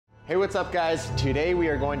Hey, what's up guys? Today we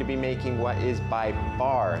are going to be making what is by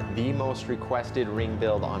far the most requested ring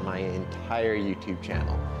build on my entire YouTube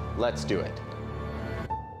channel. Let's do it.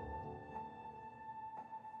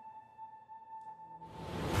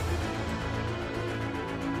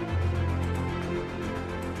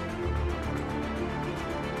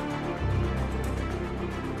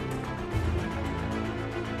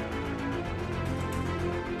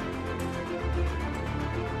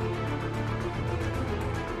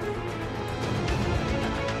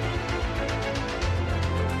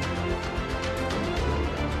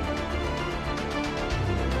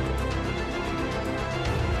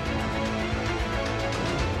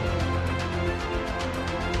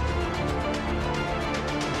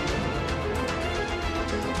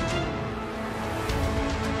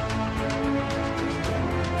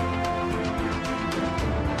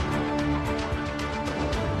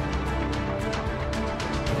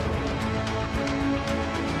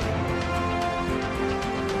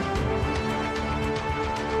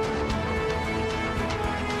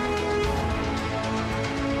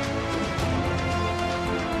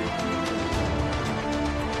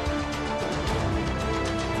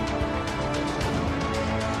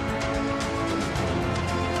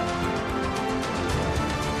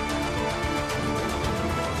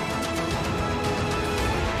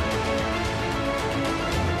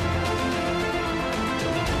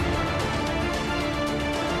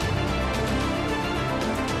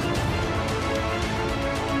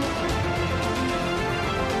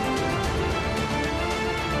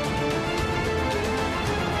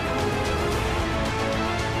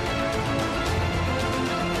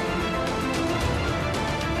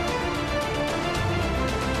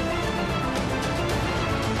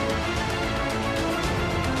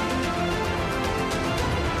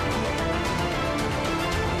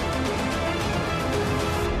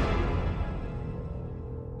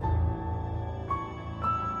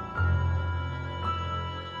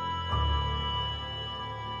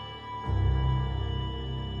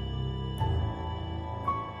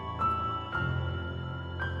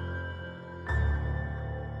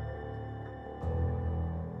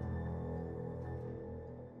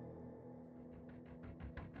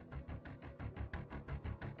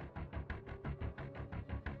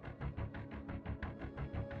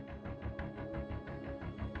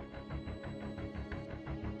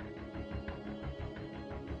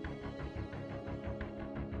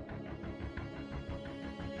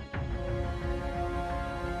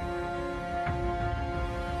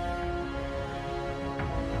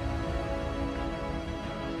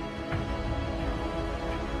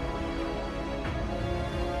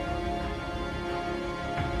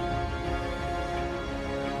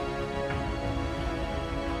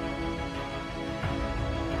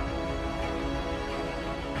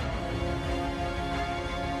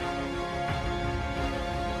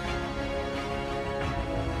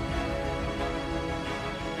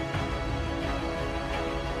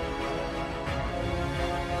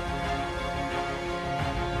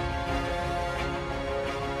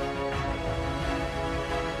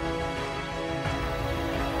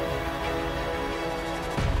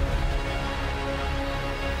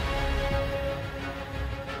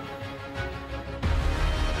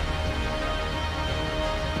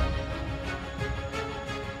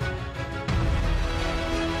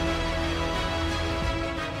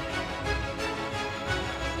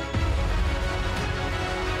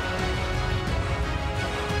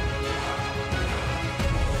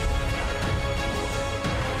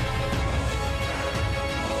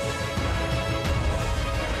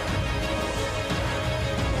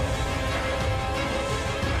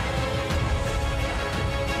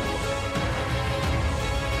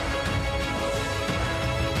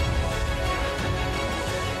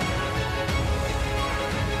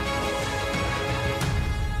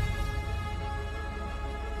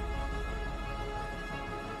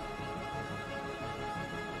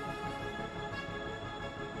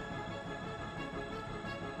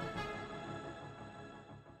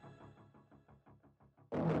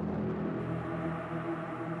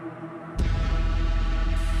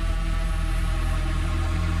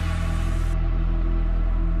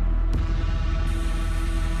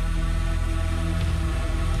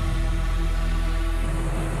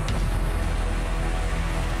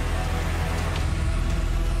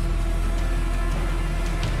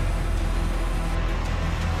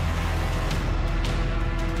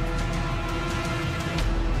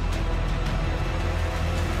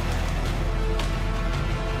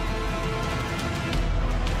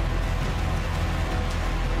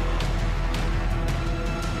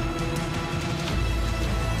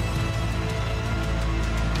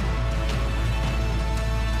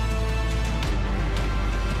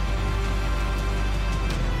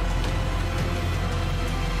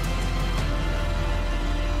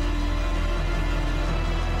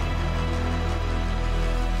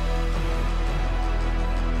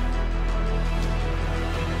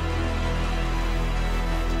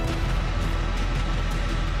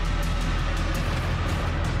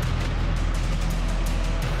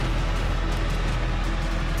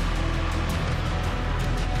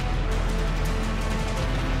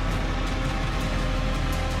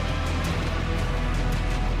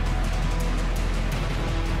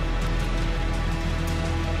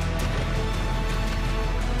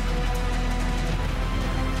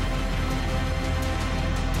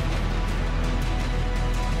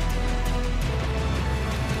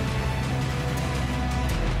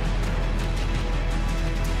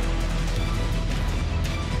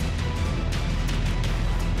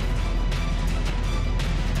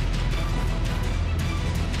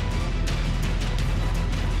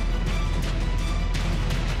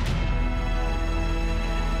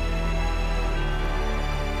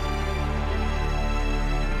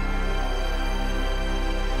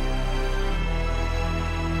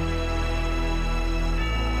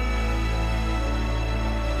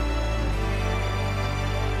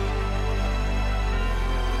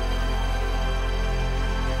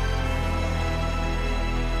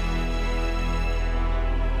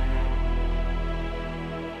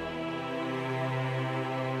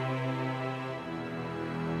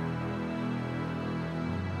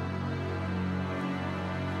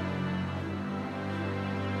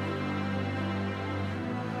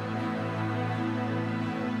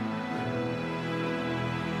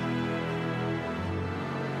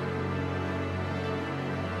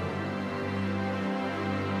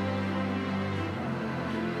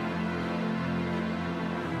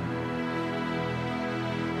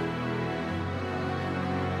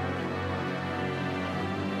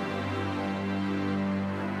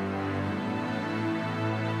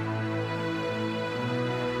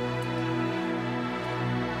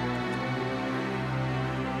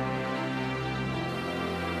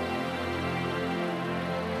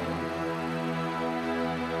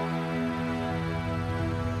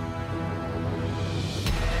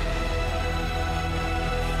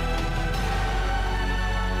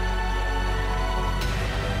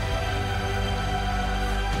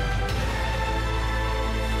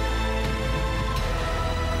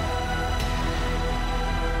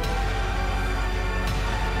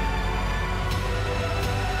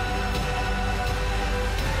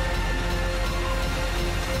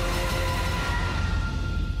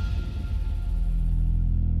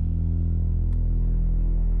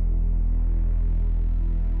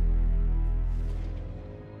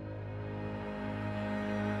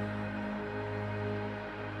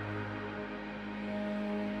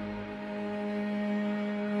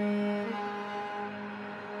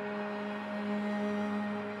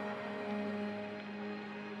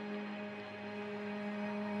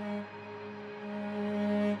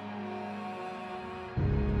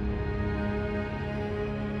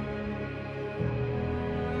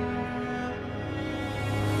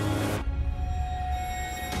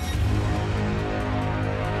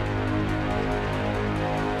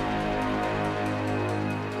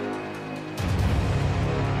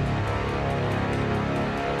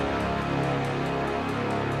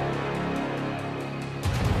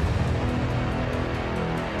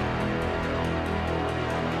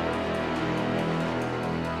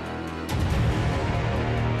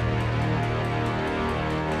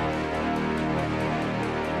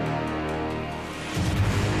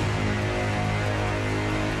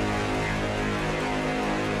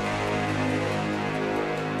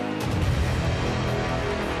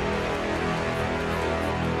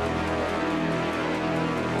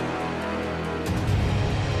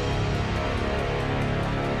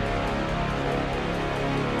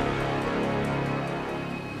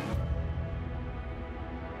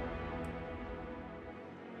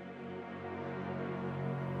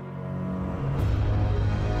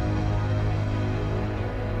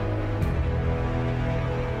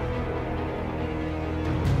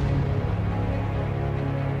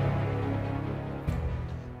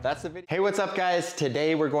 that's the video. Hey, what's up guys?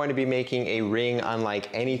 Today we're going to be making a ring unlike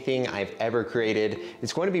anything I've ever created.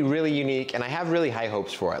 It's going to be really unique and I have really high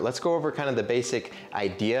hopes for it. Let's go over kind of the basic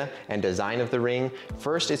idea and design of the ring.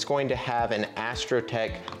 First, it's going to have an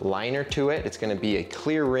Astrotech liner to it. It's going to be a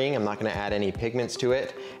clear ring. I'm not going to add any pigments to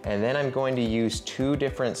it. And then I'm going to use 2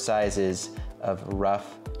 different sizes of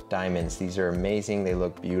rough diamonds. These are amazing, they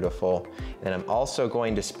look beautiful. And I'm also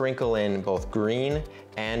going to sprinkle in both green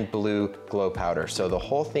and blue glow powder. So the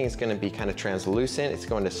whole thing is gonna be kind of translucent. It's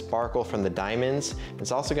going to sparkle from the diamonds.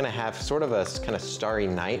 It's also gonna have sort of a kind of starry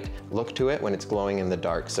night look to it when it's glowing in the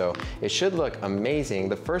dark. So it should look amazing.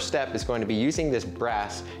 The first step is going to be using this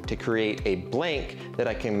brass to create a blank that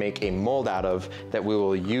I can make a mold out of that we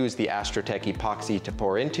will use the Astrotech epoxy to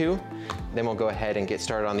pour into. Then we'll go ahead and get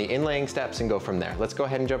started on the inlaying steps and go from there. Let's go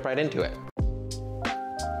ahead and jump right into it.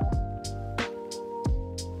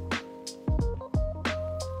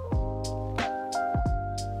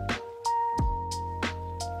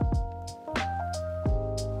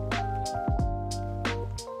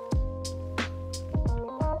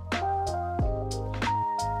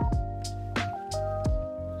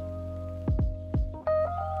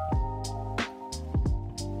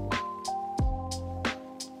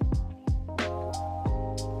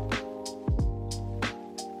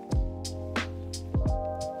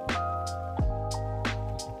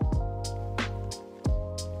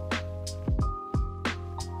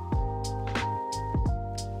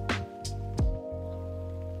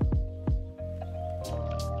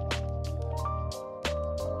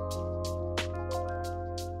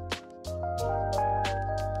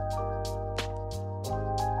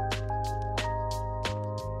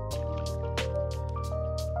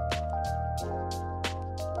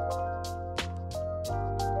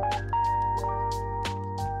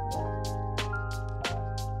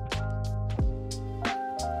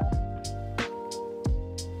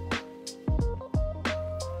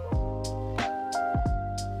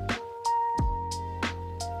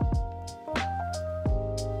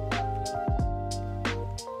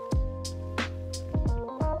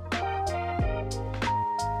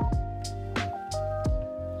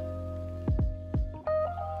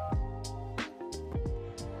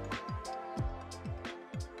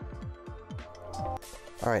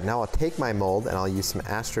 All right, now I'll take my mold and I'll use some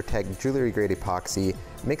Astrotech jewelry grade epoxy,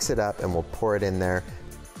 mix it up, and we'll pour it in there.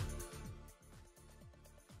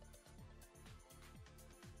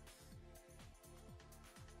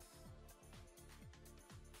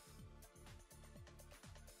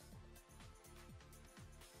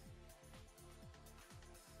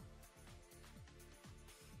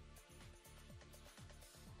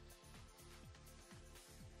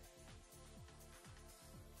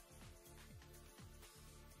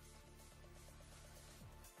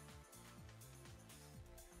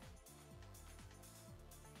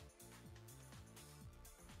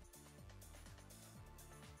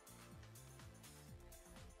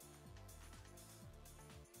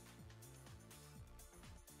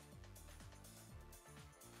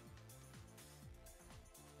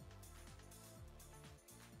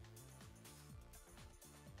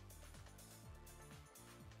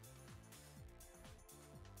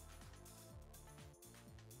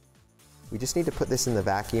 We just need to put this in the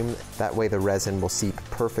vacuum. That way the resin will seep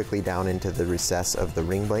perfectly down into the recess of the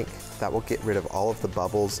ring blank. That will get rid of all of the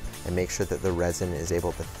bubbles and make sure that the resin is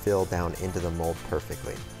able to fill down into the mold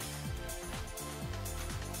perfectly.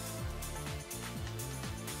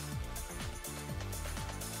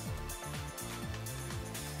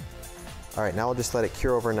 All right, now we'll just let it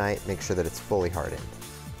cure overnight, make sure that it's fully hardened.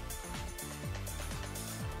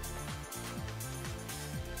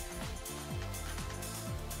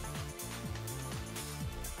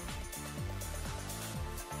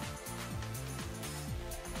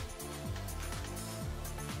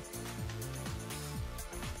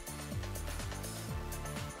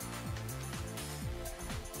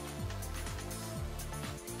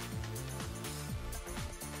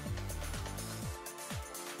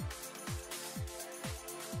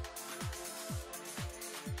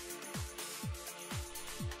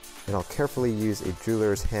 And I'll carefully use a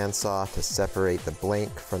jeweler's handsaw to separate the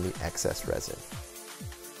blank from the excess resin.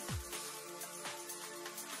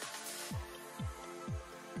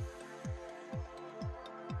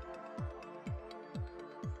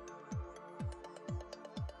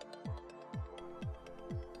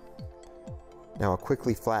 Now I'll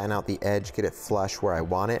quickly flatten out the edge, get it flush where I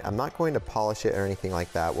want it. I'm not going to polish it or anything like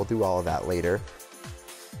that. We'll do all of that later.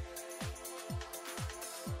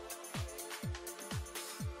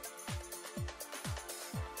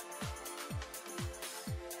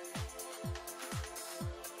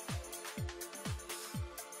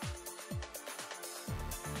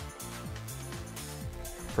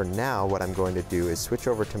 For now, what I'm going to do is switch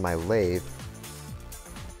over to my lathe,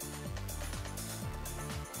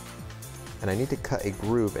 and I need to cut a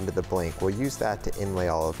groove into the blank. We'll use that to inlay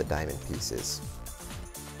all of the diamond pieces.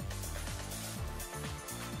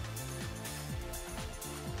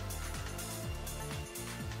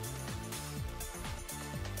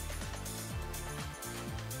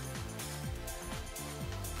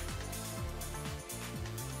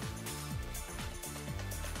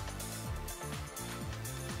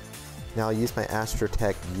 Now I'll use my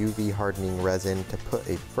Astrotech UV hardening resin to put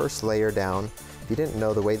a first layer down. If you didn't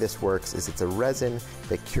know, the way this works is it's a resin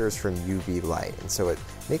that cures from UV light, and so it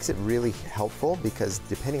makes it really helpful because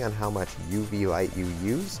depending on how much UV light you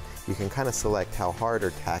use, you can kind of select how hard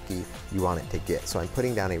or tacky you want it to get. So I'm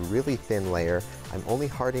putting down a really thin layer. I'm only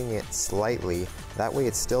hardening it slightly. That way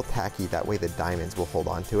it's still tacky, that way the diamonds will hold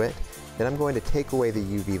on to it. Then I'm going to take away the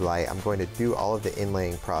UV light. I'm going to do all of the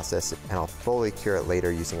inlaying process, and I'll fully cure it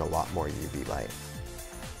later using a lot more UV light.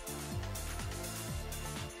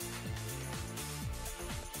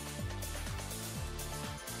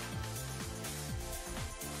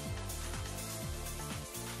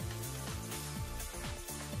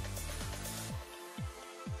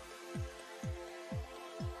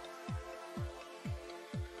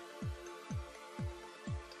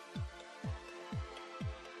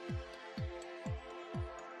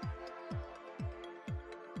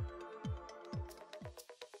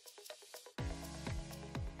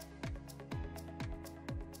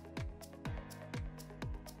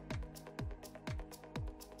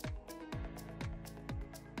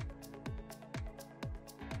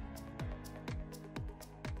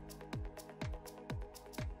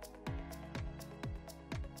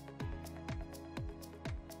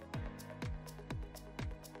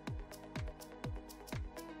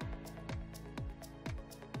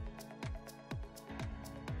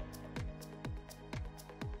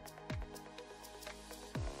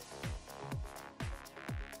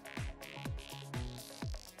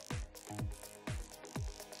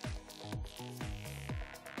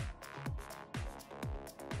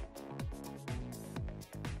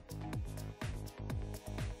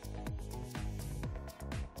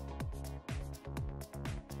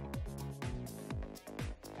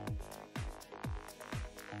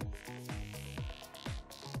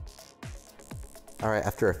 All right,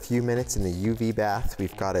 after a few minutes in the UV bath,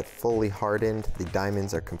 we've got it fully hardened. The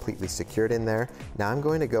diamonds are completely secured in there. Now I'm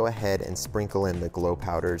going to go ahead and sprinkle in the glow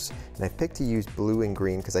powders. And I've picked to use blue and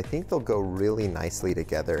green because I think they'll go really nicely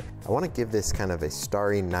together. I want to give this kind of a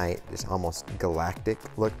starry night, just almost galactic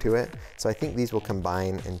look to it. So I think these will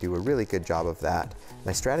combine and do a really good job of that.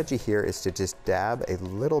 My strategy here is to just dab a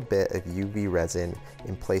little bit of UV resin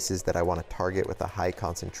in places that I want to target with a high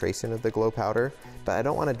concentration of the glow powder, but I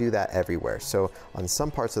don't want to do that everywhere. So on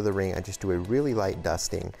some parts of the ring, I just do a really light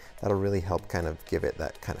dusting. That'll really help kind of give it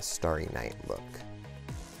that kind of starry night look.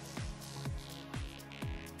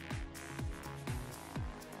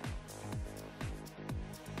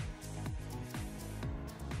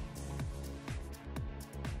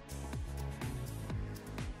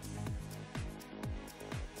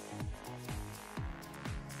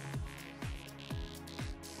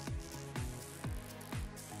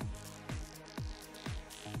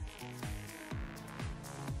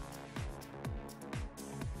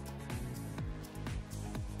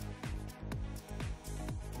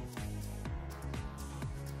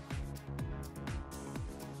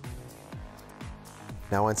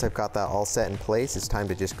 Now once I've got that all set in place, it's time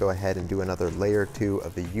to just go ahead and do another layer or two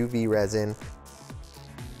of the UV resin.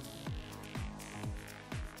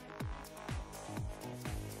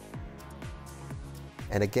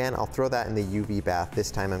 And again, I'll throw that in the UV bath.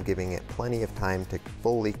 This time I'm giving it plenty of time to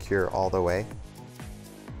fully cure all the way.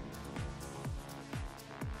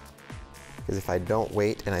 Because if I don't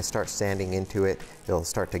wait and I start sanding into it, it'll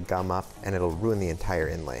start to gum up and it'll ruin the entire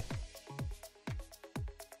inlay.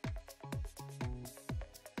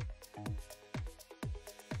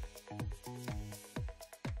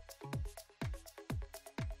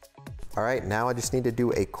 All right, now I just need to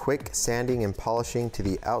do a quick sanding and polishing to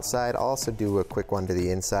the outside. I'll also do a quick one to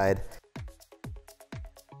the inside.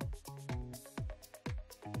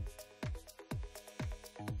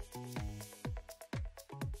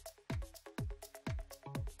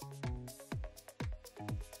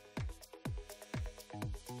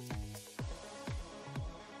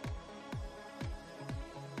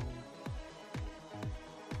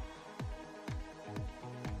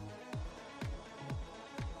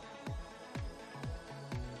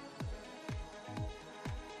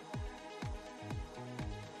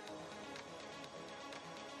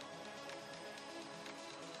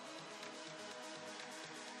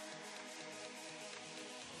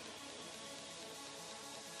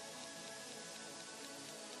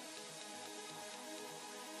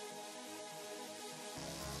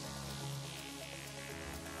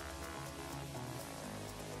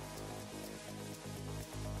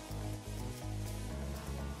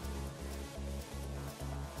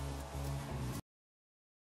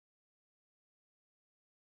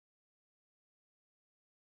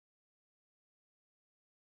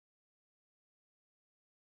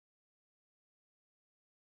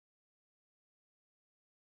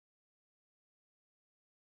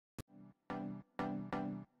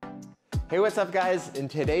 Hey, what's up guys? In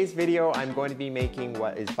today's video, I'm going to be making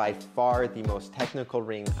what is by far the most technical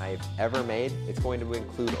ring I've ever made. It's going to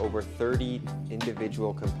include over 30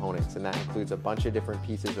 individual components, and that includes a bunch of different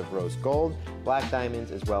pieces of rose gold, black diamonds,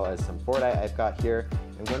 as well as some Fordite I've got here.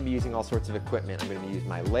 I'm going to be using all sorts of equipment. I'm going to be using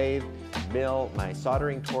my lathe, mill, my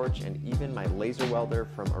soldering torch, and even my laser welder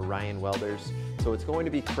from Orion Welders. So it's going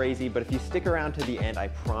to be crazy, but if you stick around to the end, I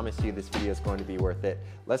promise you this video is going to be worth it.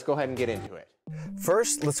 Let's go ahead and get into it.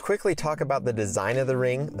 First, let's quickly talk about the design of the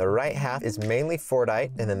ring. The right half is mainly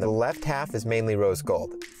Fordite, and then the left half is mainly rose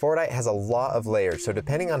gold. Fordite has a lot of layers, so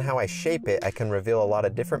depending on how I shape it, I can reveal a lot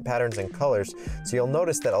of different patterns and colors, so you'll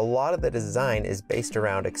notice that a lot of the design is based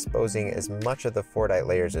around exposing as much of the Fordite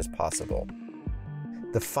layers as possible.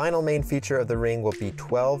 The final main feature of the ring will be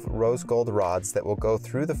 12 rose gold rods that will go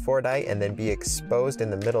through the Fordite and then be exposed in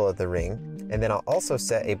the middle of the ring. And then I'll also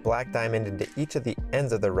set a black diamond into each of the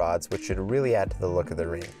ends of the rods, which should really add to the look of the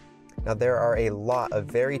ring. Now there are a lot of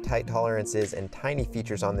very tight tolerances and tiny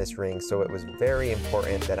features on this ring, so it was very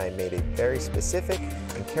important that I made a very specific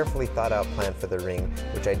and carefully thought out plan for the ring,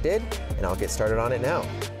 which I did, and I'll get started on it now.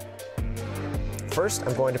 First,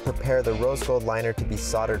 I'm going to prepare the rose gold liner to be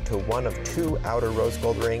soldered to one of two outer rose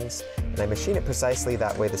gold rings, and I machine it precisely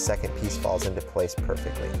that way the second piece falls into place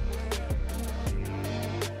perfectly.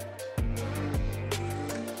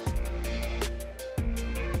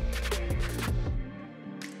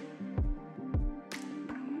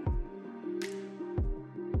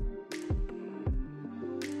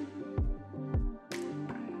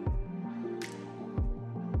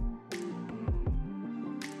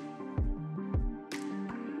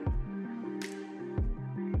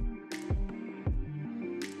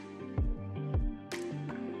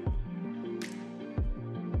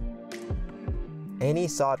 Any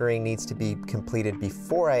soldering needs to be completed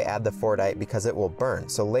before I add the Fordite because it will burn,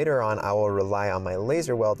 so later on I will rely on my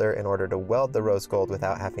laser welder in order to weld the rose gold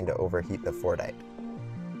without having to overheat the Fordite.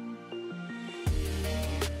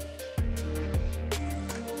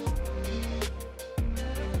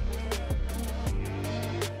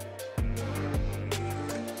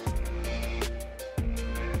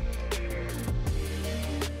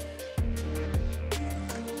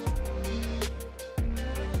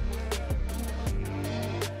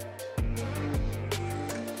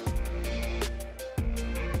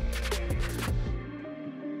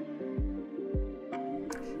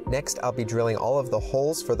 Next, I'll be drilling all of the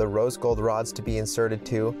holes for the rose gold rods to be inserted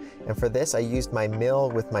to, and for this I used my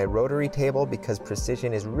mill with my rotary table because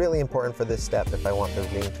precision is really important for this step if I want the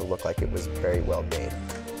ring to look like it was very well made.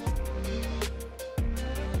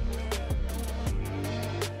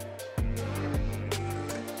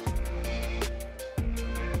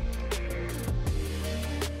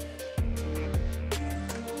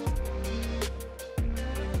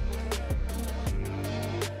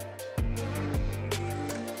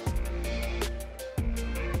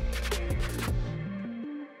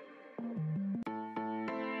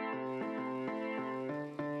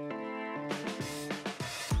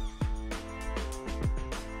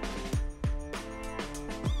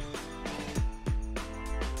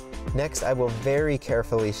 Next, I will very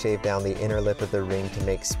carefully shave down the inner lip of the ring to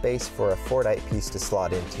make space for a Fordite piece to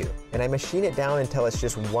slot into. And I machine it down until it's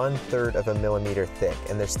just 1/3 of a millimeter thick.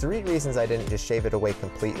 And there's 3 reasons I didn't just shave it away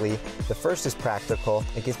completely. The first is practical.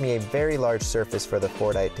 It gives me a very large surface for the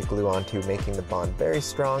Fordite to glue onto, making the bond very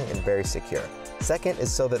strong and very secure. Second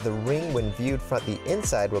is so that the ring, when viewed from the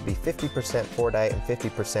inside, will be 50% Fordite and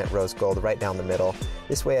 50% rose gold right down the middle.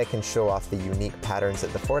 This way I can show off the unique patterns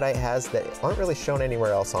that the Fordite has that aren't really shown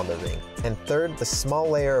anywhere else on the ring. And third, the small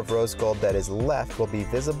layer of rose gold that is left will be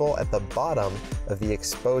visible at the bottom of the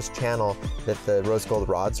exposed channel that the rose gold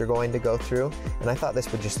rods are going to go through. And I thought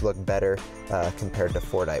this would just look better compared to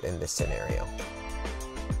Fordite in this scenario.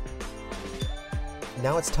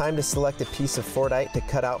 Now it's time to select a piece of Fordite to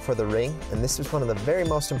cut out for the ring, and this is one of the very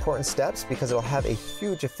most important steps because it will have a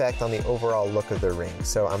huge effect on the overall look of the ring.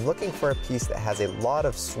 So I'm looking for a piece that has a lot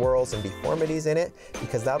of swirls and deformities in it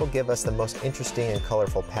because that'll give us the most interesting and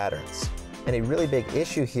colorful patterns. And a really big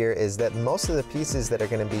issue here is that most of the pieces that are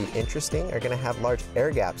going to be interesting are going to have large air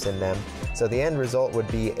gaps in them, so the end result would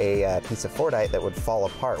be a piece of Fordite that would fall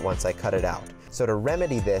apart once I cut it out. So to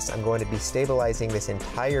remedy this, I'm going to be stabilizing this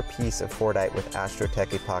entire piece of Fordite with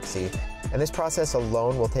Astrotech epoxy. And this process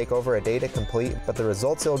alone will take over a day to complete, but the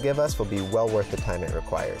results it will give us will be well worth the time it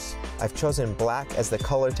requires. I've chosen black as the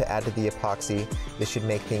color to add to the epoxy. This should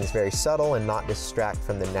make things very subtle and not distract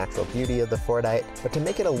from the natural beauty of the Fordite. But to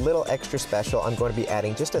make it a little extra special, I'm going to be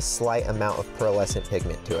adding just a slight amount of pearlescent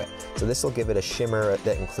pigment to it. So this will give it a shimmer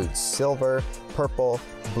that includes silver, purple,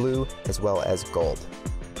 blue, as well as gold.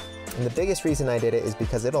 And the biggest reason I did it is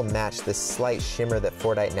because it'll match this slight shimmer that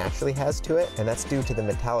Fordite naturally has to it, and that's due to the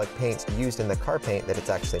metallic paints used in the car paint that it's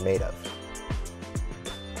actually made of.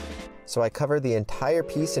 So I cover the entire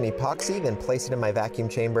piece in epoxy, then place it in my vacuum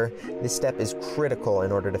chamber. This step is critical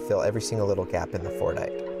in order to fill every single little gap in the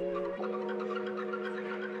Fordite.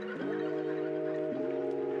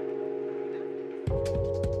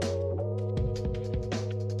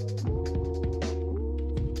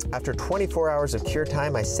 After 24 hours of cure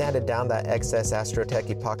time, I sanded down that excess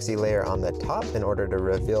Astrotech epoxy layer on the top in order to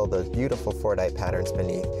reveal those beautiful Fordite patterns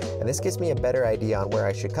beneath. And this gives me a better idea on where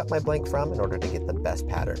I should cut my blank from in order to get the best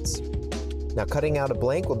patterns. Now, cutting out a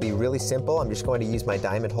blank will be really simple. I'm just going to use my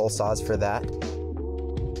diamond hole saws for that.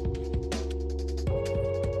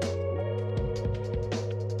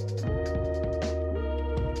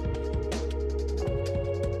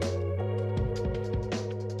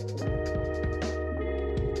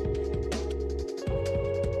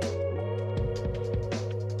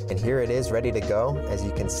 And here it is, ready to go. As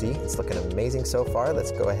you can see, it's looking amazing so far.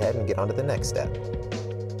 Let's go ahead and get on to the next step.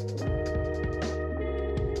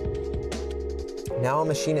 Now I'll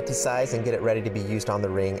machine it to size and get it ready to be used on the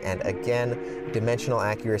ring, and again, dimensional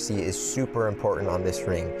accuracy is super important on this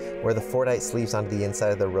ring. Where the Fordite sleeves onto the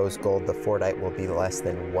inside of the rose gold, the Fordite will be less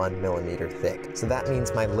than 1 millimeter thick. So that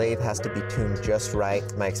means my lathe has to be tuned just right.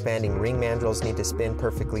 My expanding ring mandrels need to spin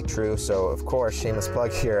perfectly true, so of course, shameless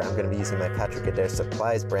plug here, I'm going to be using my Patrick Adair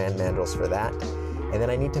Supplies brand mandrels for that. And then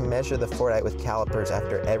I need to measure the Fordite with calipers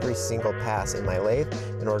after every single pass in my lathe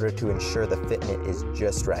in order to ensure the fitment is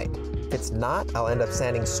just right. If it's not, I'll end up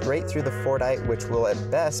sanding straight through the Fordite, which will at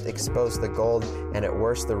best expose the gold, and at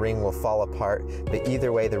worst the ring will fall apart, but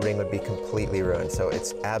either way the ring would be completely ruined, so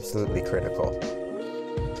it's absolutely critical.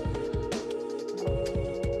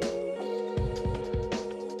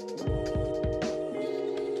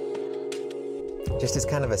 Just as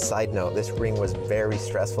kind of a side note, this ring was very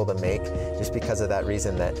stressful to make just because of that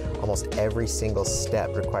reason, that almost every single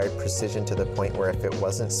step required precision to the point where if it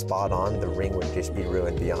wasn't spot on, the ring would just be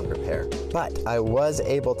ruined beyond repair. But I was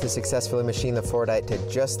able to successfully machine the Fordite to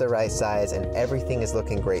just the right size, and everything is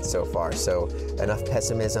looking great so far. So enough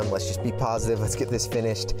pessimism, let's just be positive, let's get this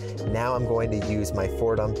finished. Now I'm going to use my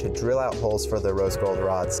Fordum to drill out holes for the rose gold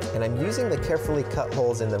rods. And I'm using the carefully cut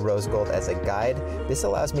holes in the rose gold as a guide. This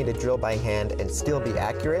allows me to drill by hand and still be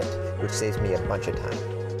accurate, which saves me a bunch of time.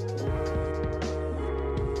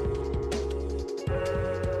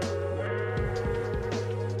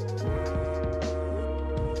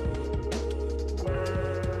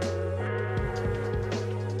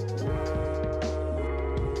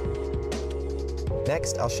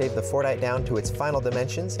 Next, I'll shave the Fordite down to its final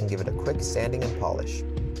dimensions and give it a quick sanding and polish.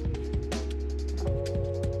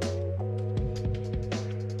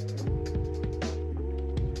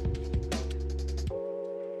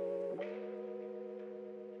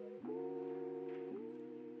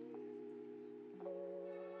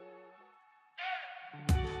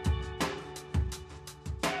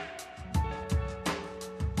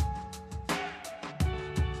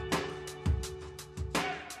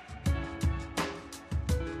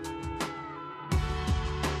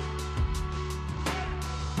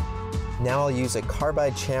 Now I'll use a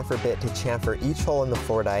carbide chamfer bit to chamfer each hole in the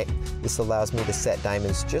Fordite. This allows me to set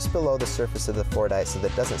diamonds just below the surface of the Fordite so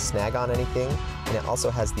that it doesn't snag on anything, and it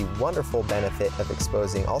also has the wonderful benefit of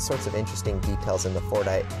exposing all sorts of interesting details in the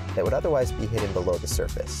Fordite that would otherwise be hidden below the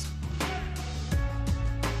surface.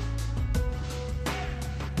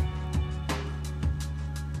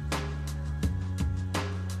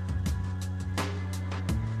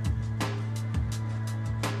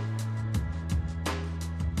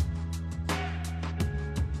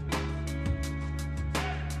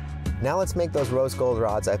 Now let's make those rose gold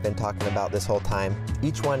rods I've been talking about this whole time.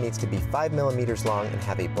 Each one needs to be 5 millimeters long and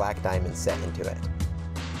have a black diamond set into it.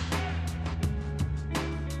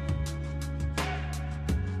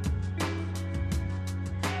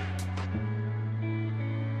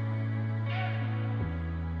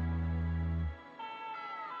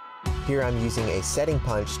 Here I'm using a setting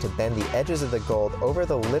punch to bend the edges of the gold over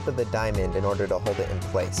the lip of the diamond in order to hold it in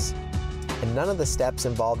place. And none of the steps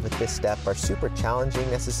involved with this step are super challenging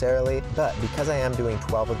necessarily, but because I am doing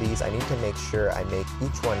 12 of these, I need to make sure I make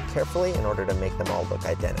each one carefully in order to make them all look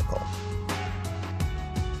identical.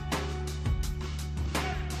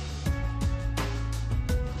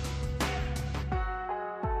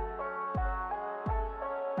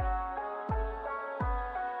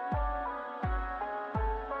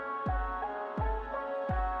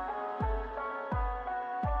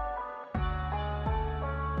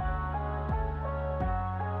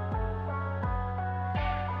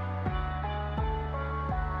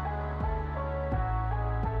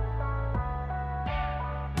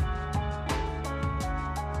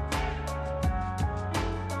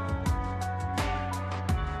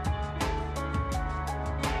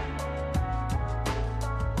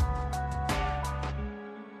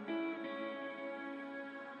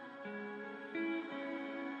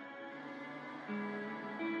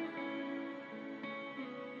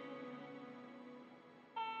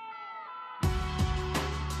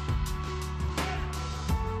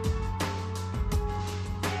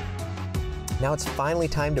 Now it's finally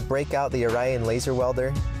time to break out the Orion laser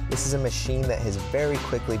welder. This is a machine that has very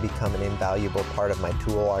quickly become an invaluable part of my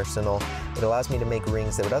tool arsenal. It allows me to make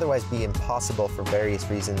rings that would otherwise be impossible for various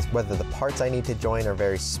reasons, whether the parts I need to join are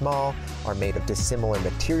very small, are made of dissimilar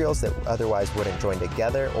materials that otherwise wouldn't join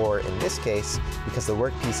together, or in this case, because the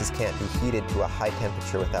workpieces can't be heated to a high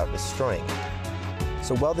temperature without destroying it.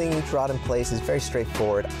 So welding each rod in place is very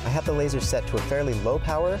straightforward. I have the laser set to a fairly low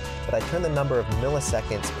power, but I turn the number of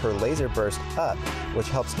milliseconds per laser burst up, which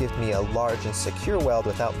helps give me a large and secure weld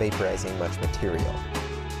without vaporizing much material.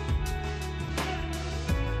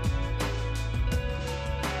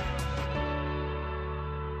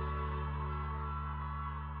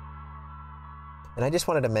 And I just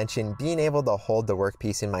wanted to mention, being able to hold the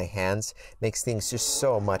workpiece in my hands makes things just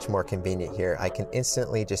so much more convenient here. I can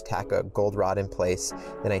instantly just tack a gold rod in place,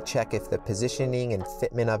 then I check if the positioning and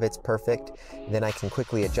fitment of it's perfect, then I can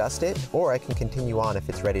quickly adjust it, or I can continue on if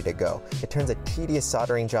it's ready to go. It turns a tedious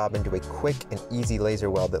soldering job into a quick and easy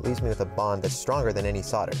laser weld that leaves me with a bond that's stronger than any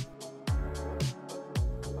solder.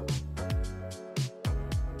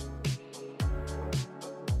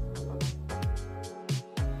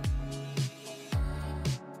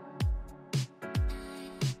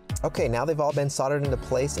 Okay, now they've all been soldered into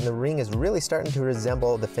place and the ring is really starting to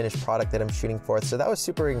resemble the finished product that I'm shooting for, so that was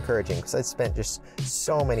super encouraging because I spent just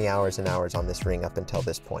so many hours and hours on this ring up until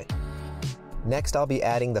this point. Next, I'll be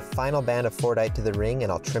adding the final band of Fordite to the ring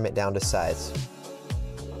and I'll trim it down to size.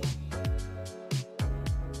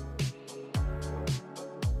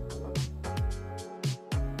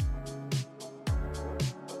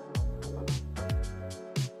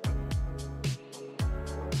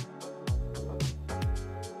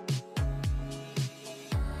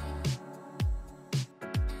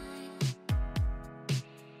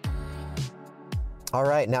 All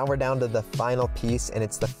right, now we're down to the final piece, and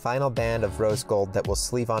it's the final band of rose gold that will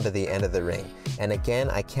sleeve onto the end of the ring. And again,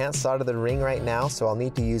 I can't solder the ring right now, so I'll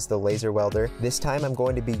need to use the laser welder. This time I'm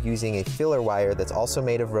going to be using a filler wire that's also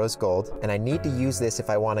made of rose gold, and I need to use this if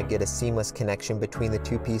I want to get a seamless connection between the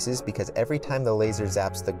two pieces, because every time the laser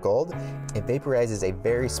zaps the gold, it vaporizes a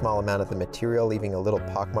very small amount of the material, leaving a little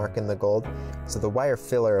pockmark in the gold. So the wire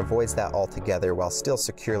filler avoids that altogether while still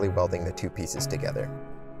securely welding the two pieces together.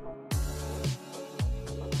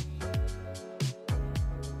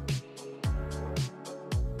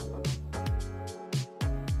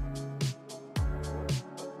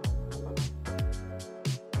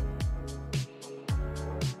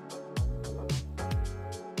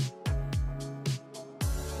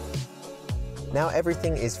 Now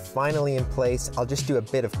everything is finally in place. I'll just do a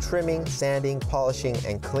bit of trimming, sanding, polishing,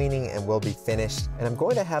 and cleaning, and we'll be finished. And I'm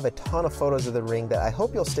going to have a ton of photos of the ring that I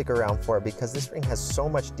hope you'll stick around for, because this ring has so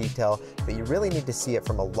much detail that you really need to see it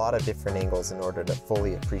from a lot of different angles in order to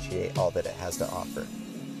fully appreciate all that it has to offer.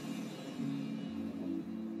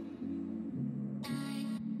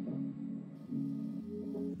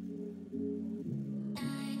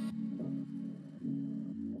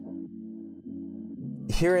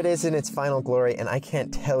 Here it is in its final glory, and I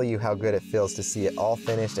can't tell you how good it feels to see it all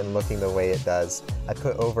finished and looking the way it does. I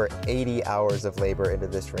put over 80 hours of labor into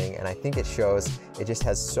this ring, and I think it shows. It just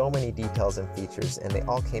has so many details and features, and they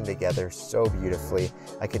all came together so beautifully.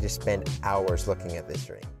 I could just spend hours looking at this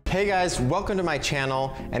ring. Hey guys, welcome to my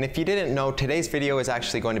channel, and if you didn't know, today's video is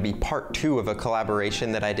actually going to be part 2 of a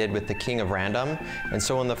collaboration that I did with the King of Random. And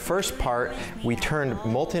so in the first part, we turned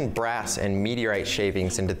molten brass and meteorite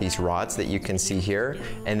shavings into these rods that you can see here.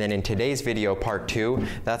 And then in today's video, part 2,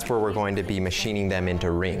 that's where we're going to be machining them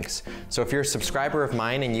into rings. So if you're a subscriber of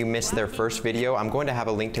mine and you missed their first video, I'm going to have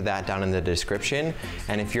a link to that down in the description.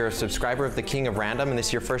 And if you're a subscriber of the King of Random and this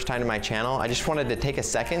is your first time to my channel, I just wanted to take a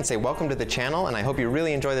second and say welcome to the channel, and I hope you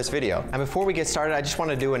really enjoy this video. And before we get started, I just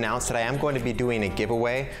wanted to announce that I am going to be doing a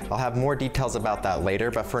giveaway. I'll have more details about that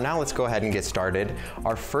later, but for now, let's go ahead and get started.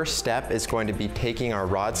 Our first step is going to be taking our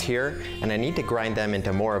rods here, and I need to grind them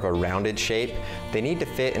into more of a rounded shape. They need to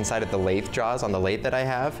fit inside of the lathe jaws on the lathe that I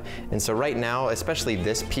have. And so right now, especially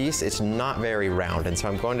this piece, it's not very round. And so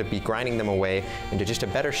I'm going to be grinding them away into just a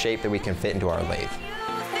better shape that we can fit into our lathe.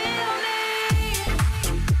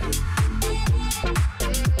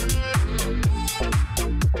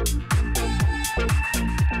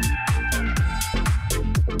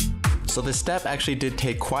 So this step actually did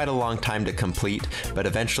take quite a long time to complete, but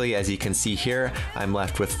eventually, as you can see here, I'm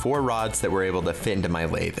left with 4 rods that were able to fit into my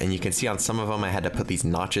lathe. And you can see on some of them I had to put these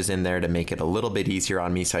notches in there to make it a little bit easier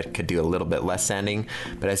on me so I could do a little bit less sanding.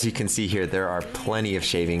 But as you can see here, there are plenty of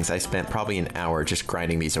shavings. I spent probably an hour just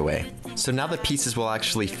grinding these away. So now the pieces will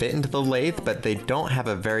actually fit into the lathe, but they don't have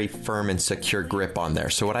a very firm and secure grip on there.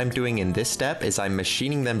 So what I'm doing in this step is I'm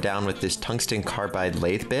machining them down with this tungsten carbide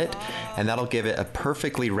lathe bit, and that'll give it a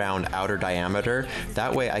perfectly round outer diameter.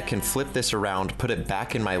 That way I can flip this around, put it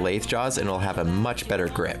back in my lathe jaws, and it'll have a much better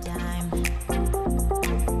grip.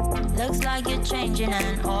 Looks like you're changing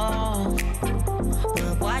and all,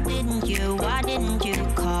 but why didn't you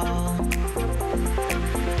call?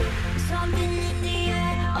 Something in the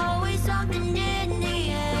air, always something in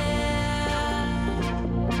the air.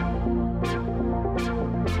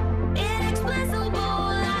 Inexplicable,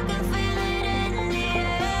 I can feel it in the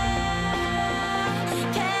air.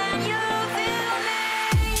 Can you feel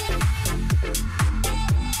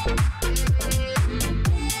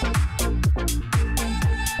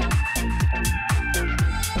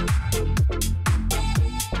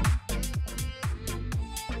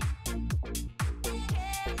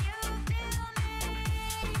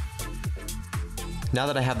Now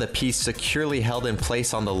that I have the piece securely held in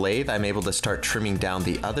place on the lathe, I'm able to start trimming down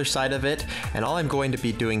the other side of it. And all I'm going to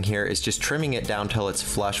be doing here is just trimming it down till it's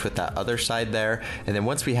flush with that other side there. And then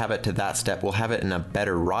once we have it to that step, we'll have it in a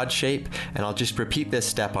better rod shape. And I'll just repeat this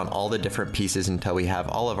step on all the different pieces until we have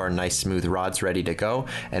all of our nice smooth rods ready to go.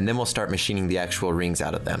 And then we'll start machining the actual rings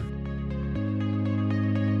out of them.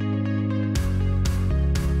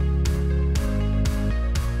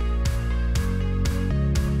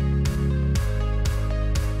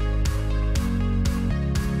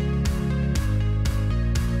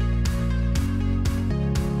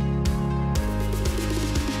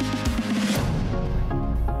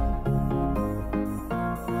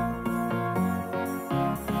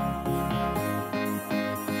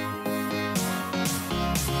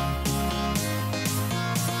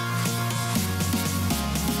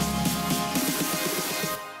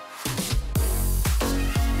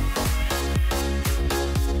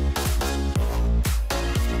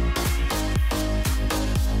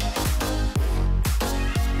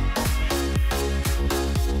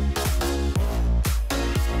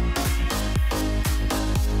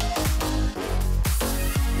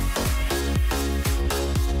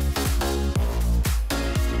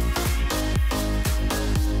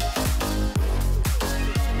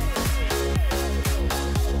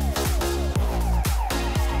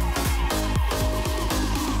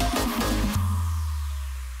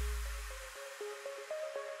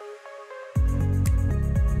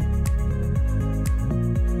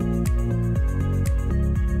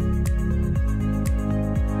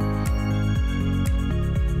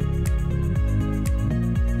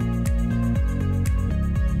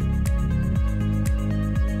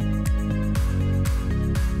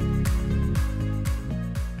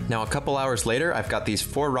 Now a couple hours later, I've got these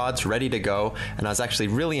 4 rods ready to go, and I was actually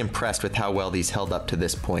really impressed with how well these held up to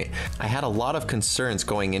this point. I had a lot of concerns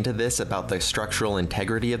going into this about the structural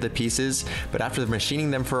integrity of the pieces, but after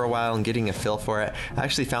machining them for a while and getting a feel for it, I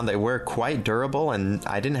actually found they were quite durable and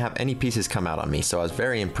I didn't have any pieces come out on me, so I was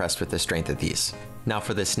very impressed with the strength of these. Now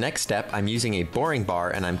for this next step, I'm using a boring bar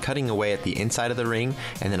and I'm cutting away at the inside of the ring,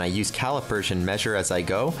 and then I use calipers and measure as I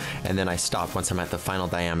go, and then I stop once I'm at the final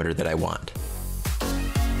diameter that I want.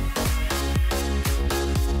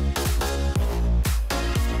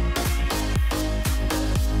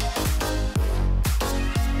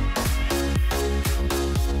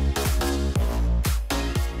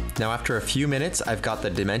 Now after a few minutes, I've got the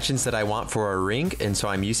dimensions that I want for our ring, and so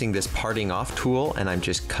I'm using this parting off tool and I'm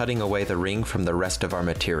just cutting away the ring from the rest of our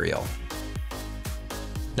material.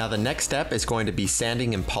 Now the next step is going to be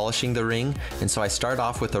sanding and polishing the ring, and so I start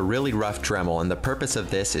off with a really rough Dremel, and the purpose of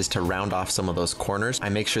this is to round off some of those corners. I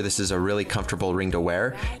make sure this is a really comfortable ring to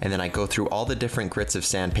wear, and then I go through all the different grits of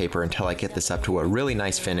sandpaper until I get this up to a really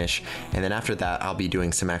nice finish, and then after that I'll be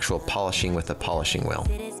doing some actual polishing with a polishing wheel.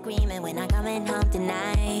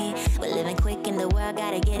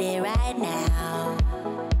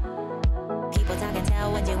 People talk and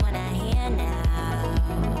tell what you wanna hear now,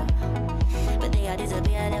 but they all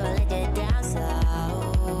disappear, they will let you down, so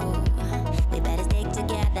we better stick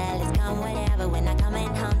together, let's come whatever, we're not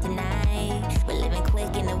coming home tonight, we're living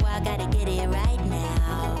quick in the world, gotta get it right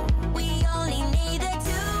now. We only need the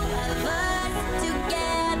two of us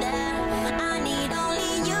together, I need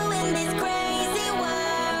only you in this crazy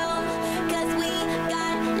world, cause we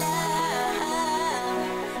got love.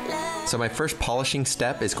 So my first polishing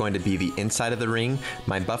step is going to be the inside of the ring.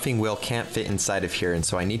 My buffing wheel can't fit inside of here, and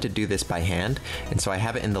so I need to do this by hand. And so I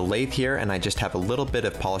have it in the lathe here, and I just have a little bit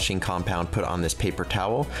of polishing compound put on this paper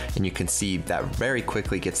towel, and you can see that very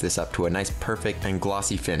quickly gets this up to a nice perfect and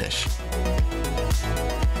glossy finish.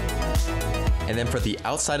 And then for the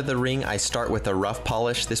outside of the ring, I start with a rough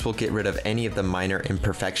polish. This will get rid of any of the minor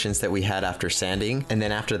imperfections that we had after sanding. And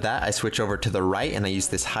then after that, I switch over to the right and I use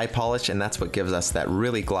this high polish, and that's what gives us that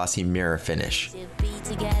really glossy mirror finish.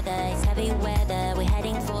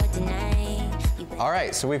 All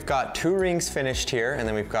right, so we've got 2 rings finished here, and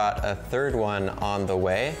then we've got a 3rd one on the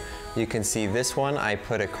way. You can see this one, I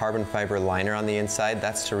put a carbon fiber liner on the inside.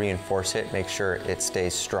 That's to reinforce it, make sure it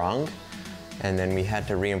stays strong. And then we had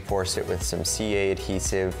to reinforce it with some CA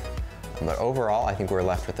adhesive. But overall, I think we're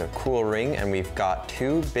left with a cool ring, and we've got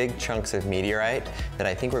 2 big chunks of meteorite that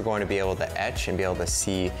I think we're going to be able to etch and be able to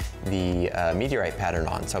see the meteorite pattern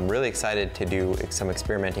on. So I'm really excited to do some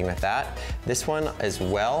experimenting with that. This one as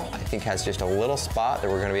well, I think has just a little spot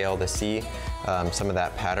that we're gonna be able to see some of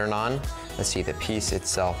that pattern on. Let's see, the piece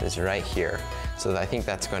itself is right here. So I think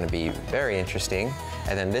that's going to be very interesting.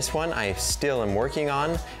 And then this one I still am working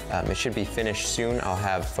on. It should be finished soon. I'll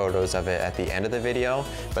have photos of it at the end of the video,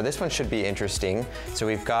 but this one should be interesting. So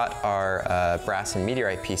we've got our brass and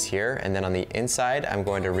meteorite piece here, and then on the inside I'm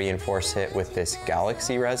going to reinforce it with this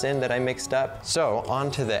galaxy resin that I mixed up. So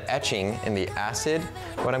onto the etching in the acid.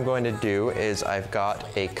 What I'm going to do is I've got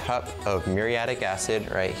a cup of muriatic acid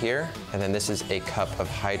right here, and then this is a cup of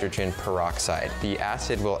hydrogen peroxide. The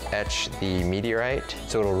acid will etch the meteorite,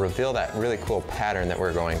 so it'll reveal that really cool pattern that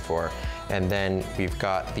we're going for. And then we've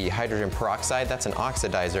got the hydrogen peroxide, that's an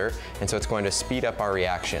oxidizer, and so it's going to speed up our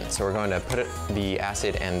reaction. So we're going to put the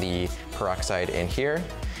acid and the peroxide in here,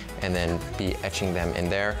 and then be etching them in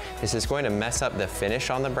there. This is going to mess up the finish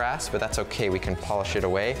on the brass, but that's okay, we can polish it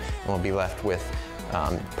away, and we'll be left with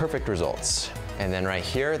perfect results. And then right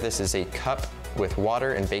here, this is a cup with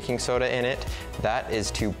water and baking soda in it. That is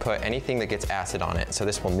to put anything that gets acid on it. So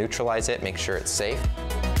this will neutralize it, make sure it's safe.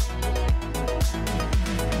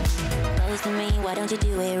 To me, why don't you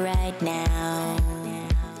do it right now?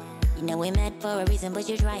 You know we met for a reason, but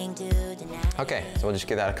you're trying to deny. Okay, so we'll just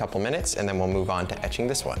give that a couple minutes and then we'll move on to etching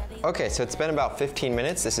this one. Okay, so it's been about 15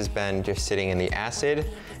 minutes. This has been just sitting in the acid.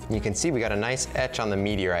 And you can see we got a nice etch on the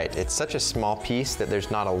meteorite. It's such a small piece that there's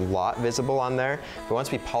not a lot visible on there, but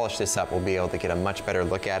once we polish this up, we'll be able to get a much better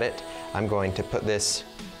look at it. I'm going to put this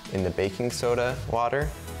in the baking soda water.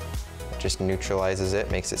 It just neutralizes it,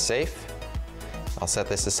 makes it safe. I'll set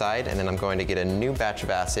this aside, and then I'm going to get a new batch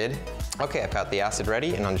of acid. Okay, I've got the acid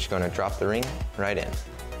ready, and I'm just going to drop the ring right in.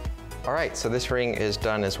 All right, so this ring is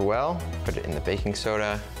done as well. Put it in the baking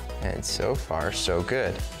soda, and so far, so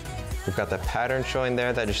good. We've got the pattern showing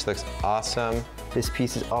there, that just looks awesome. This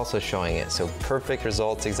piece is also showing it, so perfect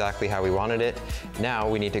results, exactly how we wanted it. Now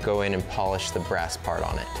we need to go in and polish the brass part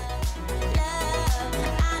on it.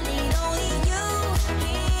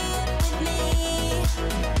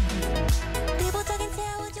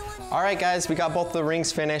 All right guys, we got both the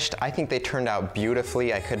rings finished. I think they turned out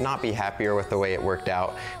beautifully. I could not be happier with the way it worked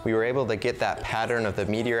out. We were able to get that pattern of the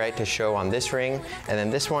meteorite to show on this ring, and then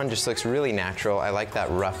this one just looks really natural. I like that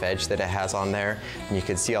rough edge that it has on there, and you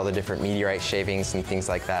can see all the different meteorite shavings and things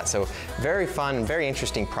like that. So very fun, very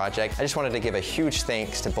interesting project. I just wanted to give a huge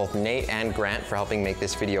thanks to both Nate and Grant for helping make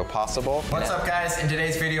this video possible. What's up guys? In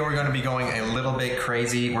today's video, we're going to be going a little bit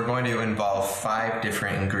crazy. We're going to involve 5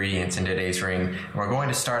 different ingredients in today's ring. We're going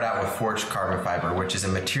to start out with forged carbon fiber, which is a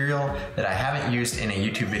material that I haven't used in a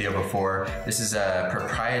YouTube video before. This is a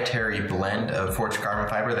proprietary blend of forged carbon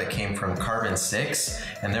fiber that came from Carbon 6,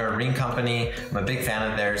 and they're a ring company. I'm a big fan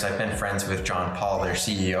of theirs. I've been friends with John Paul, their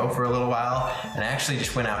CEO, for a little while, and I actually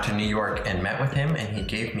just went out to New York and met with him, and he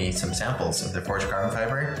gave me some samples of the forged carbon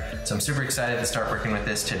fiber. So I'm super excited to start working with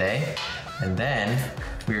this today. And then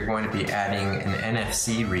we are going to be adding an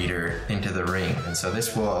NFC reader into the ring. And so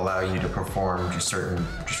this will allow you to perform just certain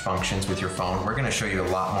functions with your phone. We're going to show you a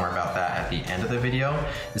lot more about that at the end of the video.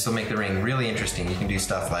 This will make the ring really interesting. You can do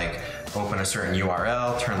stuff like open a certain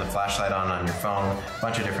URL, turn the flashlight on your phone, a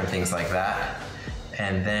bunch of different things like that.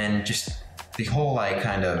 And then just the whole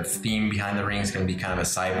kind of theme behind the ring is going to be kind of a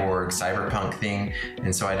cyberpunk thing,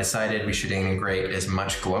 and so I decided we should integrate as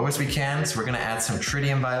much glow as we can. So we're going to add some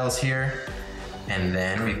tritium vials here, and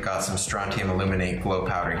then we've got some strontium illuminate glow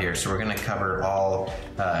powder here. So we're going to cover all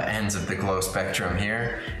ends of the glow spectrum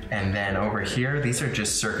here, and then over here these are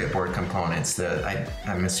just circuit board components that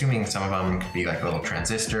I'm assuming some of them could be like little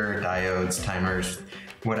transistor, diodes, timers,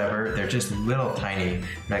 whatever. They're just little tiny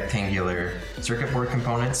rectangular circuit board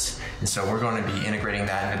components. And so we're going to be integrating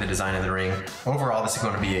that into the design of the ring. Overall, this is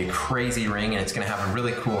going to be a crazy ring, and it's going to have a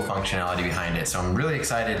really cool functionality behind it. So I'm really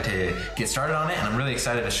excited to get started on it, and I'm really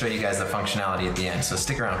excited to show you guys the functionality at the end. So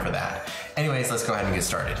stick around for that. Anyways, let's go ahead and get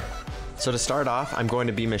started. So to start off, I'm going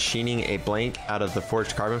to be machining a blank out of the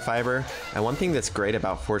forged carbon fiber. And one thing that's great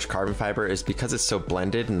about forged carbon fiber is because it's so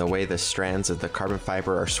blended in the way the strands of the carbon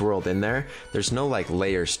fiber are swirled in there, there's no like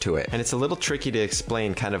layers to it. And it's a little tricky to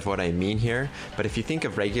explain kind of what I mean here, but if you think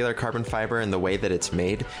of regular carbon fiber and the way that it's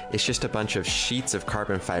made, it's just a bunch of sheets of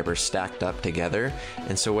carbon fiber stacked up together.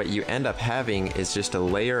 And so what you end up having is just a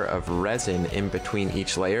layer of resin in between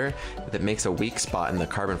each layer that makes a weak spot in the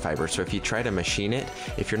carbon fiber. So if you try to machine it,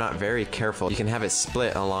 if you're not very careful, you can have it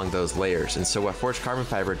split along those layers. And so what forged carbon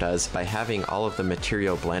fiber does, by having all of the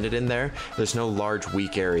material blended in there, there's no large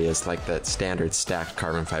weak areas like that standard stacked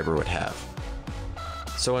carbon fiber would have.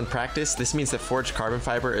 So in practice, this means that forged carbon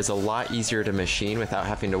fiber is a lot easier to machine without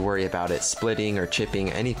having to worry about it splitting or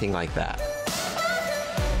chipping, anything like that.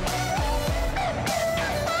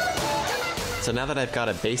 So now that I've got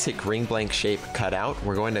a basic ring blank shape cut out,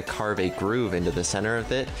 we're going to carve a groove into the center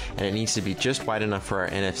of it, and it needs to be just wide enough for our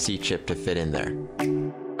NFC chip to fit in there.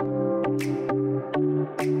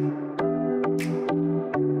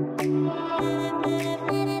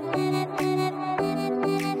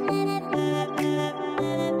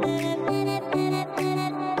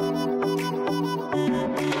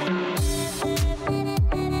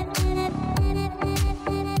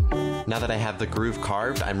 Now that I have the groove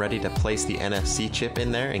carved, I'm ready to place the NFC chip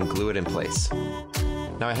in there and glue it in place.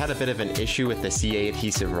 Now I had a bit of an issue with the CA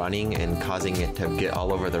adhesive running and causing it to get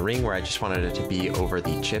all over the ring, where I just wanted it to be over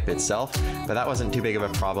the chip itself, but that wasn't too big of a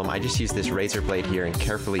problem. I just used this razor blade here and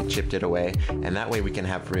carefully chipped it away, and that way we can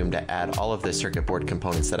have room to add all of the circuit board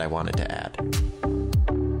components that I wanted to add.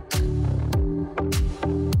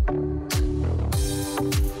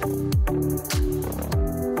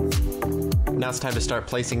 Now it's time to start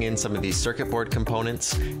placing in some of these circuit board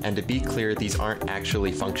components, and to be clear, these aren't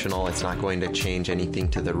actually functional. It's not going to change anything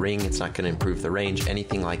to the ring, it's not going to improve the range,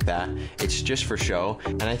 anything like that. It's just for show,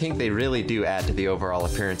 and I think they really do add to the overall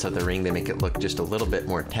appearance of the ring. They make it look just a little bit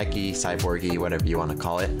more techy, cyborgy, whatever you want to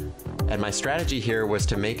call it. And my strategy here was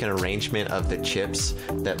to make an arrangement of the chips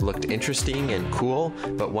that looked interesting and cool,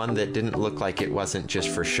 but one that didn't look like it wasn't just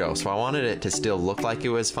for show. So I wanted it to still look like it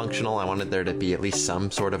was functional. I wanted there to be at least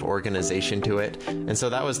some sort of organization to it. And so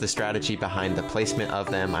that was the strategy behind the placement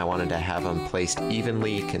of them. I wanted to have them placed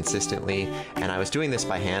evenly, consistently, and I was doing this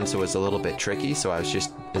by hand, so it was a little bit tricky. So I was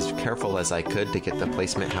just as careful as I could to get the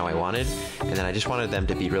placement how I wanted. And then I just wanted them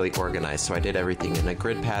to be really organized. So I did everything in a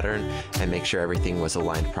grid pattern and make sure everything was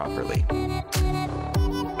aligned properly.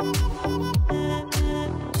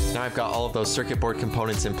 Now I've got all of those circuit board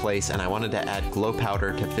components in place, and I wanted to add glow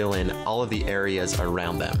powder to fill in all of the areas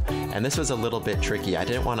around them. And this was a little bit tricky. I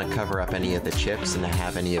didn't want to cover up any of the chips and to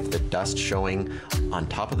have any of the dust showing on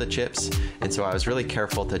top of the chips. And so I was really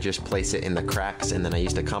careful to just place it in the cracks, and then I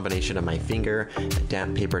used a combination of my finger, a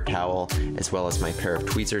damp paper towel, as well as my pair of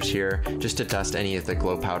tweezers here, just to dust any of the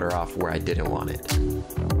glow powder off where I didn't want it.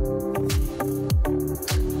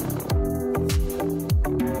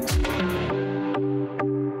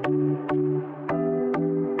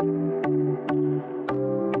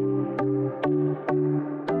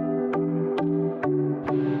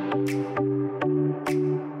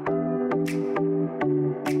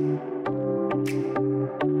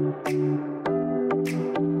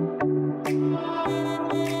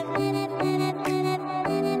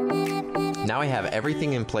 Now I have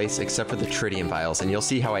everything in place except for the tritium vials, and you'll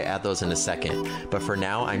see how I add those in a second. But for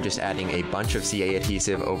now, I'm just adding a bunch of CA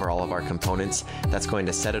adhesive over all of our components. That's going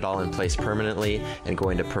to set it all in place permanently and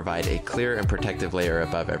going to provide a clear and protective layer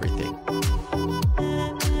above everything.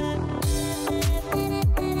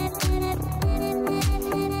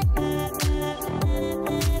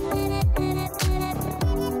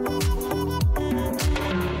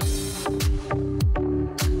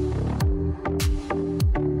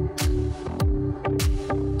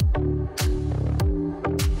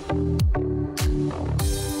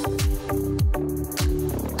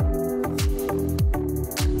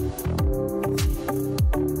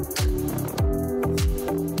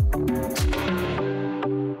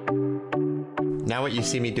 Now what you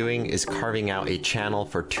see me doing is carving out a channel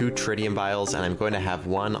for 2 tritium vials, and I'm going to have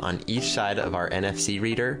one on each side of our NFC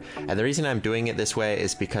reader. And the reason I'm doing it this way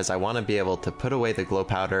is because I want to be able to put away the glow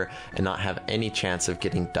powder and not have any chance of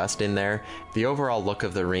getting dust in there. The overall look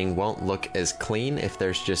of the ring won't look as clean if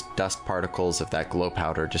there's just dust particles of that glow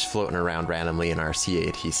powder just floating around randomly in our CA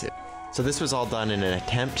adhesive. So this was all done in an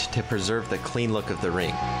attempt to preserve the clean look of the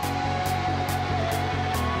ring.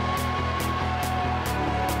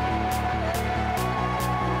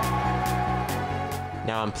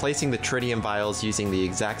 Now I'm placing the tritium vials using the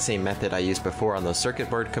exact same method I used before on those circuit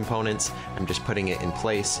board components. I'm just putting it in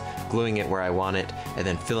place, gluing it where I want it, and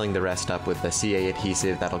then filling the rest up with the CA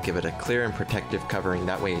adhesive that'll give it a clear and protective covering.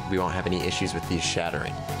 That way we won't have any issues with these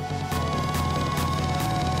shattering.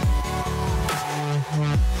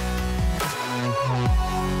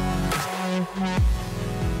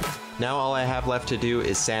 Now all I have left to do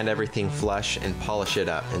is sand everything flush and polish it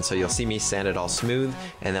up. And so you'll see me sand it all smooth,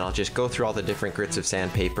 and then I'll just go through all the different grits of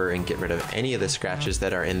sandpaper and get rid of any of the scratches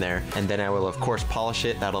that are in there. And then I will of course polish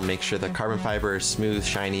it. That'll make sure the carbon fiber is smooth,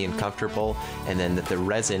 shiny, and comfortable. And then that the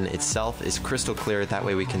resin itself is crystal clear. That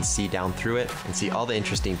way we can see down through it and see all the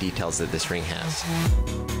interesting details that this ring has.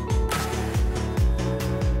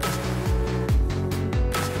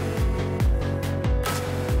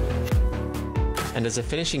 And as a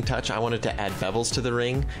finishing touch, I wanted to add bevels to the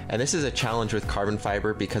ring, and this is a challenge with carbon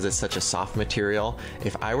fiber because it's such a soft material.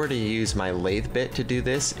 If I were to use my lathe bit to do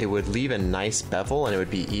this, it would leave a nice bevel and it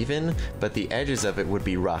would be even, but the edges of it would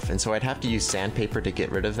be rough, and so I'd have to use sandpaper to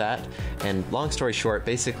get rid of that. And long story short,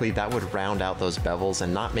 basically that would round out those bevels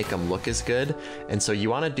and not make them look as good, and so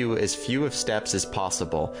you want to do as few of steps as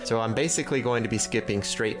possible. So I'm basically going to be skipping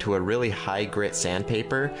straight to a really high grit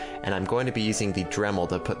sandpaper, and I'm going to be using the Dremel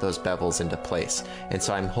to put those bevels into place. And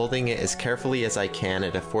so I'm holding it as carefully as I can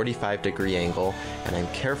at a 45-degree angle, and I'm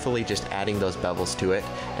carefully just adding those bevels to it.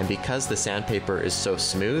 And because the sandpaper is so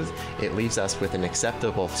smooth, it leaves us with an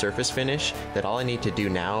acceptable surface finish that all I need to do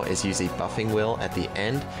now is use a buffing wheel at the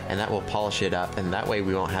end, and that will polish it up, and that way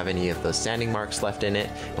we won't have any of those sanding marks left in it,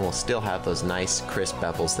 and we'll still have those nice crisp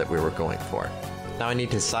bevels that we were going for. Now I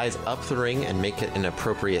need to size up the ring and make it an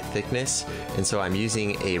appropriate thickness, and so I'm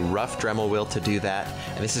using a rough Dremel wheel to do that,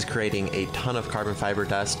 and this is creating a ton of carbon fiber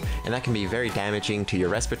dust, and that can be very damaging to your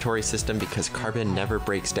respiratory system because carbon never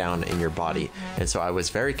breaks down in your body. And so I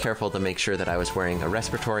was very careful to make sure that I was wearing a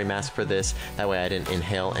respiratory mask for this, that way I didn't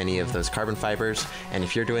inhale any of those carbon fibers. And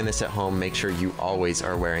if you're doing this at home, make sure you always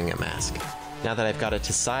are wearing a mask. Now that I've got it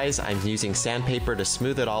to size, I'm using sandpaper to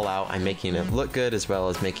smooth it all out. I'm making it look good as well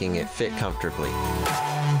as making it fit comfortably.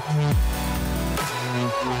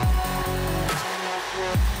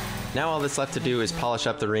 Now all that's left to do is polish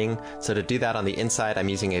up the ring. So to do that on the inside, I'm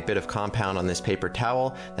using a bit of compound on this paper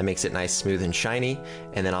towel that makes it nice, smooth, and shiny.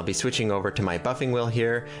 And then I'll be switching over to my buffing wheel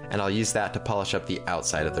here, and I'll use that to polish up the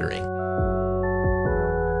outside of the ring.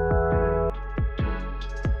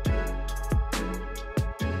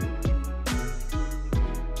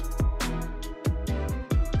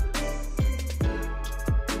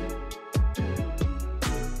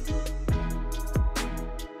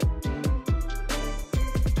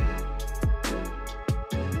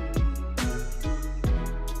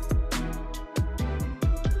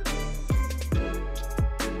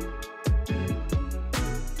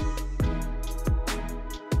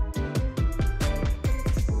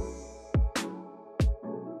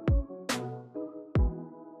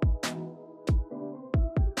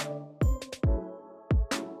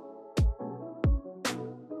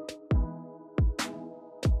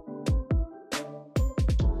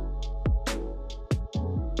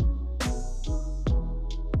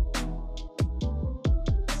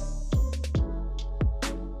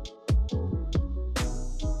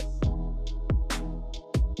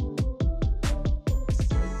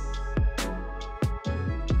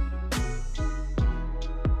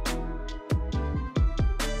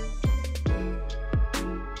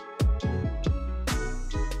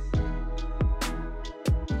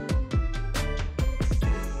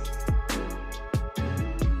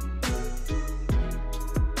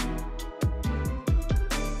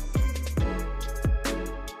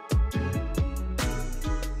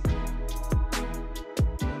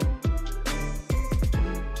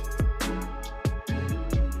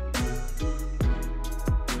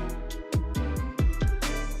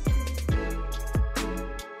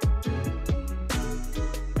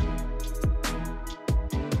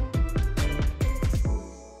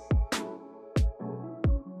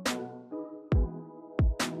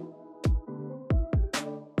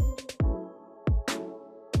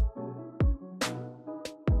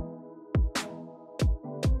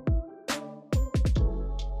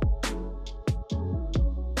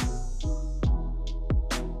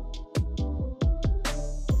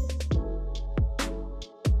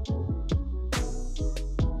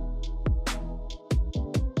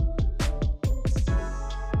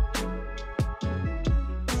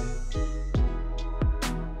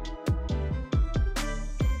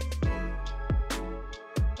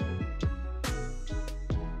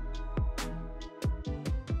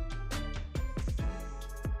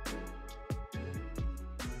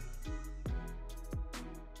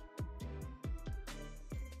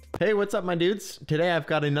 Hey, what's up my dudes? Today I've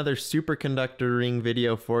got another superconductor ring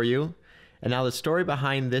video for you. And now the story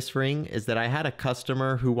behind this ring is that I had a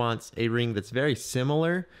customer who wants a ring that's very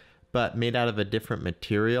similar, but made out of a different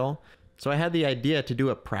material. So I had the idea to do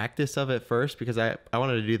a practice of it first because I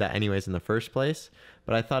wanted to do that anyways in the first place,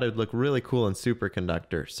 but I thought it would look really cool in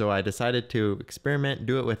superconductor. So I decided to experiment,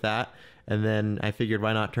 do it with that, and then I figured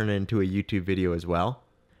why not turn it into a YouTube video as well.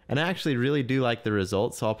 And I actually really do like the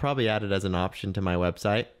results, so I'll probably add it as an option to my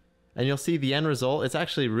website. And you'll see the end result. It's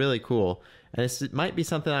actually really cool. And this might be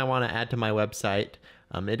something I want to add to my website.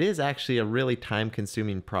 It is actually a really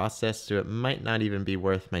time-consuming process, so it might not even be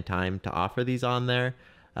worth my time to offer these on there.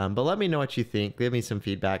 But let me know what you think. Give me some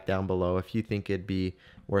feedback down below if you think it'd be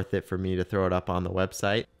worth it for me to throw it up on the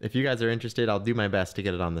website. If you guys are interested, I'll do my best to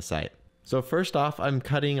get it on the site. So first off, I'm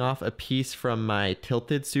cutting off a piece from my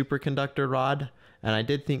tilted superconductor rod. And I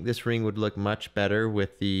did think this ring would look much better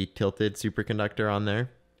with the tilted superconductor on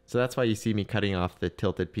there. So that's why you see me cutting off the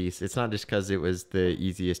tilted piece. It's not just because it was the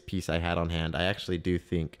easiest piece I had on hand. I actually do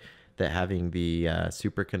think that having the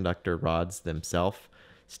superconductor rods themselves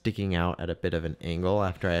sticking out at a bit of an angle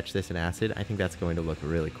after I etch this in acid, I think that's going to look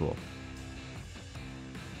really cool.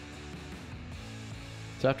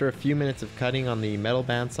 So after a few minutes of cutting on the metal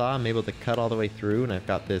bandsaw, I'm able to cut all the way through, and I've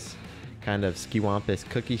got this kind of skiwampus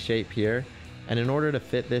cookie shape here. And in order to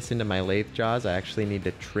fit this into my lathe jaws, I actually need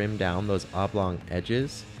to trim down those oblong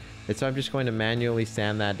edges. And so I'm just going to manually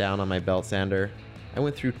sand that down on my belt sander. I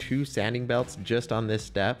went through 2 sanding belts just on this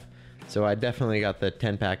step. So I definitely got the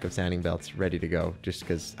 10-pack of sanding belts ready to go just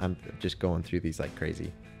because I'm just going through these like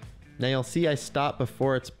crazy. Now you'll see I stop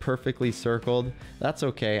before it's perfectly circled. That's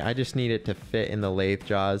okay, I just need it to fit in the lathe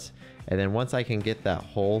jaws. And then once I can get that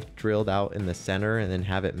hole drilled out in the center and then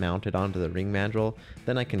have it mounted onto the ring mandrel,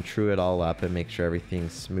 then I can true it all up and make sure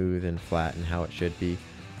everything's smooth and flat and how it should be.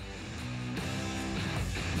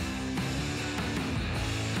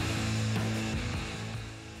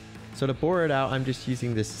 So to bore it out, I'm just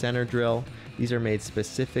using this center drill. These are made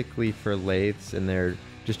specifically for lathes, and they're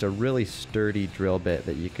just a really sturdy drill bit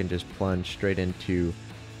that you can just plunge straight into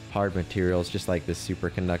hard materials just like this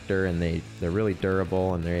superconductor, and they're really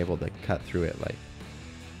durable, and they're able to cut through it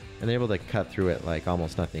like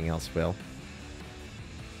almost nothing else will.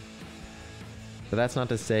 But that's not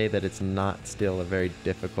to say that it's not still a very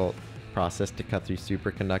difficult process to cut through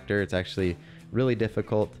superconductor. It's actually really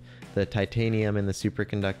difficult. The titanium in the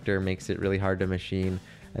superconductor makes it really hard to machine,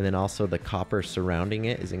 and then also the copper surrounding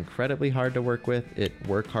it is incredibly hard to work with. It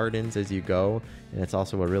work hardens as you go, and it's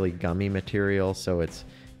also a really gummy material, so it's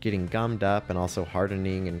getting gummed up and also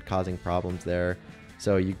hardening and causing problems there.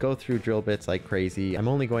 So you go through drill bits like crazy. I'm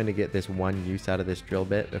only going to get this one use out of this drill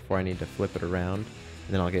bit before I need to flip it around,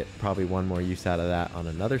 and then I'll get probably one more use out of that on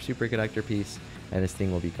another superconductor piece, and this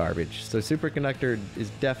thing will be garbage. So superconductor is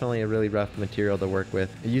definitely a really rough material to work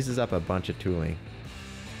with. It uses up a bunch of tooling.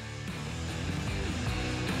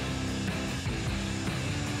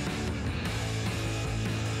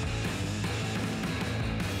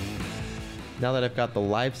 Now that I've got the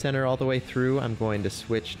live center all the way through, I'm going to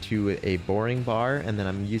switch to a boring bar, and then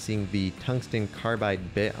I'm using the tungsten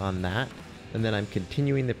carbide bit on that. And then I'm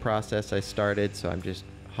continuing the process I started, so I'm just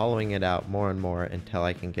hollowing it out more and more until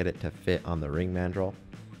I can get it to fit on the ring mandrel.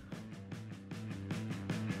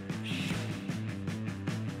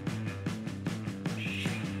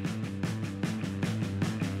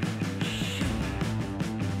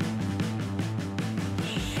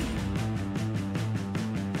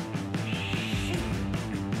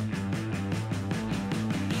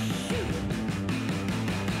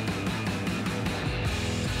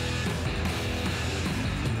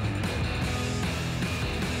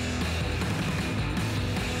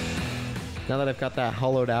 Now that I've got that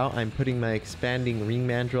hollowed out, I'm putting my expanding ring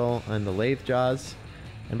mandrel on the lathe jaws.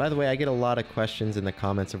 And by the way, I get a lot of questions in the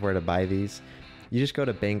comments of where to buy these. You just go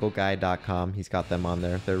to bangleguy.com. He's got them on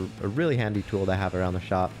there. They're a really handy tool to have around the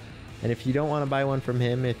shop. And if you don't want to buy one from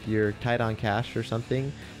him, if you're tight on cash or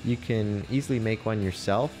something, you can easily make one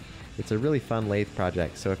yourself. It's a really fun lathe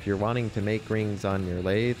project. So if you're wanting to make rings on your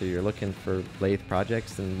lathe, or you're looking for lathe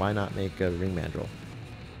projects, then why not make a ring mandrel?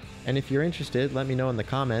 And if you're interested, let me know in the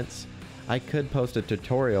comments. I could post a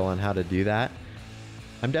tutorial on how to do that.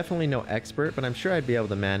 I'm definitely no expert, but I'm sure I'd be able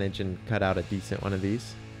to manage and cut out a decent one of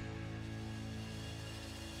these.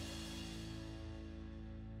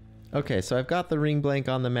 Okay, so I've got the ring blank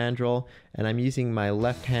on the mandrel, and I'm using my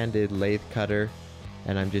left-handed lathe cutter,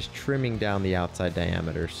 and I'm just trimming down the outside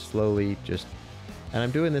diameter slowly, and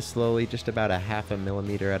I'm doing this slowly, just about a 1/2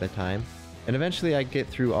 millimeter at a time. And eventually I get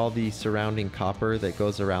through all the surrounding copper that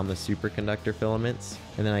goes around the superconductor filaments,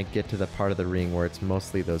 and then I get to the part of the ring where it's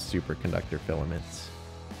mostly those superconductor filaments.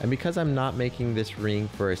 And because I'm not making this ring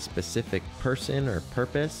for a specific person or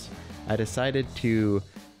purpose, I decided to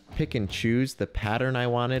pick and choose the pattern I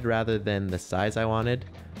wanted rather than the size I wanted.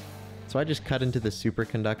 So I just cut into the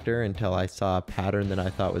superconductor until I saw a pattern that I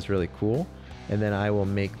thought was really cool, and then I will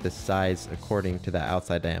make the size according to the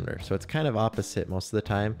outside diameter. So it's kind of opposite most of the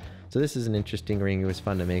time. So this is an interesting ring. It was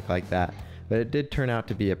fun to make like that, but it did turn out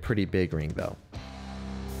to be a pretty big ring though.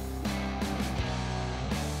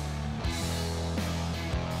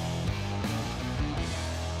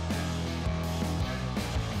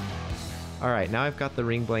 Alright, now I've got the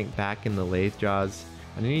ring blank back in the lathe jaws,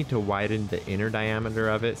 and I need to widen the inner diameter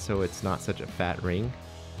of it so it's not such a fat ring.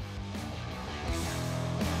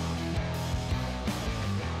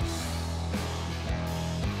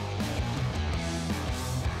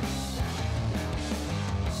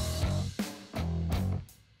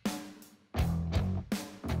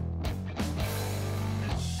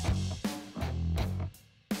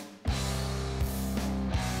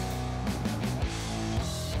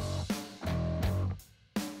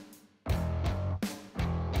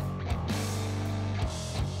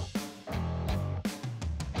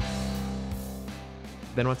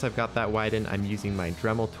 Then once I've got that widened, I'm using my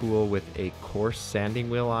Dremel tool with a coarse sanding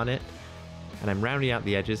wheel on it, and I'm rounding out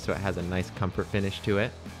the edges so it has a nice comfort finish to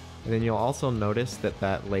it. And then you'll also notice that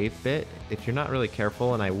that lathe bit, if you're not really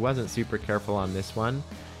careful, and I wasn't super careful on this one,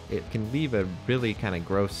 it can leave a really kind of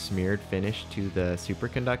gross smeared finish to the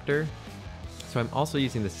superconductor. So I'm also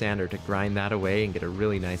using the sander to grind that away and get a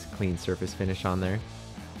really nice clean surface finish on there.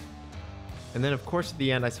 And then of course at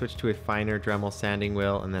the end I switched to a finer Dremel sanding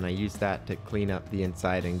wheel, and then I use that to clean up the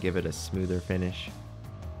inside and give it a smoother finish.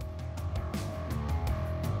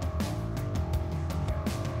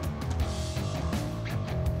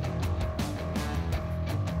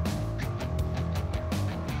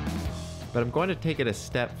 But I'm going to take it a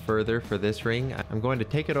step further for this ring. I'm going to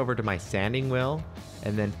take it over to my sanding wheel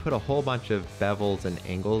and then put a whole bunch of bevels and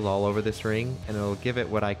angles all over this ring, and it'll give it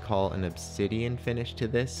what I call an obsidian finish to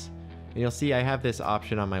this. And you'll see I have this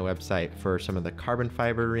option on my website for some of the carbon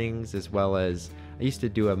fiber rings, as well as I used to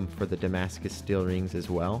do them for the Damascus steel rings as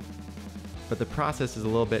well. But the process is a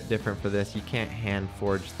little bit different for this. You can't hand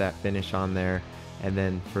forge that finish on there. And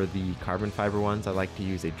then for the carbon fiber ones, I like to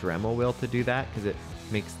use a Dremel wheel to do that because it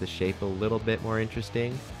makes the shape a little bit more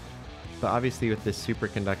interesting. But obviously with this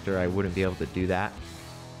superconductor, I wouldn't be able to do that.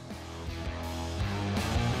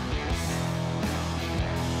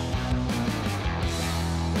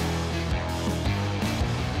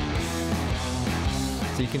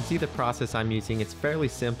 So you can see the process I'm using. It's fairly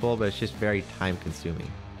simple, but it's just very time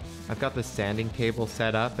consuming. I've got the sanding table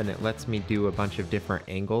set up, and it lets me do a bunch of different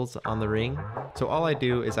angles on the ring. So all I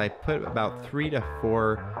do is I put about 3 to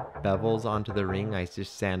 4 bevels onto the ring. I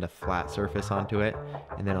just sand a flat surface onto it,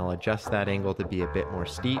 and then I'll adjust that angle to be a bit more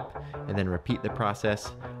steep, and then repeat the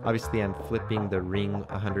process. Obviously I'm flipping the ring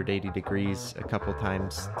 180 degrees a couple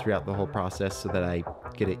times throughout the whole process so that I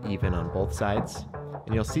get it even on both sides.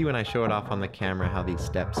 And you'll see when I show it off on the camera how these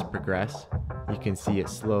steps progress. You can see it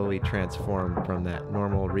slowly transform from that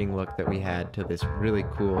normal ring look that we had to this really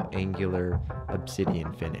cool angular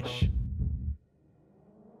obsidian finish.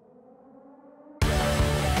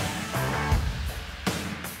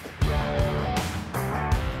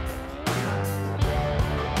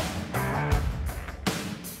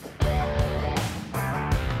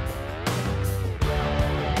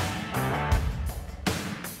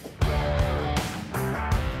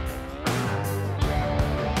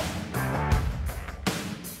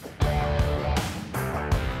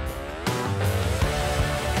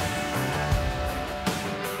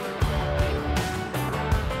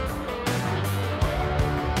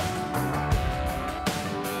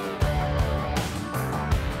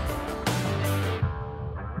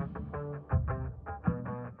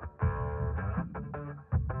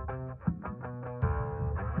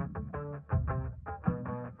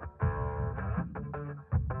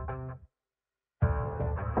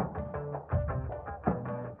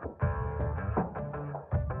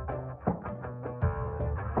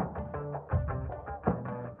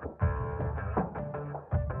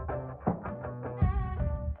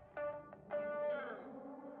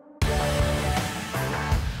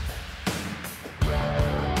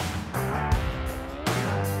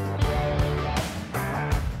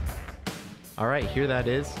 Alright, here that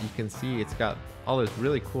is. You can see it's got all those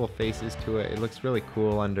really cool faces to it. It looks really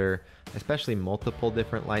cool under especially multiple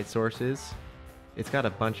different light sources. It's got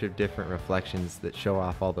a bunch of different reflections that show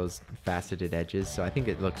off all those faceted edges, so I think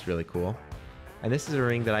it looks really cool. And this is a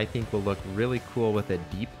ring that I think will look really cool with a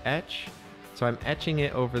deep etch. So I'm etching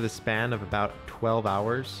it over the span of about 12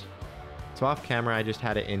 hours. So off camera, I just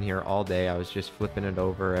had it in here all day. I was just flipping it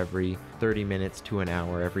over every 30 minutes to an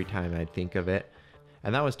hour every time I'd think of it.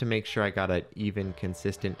 And that was to make sure I got an even,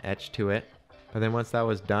 consistent etch to it. But then once that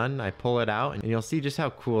was done, I pull it out and you'll see just how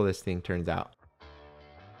cool this thing turns out.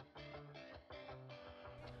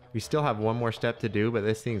 We still have one more step to do, but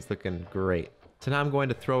this thing's looking great. So now I'm going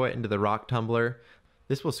to throw it into the rock tumbler.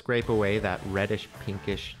 This will scrape away that reddish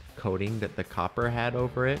pinkish coating that the copper had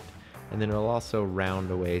over it. And then it'll also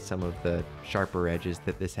round away some of the sharper edges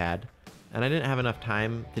that this had. And I didn't have enough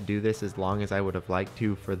time to do this as long as I would have liked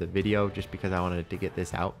to for the video, just because I wanted to get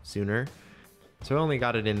this out sooner. So I only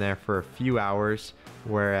got it in there for a few hours,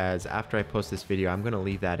 whereas after I post this video, I'm gonna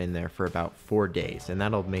leave that in there for about 4 days, and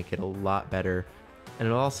that'll make it a lot better. And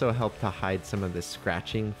it'll also help to hide some of the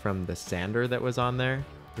scratching from the sander that was on there.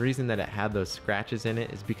 The reason that it had those scratches in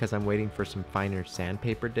it is because I'm waiting for some finer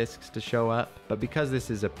sandpaper discs to show up, but because this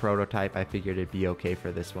is a prototype, I figured it'd be okay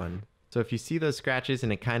for this one. So if you see those scratches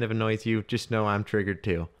and it kind of annoys you, just know I'm triggered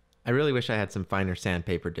too. I really wish I had some finer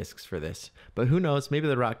sandpaper discs for this, but who knows, maybe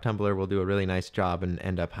the rock tumbler will do a really nice job and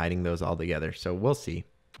end up hiding those all together, so we'll see.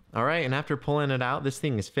 Alright, and after pulling it out, this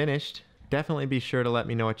thing is finished. Definitely be sure to let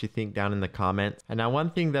me know what you think down in the comments. And now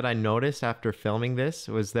one thing that I noticed after filming this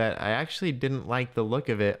was that I actually didn't like the look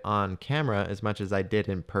of it on camera as much as I did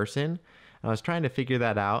in person. I was trying to figure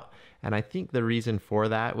that out, and I think the reason for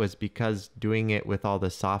that was because doing it with all the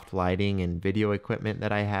soft lighting and video equipment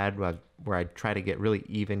that I had, where I try to get really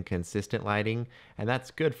even, consistent lighting, and that's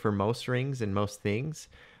good for most rings and most things,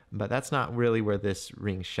 but that's not really where this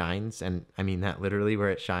ring shines, and I mean that literally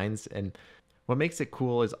where it shines. And what makes it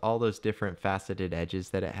cool is all those different faceted edges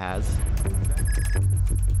that it has.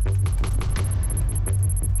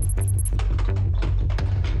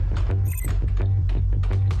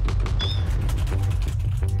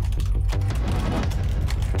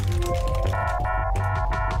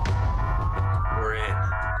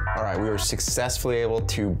 We were successfully able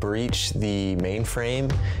to breach the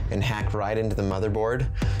mainframe and hack right into the motherboard.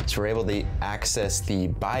 So we're able to access the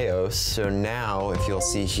BIOS. So now, if you'll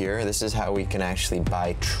see here, this is how we can actually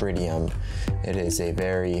buy tritium. It is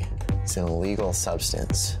it's an illegal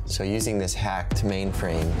substance. So using this hacked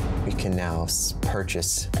mainframe, we can now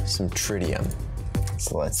purchase some tritium.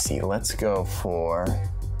 So let's see, let's go for,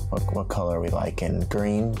 what color are we liking?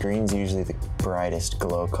 Green. Green's usually the brightest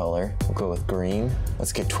glow color. We'll go with green.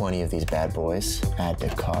 Let's get 20 of these bad boys. Add to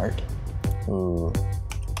cart. Ooh.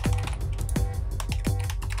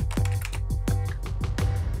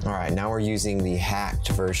 All right, now we're using the hacked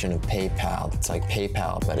version of PayPal. It's like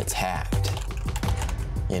PayPal, but it's hacked.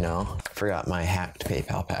 You know, I forgot my hacked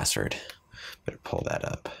PayPal password. Better pull that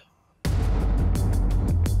up.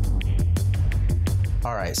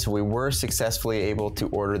 All right, so we were successfully able to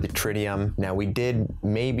order the tritium. Now we did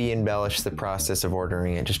maybe embellish the process of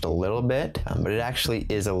ordering it just a little bit, but it actually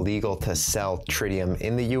is illegal to sell tritium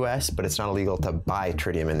in the US, but it's not illegal to buy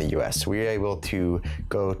tritium in the US. So we were able to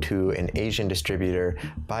go to an Asian distributor,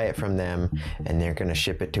 buy it from them, and they're gonna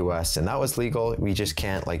ship it to us. And that was legal. We just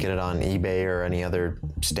can't like get it on eBay or any other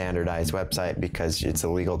standardized website because it's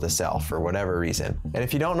illegal to sell for whatever reason. And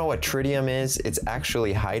if you don't know what tritium is, it's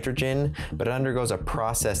actually hydrogen, but it undergoes a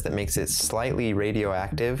process that makes it slightly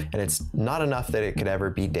radioactive, and it's not enough that it could ever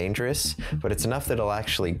be dangerous, but it's enough that it'll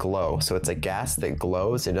actually glow. So it's a gas that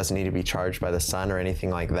glows. It doesn't need to be charged by the sun or anything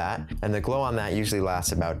like that. And the glow on that usually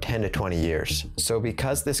lasts about 10 to 20 years. So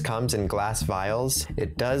because this comes in glass vials,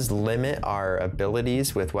 it does limit our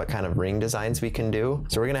abilities with what kind of ring designs we can do.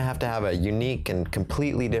 So we're gonna have to have a unique and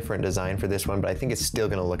completely different design for this one, but I think it's still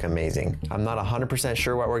gonna look amazing. I'm not 100%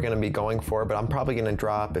 sure what we're gonna be going for, but I'm probably gonna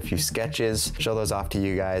draw up a few sketches, show those off to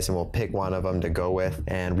you guys, and we'll pick one of them to go with.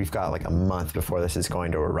 And we've got like a month before this is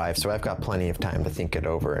going to arrive, so I've got plenty of time to think it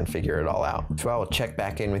over and figure it all out. So I will check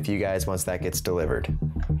back in with you guys once that gets delivered.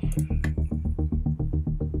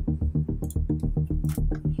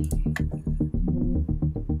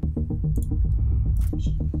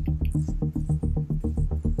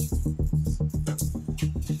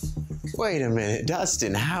 Wait a minute,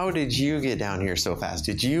 Dustin, how did you get down here so fast?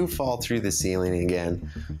 Did you fall through the ceiling again?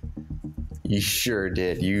 You sure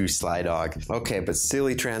did, you sly dog. Okay, but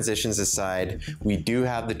silly transitions aside, we do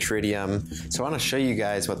have the tritium. So I want to show you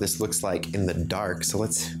guys what this looks like in the dark. So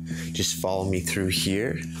let's just follow me through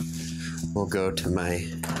here. We'll go to my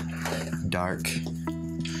dark,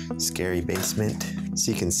 scary basement.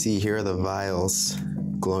 So you can see here are the vials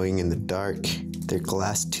glowing in the dark. They're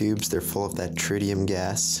glass tubes, they're full of that tritium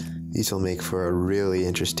gas. These will make for a really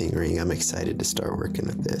interesting ring. I'm excited to start working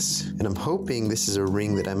with this. And I'm hoping this is a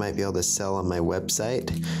ring that I might be able to sell on my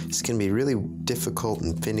website. It's gonna be really difficult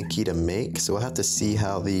and finicky to make, so we'll have to see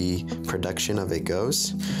how the production of it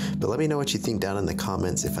goes. But let me know what you think down in the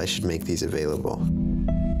comments if I should make these available.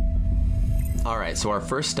 Alright, so our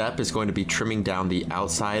first step is going to be trimming down the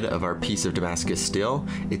outside of our piece of Damascus steel.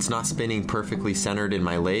 It's not spinning perfectly centered in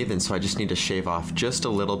my lathe, and so I just need to shave off just a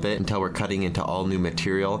little bit until we're cutting into all new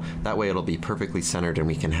material. That way it'll be perfectly centered and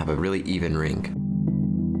we can have a really even ring.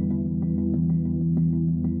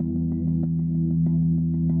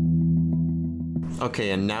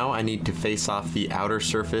 Okay, and now I need to face off the outer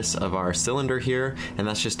surface of our cylinder here, and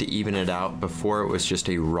that's just to even it out. Before it was just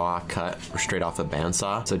a raw cut straight off a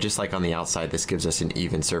bandsaw. So just like on the outside, this gives us an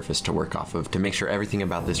even surface to work off of to make sure everything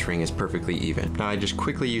about this ring is perfectly even. Now I just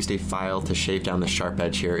quickly used a file to shave down the sharp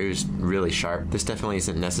edge here. It was really sharp. This definitely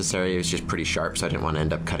isn't necessary. It was just pretty sharp, so I didn't want to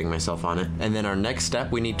end up cutting myself on it. And then our next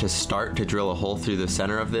step, we need to start to drill a hole through the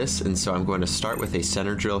center of this. And so I'm going to start with a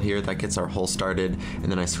center drill here. That gets our hole started.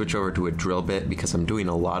 And then I switch over to a drill bit because I'm doing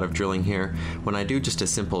a lot of drilling here. When I do just a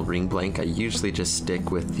simple ring blank, I usually just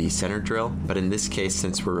stick with the center drill, but in this case,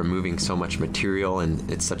 since we're removing so much material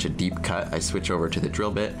and it's such a deep cut, I switch over to the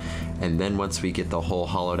drill bit, and then once we get the hole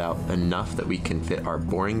hollowed out enough that we can fit our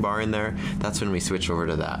boring bar in there, that's when we switch over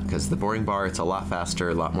to that, because the boring bar, it's a lot faster,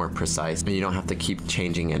 a lot more precise, and you don't have to keep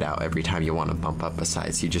changing it out every time you want to bump up a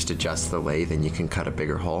size. You just adjust the lathe and you can cut a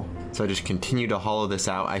bigger hole. So I just continue to hollow this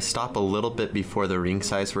out. I stop a little bit before the ring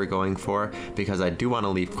size we're going for because I do want to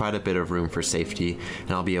leave quite a bit of room for safety,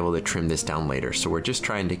 and I'll be able to trim this down later. So we're just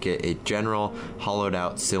trying to get a general hollowed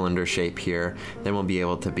out cylinder shape here. Then we'll be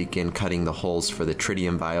able to begin cutting the holes for the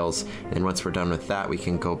tritium vials, and once we're done with that, we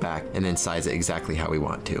can go back and then size it exactly how we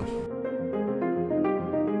want to.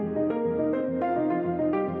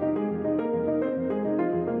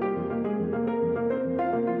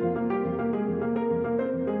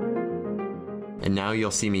 And now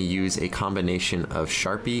you'll see me use a combination of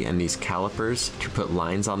Sharpie and these calipers to put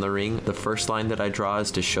lines on the ring. The first line that I draw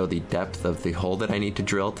is to show the depth of the hole that I need to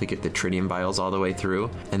drill to get the tritium vials all the way through.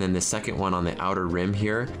 And then the second one on the outer rim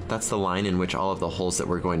here, that's the line in which all of the holes that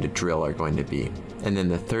we're going to drill are going to be. And then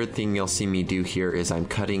the third thing you'll see me do here is I'm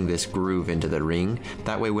cutting this groove into the ring.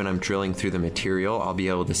 That way when I'm drilling through the material, I'll be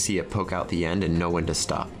able to see it poke out the end and know when to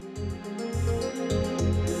stop.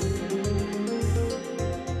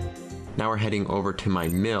 Now we're heading over to my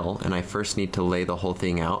mill, and I first need to lay the whole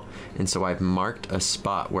thing out, and so I've marked a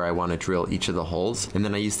spot where I want to drill each of the holes, and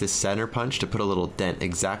then I use this center punch to put a little dent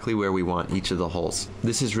exactly where we want each of the holes.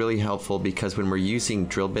 This is really helpful because when we're using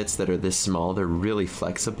drill bits that are this small, they're really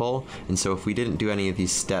flexible, and so if we didn't do any of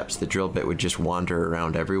these steps, the drill bit would just wander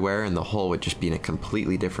around everywhere and the hole would just be in a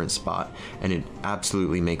completely different spot, and it'd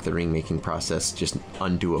absolutely make the ring making process just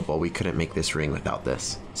undoable. We couldn't make this ring without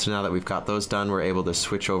this. So now that we've got those done, we're able to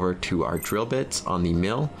switch over to our drill bits on the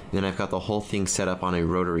mill. And then I've got the whole thing set up on a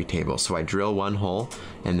rotary table. So I drill one hole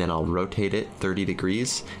and then I'll rotate it 30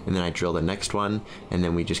 degrees and then I drill the next one, and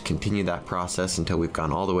then we just continue that process until we've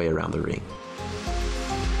gone all the way around the ring.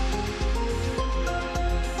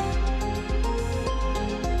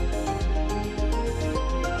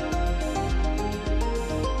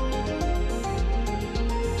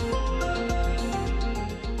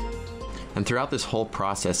 And throughout this whole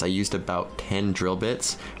process, I used about 10 drill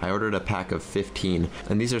bits. I ordered a pack of 15,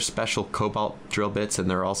 and these are special cobalt drill bits, and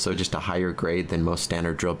they're also just a higher grade than most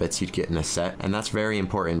standard drill bits you'd get in a set. And that's very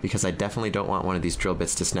important because I definitely don't want one of these drill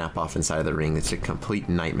bits to snap off inside of the ring. It's a complete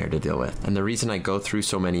nightmare to deal with. And the reason I go through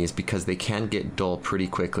so many is because they can get dull pretty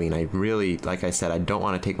quickly, and I really, like I said, I don't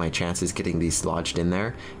want to take my chances getting these lodged in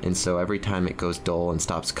there. And so every time it goes dull and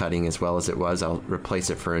stops cutting as well as it was, I'll replace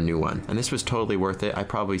it for a new one. And this was totally worth it. I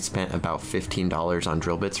probably spent about $15 on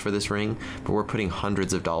drill bits for this ring, but we're putting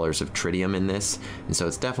hundreds of dollars of tritium in this, and so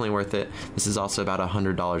it's definitely worth it. This is also about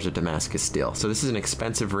 $100 of Damascus steel. So this is an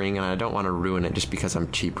expensive ring, and I don't want to ruin it just because I'm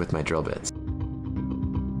cheap with my drill bits.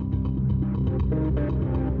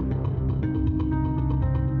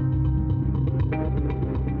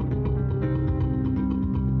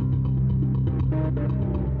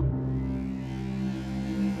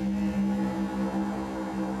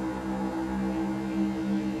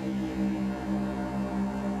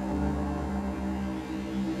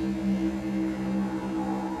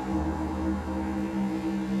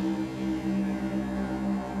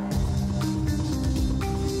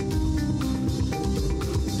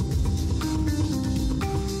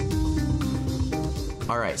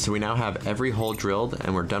 Alright, so we now have every hole drilled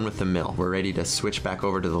and we're done with the mill. We're ready to switch back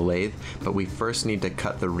over to the lathe, but we first need to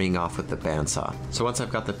cut the ring off with the bandsaw. So once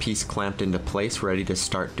I've got the piece clamped into place, we're ready to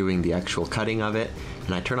start doing the actual cutting of it.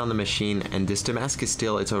 and I turn on the machine, and this Damascus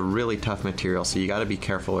steel, it's a really tough material, so you gotta be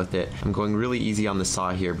careful with it. I'm going really easy on the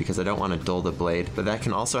saw here because I don't want to dull the blade, but that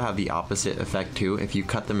can also have the opposite effect too. If you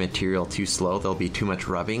cut the material too slow, there'll be too much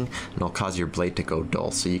rubbing and it'll cause your blade to go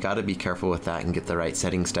dull. So you gotta be careful with that and get the right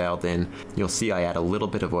settings dialed in. You'll see I add a little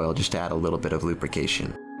bit of oil just to add a little bit of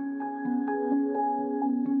lubrication.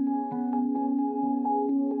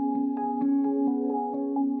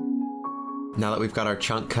 Now that we've got our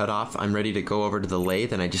chunk cut off, I'm ready to go over to the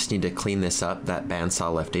lathe, and I just need to clean this up. That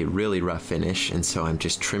bandsaw left a really rough finish, and so I'm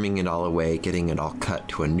just trimming it all away, getting it all cut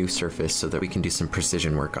to a new surface so that we can do some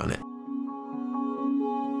precision work on it.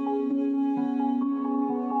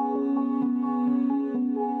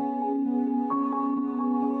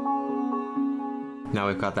 Now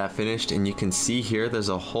we've got that finished, and you can see here there's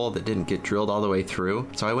a hole that didn't get drilled all the way through.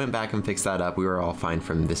 So I went back and fixed that up. We were all fine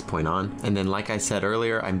from this point on. And then like I said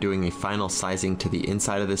earlier, I'm doing a final sizing to the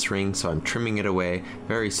inside of this ring. So I'm trimming it away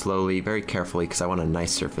very slowly, very carefully, because I want a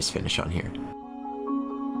nice surface finish on here.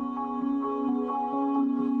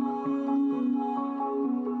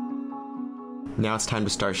 Now it's time to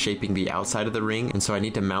start shaping the outside of the ring, and so I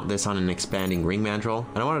need to mount this on an expanding ring mandrel.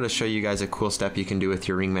 And I wanted to show you guys a cool step you can do with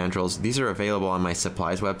your ring mandrels. These are available on my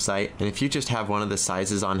supplies website, and if you just have one of the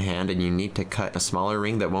sizes on hand and you need to cut a smaller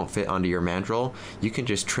ring that won't fit onto your mandrel, you can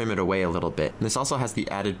just trim it away a little bit. And this also has the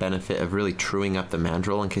added benefit of really truing up the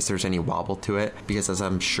mandrel in case there's any wobble to it, because as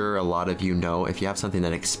I'm sure a lot of you know, if you have something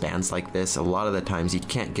that expands like this, a lot of the times you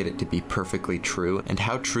can't get it to be perfectly true, and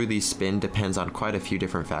how true these spin depends on quite a few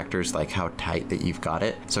different factors, like how tight that you've got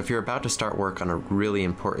it. So if you're about to start work on a really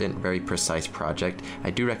important, very precise project, I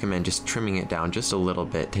do recommend just trimming it down just a little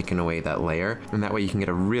bit, taking away that layer, and that way you can get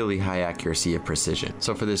a really high accuracy of precision.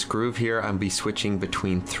 So for this groove here, I'll be switching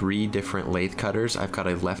between 3 different lathe cutters. I've got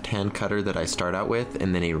a left-hand cutter that I start out with,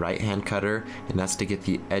 and then a right-hand cutter, and that's to get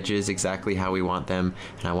the edges exactly how we want them.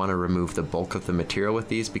 And I want to remove the bulk of the material with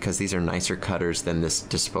these because these are nicer cutters than this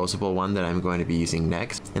disposable one that I'm going to be using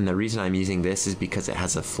next. And the reason I'm using this is because it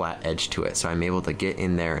has a flat edge to it, so I'm able to get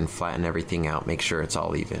in there and flatten everything out, make sure it's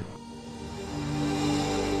all even.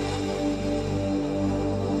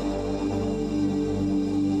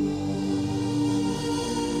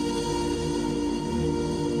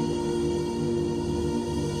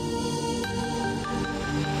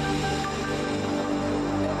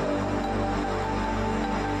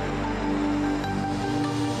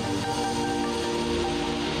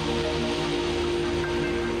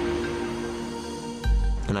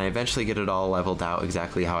 And I eventually get it all leveled out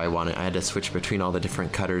exactly how I want it. I had to switch between all the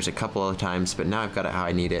different cutters a couple of times, but now I've got it how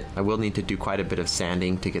I need it. I will need to do quite a bit of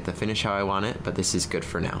sanding to get the finish how I want it, but this is good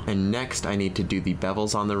for now. And next I need to do the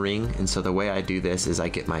bevels on the ring, and so the way I do this is I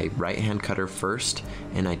get my right hand cutter first,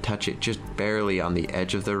 and I touch it just barely on the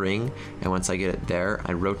edge of the ring, and once I get it there,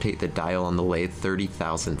 I rotate the dial on the lathe 30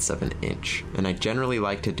 thousandths of an inch. And I generally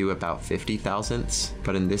like to do about 50 thousandths,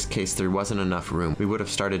 but in this case there wasn't enough room. We would have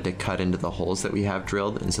started to cut into the holes that we have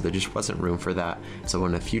drilled, and so there just wasn't room for that. So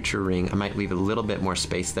in a future ring, I might leave a little bit more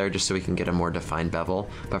space there just so we can get a more defined bevel.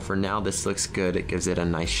 But for now, this looks good. It gives it a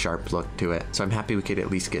nice sharp look to it. So I'm happy we could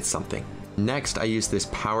at least get something. Next, I use this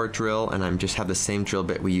power drill, and I'm just have the same drill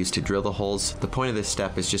bit we used to drill the holes. The point of this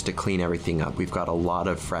step is just to clean everything up. We've got a lot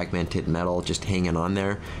of fragmented metal just hanging on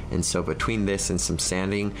there, and so between this and some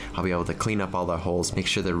sanding, I'll be able to clean up all the holes, make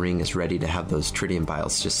sure the ring is ready to have those tritium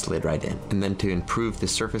vials just slid right in. And then to improve the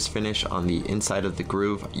surface finish on the inside of the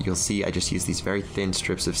groove, you'll see I just use these very thin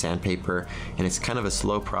strips of sandpaper, and it's kind of a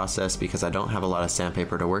slow process because I don't have a lot of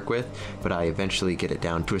sandpaper to work with, but I eventually get it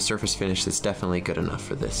down to a surface finish that's definitely good enough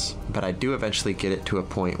for this. But I do eventually get it to a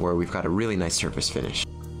point where we've got a really nice surface finish.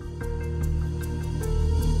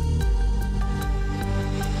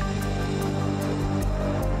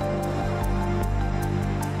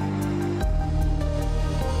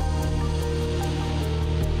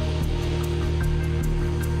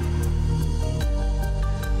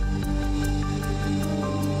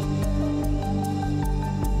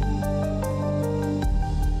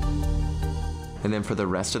 And then for the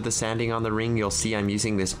rest of the sanding on the ring, you'll see I'm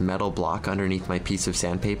using this metal block underneath my piece of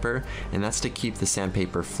sandpaper, and that's to keep the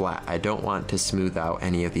sandpaper flat. I don't want to smooth out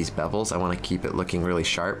any of these bevels. I want to keep it looking really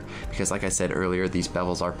sharp because, like I said earlier, these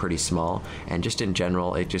bevels are pretty small, and just in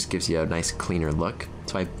general, it just gives you a nice cleaner look.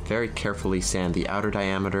 So I very carefully sand the outer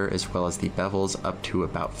diameter as well as the bevels up to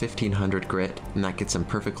about 1500 grit, and that gets them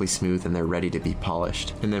perfectly smooth and they're ready to be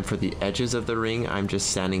polished. And then for the edges of the ring, I'm just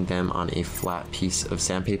sanding them on a flat piece of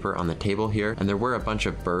sandpaper on the table here, and there were a bunch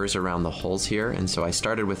of burrs around the holes here, and so I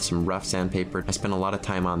started with some rough sandpaper. I spent a lot of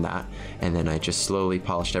time on that, and then I just slowly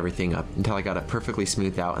polished everything up until I got it perfectly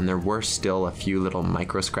smoothed out, and there were still a few little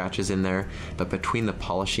micro scratches in there, but between the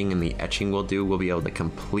polishing and the etching we'll be able to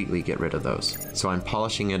completely get rid of those. So I'm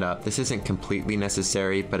polishing it up. This isn't completely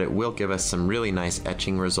necessary, but it will give us some really nice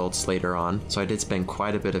etching results later on. So I did spend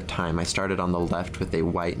quite a bit of time. I started on the left with a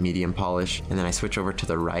white medium polish, and then I switch over to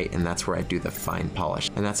the right, and that's where I do the fine polish.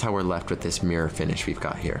 And that's how we're left with this mirror finish we've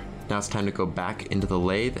got here. Now it's time to go back into the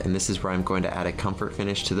lathe, and this is where I'm going to add a comfort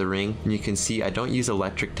finish to the ring. And you can see I don't use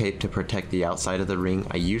electric tape to protect the outside of the ring.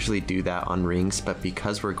 I usually do that on rings, but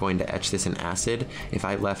because we're going to etch this in acid, if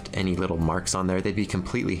I left any little marks on there, they'd be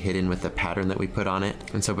completely hidden with the pattern that we put on it.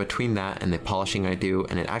 And so between that and the polishing I do,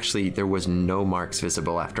 and there was no marks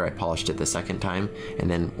visible after I polished it the second time, and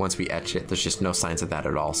then once we etched it, there's just no signs of that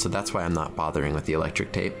at all. So that's why I'm not bothering with the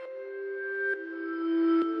electric tape.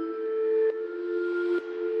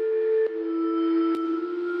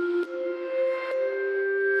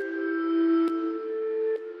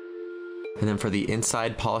 And then for the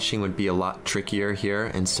inside, polishing would be a lot trickier here,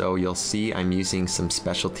 and so you'll see I'm using some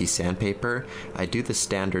specialty sandpaper. I do the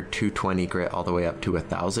standard 220 grit all the way up to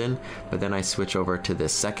 1000, but then I switch over to the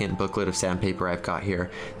second booklet of sandpaper I've got here.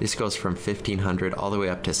 This goes from 1500 all the way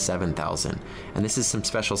up to 7000. And this is some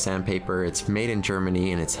special sandpaper. It's made in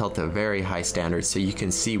Germany and it's held to very high standards, so you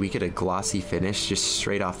can see we get a glossy finish just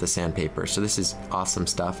straight off the sandpaper. So this is awesome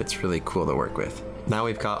stuff. It's really cool to work with. Now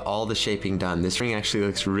we've got all the shaping done. This ring actually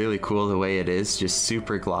looks really cool the way it is, just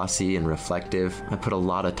super glossy and reflective. I put a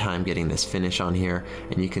lot of time getting this finish on here,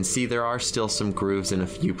 and you can see there are still some grooves in a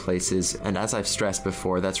few places, and as I've stressed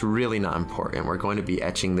before, that's really not important. We're going to be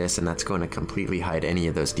etching this, and that's going to completely hide any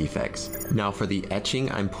of those defects. Now for the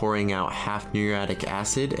etching, I'm pouring out half muriatic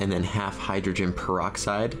acid and then half hydrogen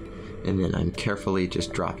peroxide. And then I'm carefully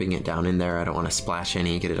just dropping it down in there. I don't want to splash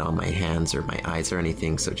any, get it on my hands or my eyes or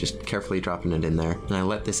anything, so just carefully dropping it in there. And I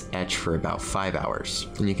let this etch for about 5 hours.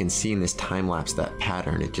 And you can see in this time lapse that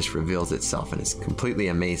pattern, it just reveals itself, and it's completely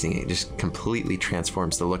amazing. It just completely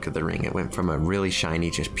transforms the look of the ring. It went from a really shiny,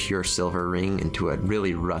 just pure silver ring into a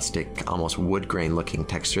really rustic, almost wood grain looking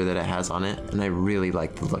texture that it has on it. And I really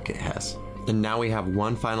like the look it has. And now we have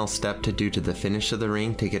one final step to do to the finish of the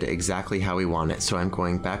ring to get it exactly how we want it. So I'm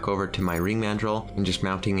going back over to my ring mandrel and just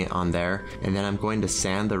mounting it on there, and then I'm going to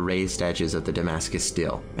sand the raised edges of the Damascus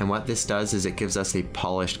steel. And what this does is it gives us a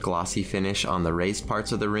polished glossy finish on the raised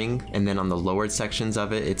parts of the ring, and then on the lowered sections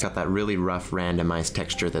of it, it's got that really rough randomized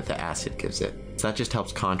texture that the acid gives it. So that just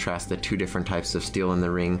helps contrast the two different types of steel in the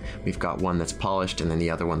ring. We've got one that's polished and then the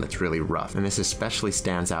other one that's really rough. And this especially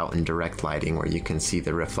stands out in direct lighting, where you can see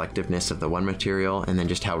the reflectiveness of the one material and then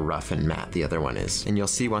just how rough and matte the other one is. And you'll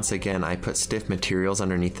see once again, I put stiff materials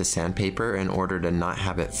underneath the sandpaper in order to not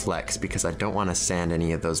have it flex, because I don't want to sand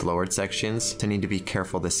any of those lowered sections. So I need to be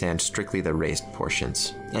careful to sand strictly the raised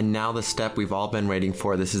portions. And now the step we've all been waiting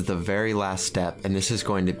for. This is the very last step, and this is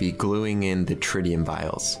going to be gluing in the tritium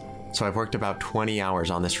vials. So I've worked about 20 hours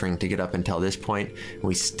on this ring to get up until this point, and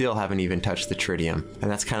we still haven't even touched the tritium. And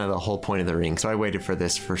that's kind of the whole point of the ring. So I waited for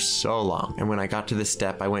this for so long. And when I got to this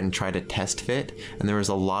step, I went and tried to test fit, and there was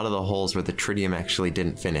a lot of the holes where the tritium actually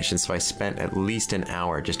didn't finish. And so I spent at least an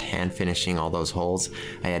hour just hand finishing all those holes.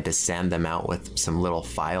 I had to sand them out with some little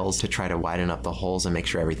files to try to widen up the holes and make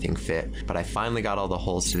sure everything fit. But I finally got all the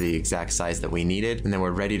holes to the exact size that we needed, and then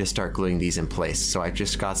we're ready to start gluing these in place. So I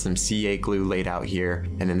just got some CA glue laid out here,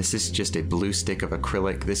 and then this is just a blue stick of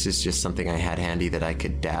acrylic. This is just something I had handy that I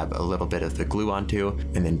could dab a little bit of the glue onto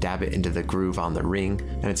and then dab it into the groove on the ring.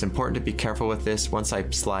 And it's important to be careful with this. Once I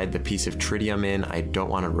slide the piece of tritium in, I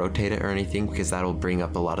don't want to rotate it or anything, because that'll bring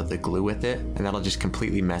up a lot of the glue with it, and that'll just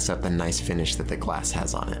completely mess up the nice finish that the glass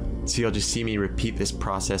has on it. So you'll just see me repeat this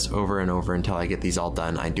process over and over until I get these all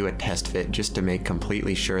done. I do a test fit just to make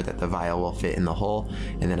completely sure that the vial will fit in the hole,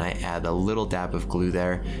 and then I add a little dab of glue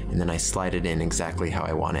there, and then I slide it in exactly how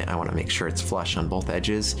I want it. I want to make sure it's flush on both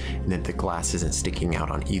edges and that the glass isn't sticking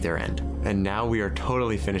out on either end. And now we are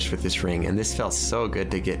totally finished with this ring, and this felt so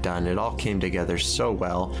good to get done. It all came together so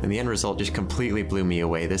well, and the end result just completely blew me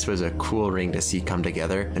away. This was a cool ring to see come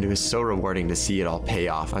together, and it was so rewarding to see it all pay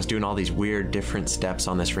off. I was doing all these weird different steps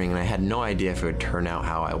on this ring, and I had no idea if it would turn out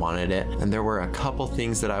how I wanted it. And there were a couple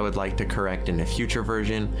things that I would like to correct in a future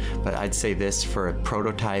version, but I'd say this for a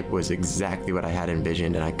prototype was exactly what I had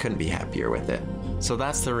envisioned, and I couldn't be happier with it. So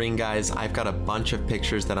that's the ring, guys. I've got a bunch of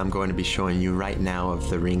pictures that I'm going to be showing you right now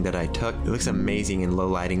of the ring that I took. It looks amazing in low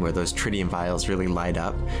lighting where those tritium vials really light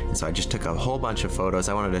up. And so I just took a whole bunch of photos.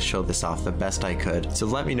 I wanted to show this off the best I could. So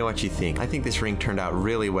let me know what you think. I think this ring turned out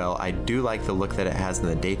really well. I do like the look that it has in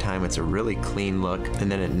the daytime. It's a really clean look.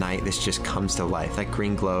 And then at night, this just comes to life. That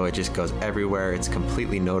green glow, it just goes everywhere. It's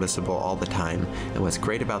completely noticeable all the time. And what's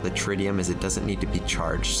great about the tritium is it doesn't need to be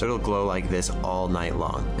charged. So it'll glow like this all night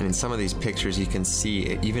long. And in some of these pictures, you can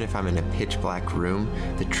see, even if I'm in a pitch black room,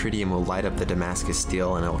 the tritium will light up the Damascus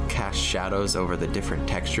steel and it'll cast shadows over the different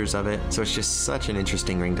textures of it. So it's just such an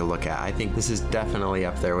interesting ring to look at. I think this is definitely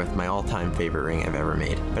up there with my all-time favorite ring I've ever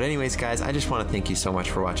made. But anyways, guys, I just want to thank you so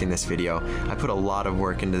much for watching this video. I put a lot of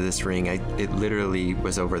work into this ring. It literally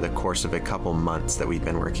was over the course of a couple months that we've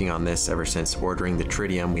been working on this. Ever since ordering the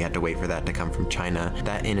tritium, we had to wait for that to come from China.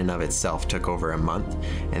 That in and of itself took over a month.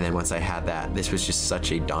 And then once I had that, this was just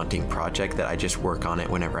such a daunting project that I just work on it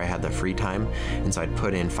whenever I had the free time. And so I'd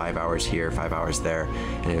put in 5 hours here, 5 hours there,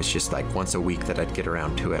 and it was just like once a week that I'd get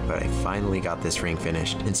around to it. But I finally got this ring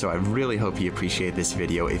finished. And so I really hope you appreciate this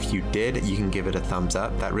video. If you did, you can give it a thumbs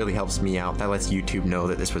up. That really helps me out. That lets YouTube know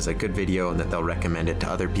that this was a good video and that they'll recommend it to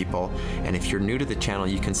other people. And if you're new to the channel,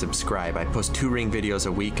 you can subscribe. I post 2 ring videos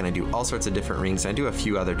a week and I do all sorts of different rings. I do a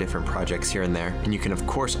few other different projects here and there. And you can of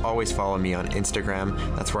course always follow me on Instagram.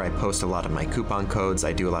 That's where I post a lot of my coupon codes.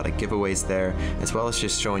 I do a lot of giveaways there, as well as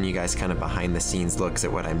just showing you guys kind of behind the scenes looks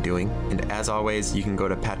at what I'm doing. And as always, you can go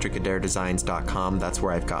to patrickadairdesigns.com. That's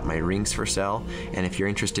where I've got my rings for sale. And if you're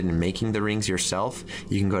interested in making the rings yourself,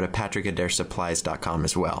 you can go to patrickadairsupplies.com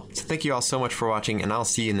as well. So thank you all so much for watching, and I'll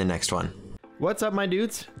see you in the next one. What's up, my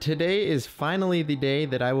dudes? Today is finally the day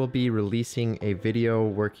that I will be releasing a video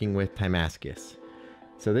working with Timascus.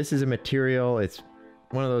 So this is a material, it's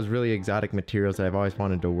one of those really exotic materials that I've always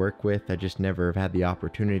wanted to work with. I just never have had the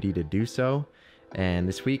opportunity to do so. And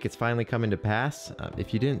this week it's finally coming to pass.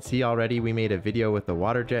 If you didn't see already, we made a video with the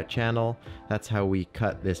water jet channel. That's how we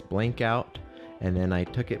cut this blank out. And then I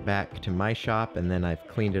took it back to my shop and then I've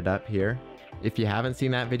cleaned it up here. If you haven't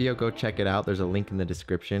seen that video, go check it out. There's a link in the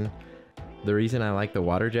description. The reason I like the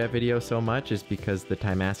water jet video so much is because the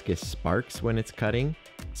Timascus sparks when it's cutting.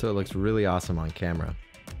 So it looks really awesome on camera.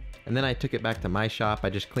 And then I took it back to my shop.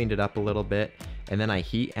 I just cleaned it up a little bit, and then I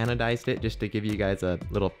heat anodized it just to give you guys a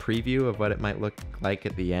little preview of what it might look like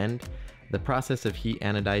at the end. The process of heat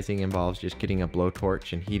anodizing involves just getting a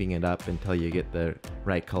blowtorch and heating it up until you get the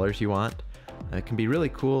right colors you want. It can be really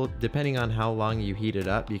cool. Depending on how long you heat it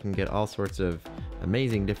up, you can get all sorts of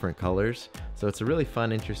amazing different colors. So it's a really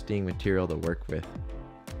fun, interesting material to work with.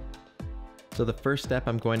 So the first step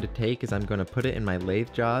I'm going to take is I'm going to put it in my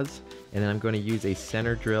lathe jaws, and then I'm going to use a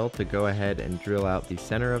center drill to go ahead and drill out the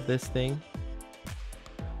center of this thing.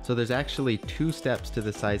 So there's actually 2 steps to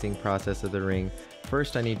the sizing process of the ring.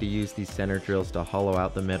 First, I need to use these center drills to hollow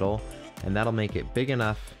out the middle, and that'll make it big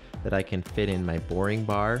enough that I can fit in my boring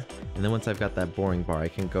bar. And then once I've got that boring bar, I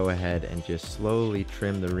can go ahead and just slowly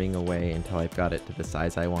trim the ring away until I've got it to the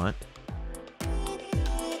size I want.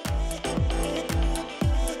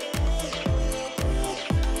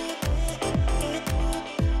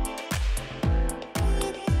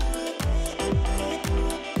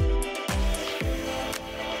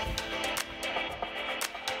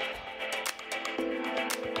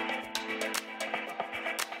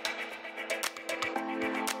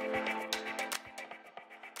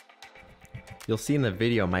 You'll see in the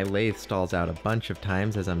video my lathe stalls out a bunch of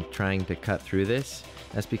times as I'm trying to cut through this.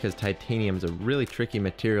 That's because titanium is a really tricky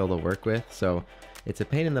material to work with, so it's a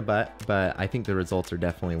pain in the butt, but I think the results are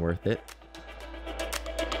definitely worth it.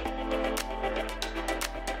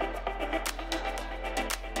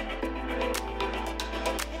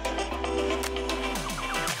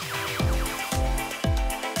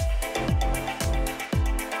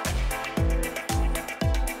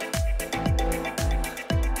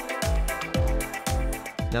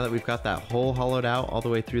 Now that we've got that hole hollowed out all the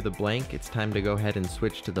way through the blank, it's time to go ahead and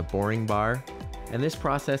switch to the boring bar. And this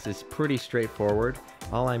process is pretty straightforward.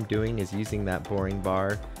 All I'm doing is using that boring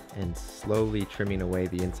bar and slowly trimming away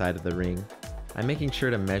the inside of the ring. I'm making sure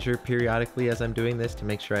to measure periodically as I'm doing this to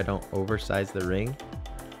make sure I don't oversize the ring.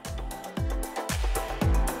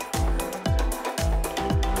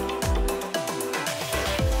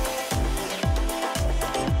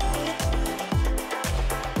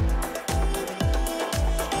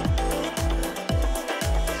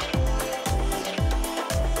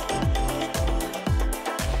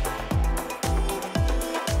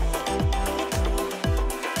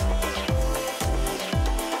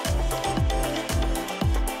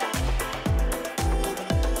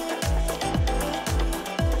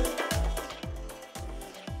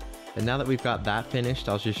 And now that we've got that finished,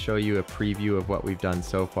 I'll just show you a preview of what we've done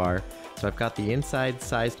so far. So I've got the inside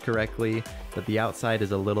sized correctly, but the outside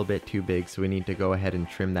is a little bit too big, so we need to go ahead and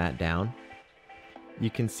trim that down. You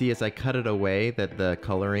can see as I cut it away that the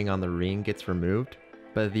coloring on the ring gets removed.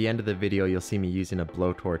 But at the end of the video, you'll see me using a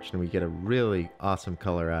blowtorch and we get a really awesome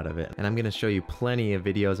color out of it. And I'm gonna show you plenty of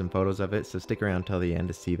videos and photos of it, so stick around till the end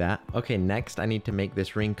to see that. Okay, next I need to make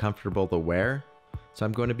this ring comfortable to wear. So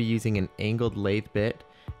I'm going to be using an angled lathe bit,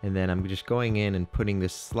 and then I'm just going in and putting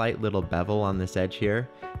this slight little bevel on this edge here.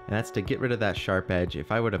 And that's to get rid of that sharp edge. If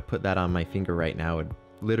I were to put that on my finger right now, it would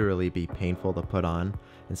literally be painful to put on.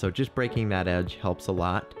 And so just breaking that edge helps a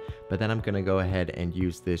lot. But then I'm gonna go ahead and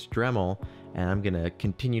use this Dremel, and I'm gonna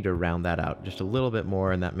continue to round that out just a little bit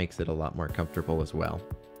more, and that makes it a lot more comfortable as well.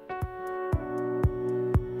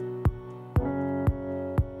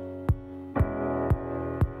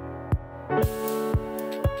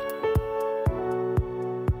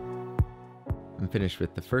 I'm finished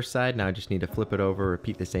with the first side. Now I just need to flip it over,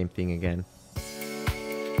 repeat the same thing again.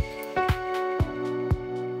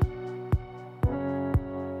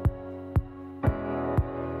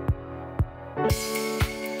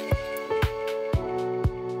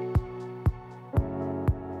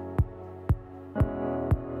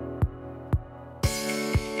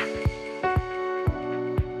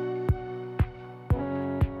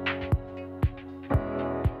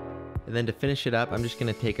 And then to finish it up, I'm just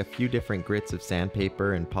going to take a few different grits of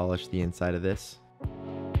sandpaper and polish the inside of this.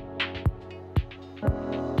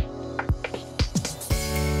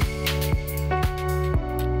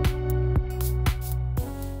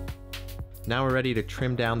 Now we're ready to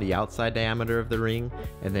trim down the outside diameter of the ring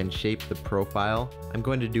and then shape the profile. I'm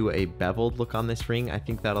going to do a beveled look on this ring. I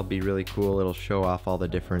think that'll be really cool. It'll show off all the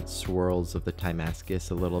different swirls of the Timascus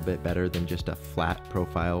a little bit better than just a flat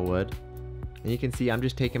profile would. And you can see I'm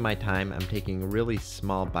just taking my time. I'm taking really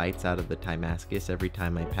small bites out of the Timascus every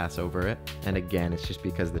time I pass over it. And again, it's just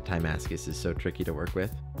because the Timascus is so tricky to work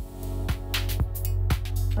with.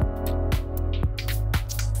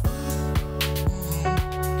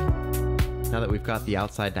 Now that we've got the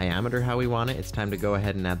outside diameter how we want it, it's time to go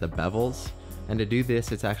ahead and add the bevels. And to do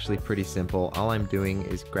this, it's actually pretty simple. All I'm doing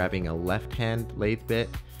is grabbing a left-hand lathe bit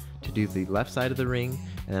to do the left side of the ring,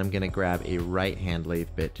 and I'm gonna grab a right-hand lathe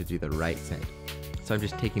bit to do the right side. So I'm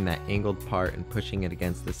just taking that angled part and pushing it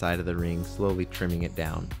against the side of the ring, slowly trimming it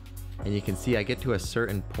down. And you can see I get to a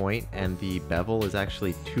certain point and the bevel is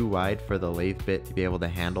actually too wide for the lathe bit to be able to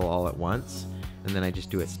handle all at once. And then I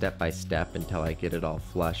just do it step by step until I get it all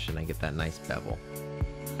flush and I get that nice bevel.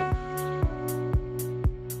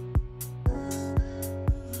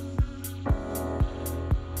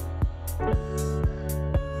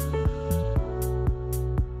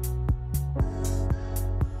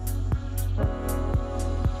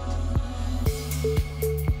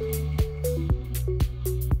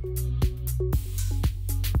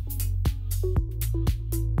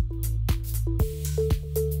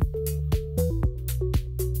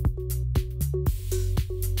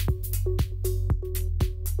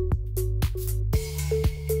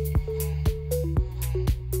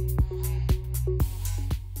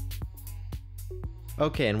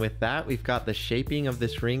 Okay, and with that, we've got the shaping of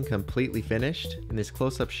this ring completely finished. In this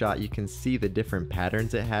close-up shot, you can see the different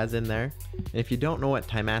patterns it has in there. And if you don't know what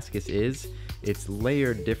Timascus is, it's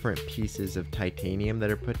layered different pieces of titanium that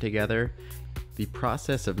are put together. The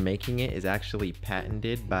process of making it is actually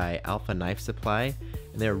patented by Alpha Knife Supply,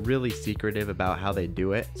 and they're really secretive about how they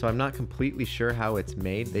do it. So I'm not completely sure how it's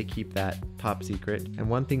made. They keep that top secret. And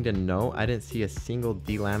one thing to note, I didn't see a single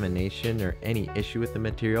delamination or any issue with the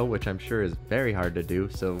material, which I'm sure is very hard to do.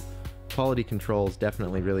 So quality control is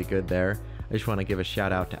definitely really good there. I just want to give a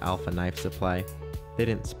shout out to Alpha Knife Supply. They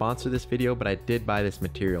didn't sponsor this video, but I did buy this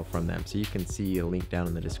material from them. So you can see a link down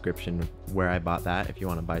in the description where I bought that if you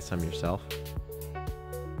want to buy some yourself.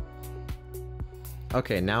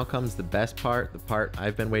 Okay, now comes the best part, the part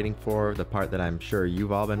I've been waiting for, the part that I'm sure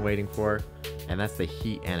you've all been waiting for, and that's the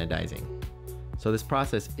heat anodizing. So this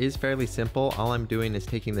process is fairly simple. All I'm doing is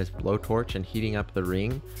taking this blowtorch and heating up the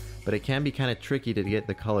ring, but it can be kind of tricky to get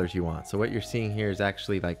the colors you want. So what you're seeing here is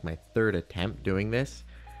actually like my third attempt doing this.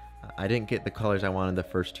 I didn't get the colors I wanted the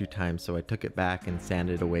first two times, so I took it back and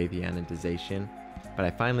sanded away the anodization, but I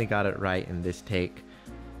finally got it right in this take.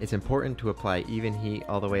 It's important to apply even heat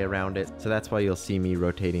all the way around it, so that's why you'll see me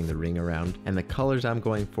rotating the ring around. And the colors I'm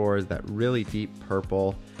going for is that really deep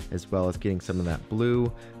purple, as well as getting some of that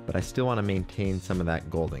blue, but I still want to maintain some of that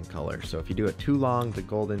golden color. So if you do it too long, the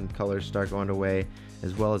golden colors start going away,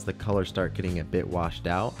 as well as the colors start getting a bit washed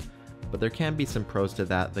out. But there can be some pros to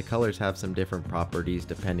that. The colors have some different properties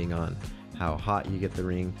depending on how hot you get the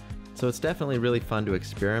ring. So it's definitely really fun to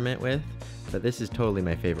experiment with, but this is totally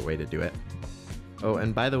my favorite way to do it. Oh,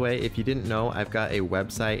 and by the way, if you didn't know, I've got a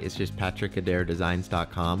website. It's just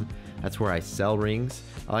patrickadairdesigns.com. That's where I sell rings.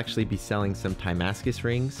 I'll actually be selling some Timascus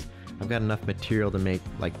rings. I've got enough material to make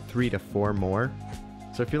like 3 to 4 more.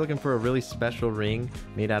 So if you're looking for a really special ring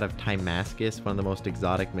made out of Timascus, one of the most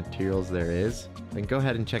exotic materials there is, then go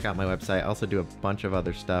ahead and check out my website. I also do a bunch of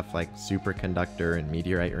other stuff like Superconductor and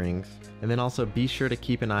Meteorite rings. And then also be sure to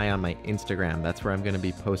keep an eye on my Instagram. That's where I'm going to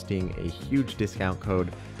be posting a huge discount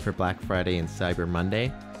code for Black Friday and Cyber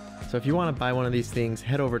Monday. So if you want to buy one of these things,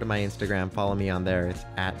 head over to my Instagram, follow me on there. It's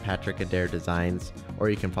at patrickadairdesigns, or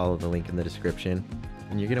you can follow the link in the description.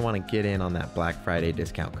 And you're going to want to get in on that Black Friday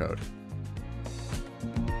discount code.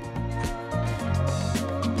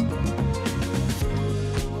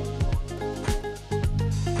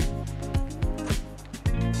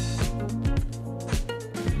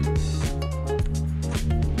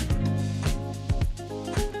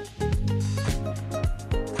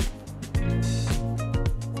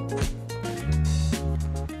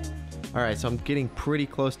 Alright, so I'm getting pretty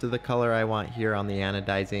close to the color I want here on the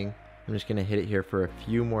anodizing. I'm just going to hit it here for a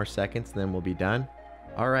few more seconds and then we'll be done.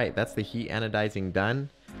 Alright, that's the heat anodizing done.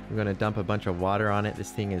 I'm going to dump a bunch of water on it.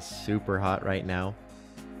 This thing is super hot right now.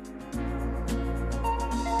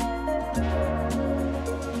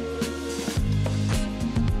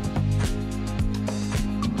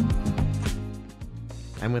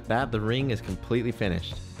 And with that, the ring is completely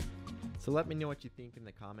finished. So let me know what you think in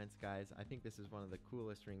the comments, guys. I think this is one of the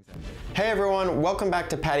coolest rings I've made. Hey everyone, welcome back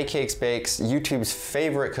to Patty Cakes Bakes, YouTube's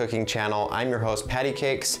favorite cooking channel. I'm your host, Patty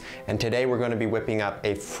Cakes, and today we're going to be whipping up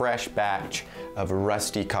a fresh batch of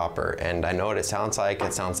rusty copper. And I know what it sounds like.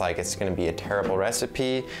 It sounds like it's going to be a terrible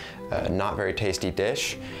recipe, not very tasty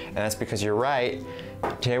dish, and that's because you're right.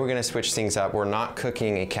 Today we're going to switch things up. We're not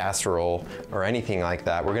cooking a casserole or anything like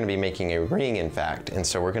that. We're going to be making a ring, in fact. And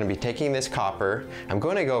so we're going to be taking this copper. I'm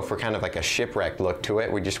going to go for kind of like a shipwrecked look to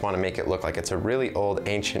it. We just want to make it look like it's a really old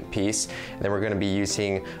ancient piece. And then we're going to be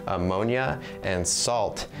using ammonia and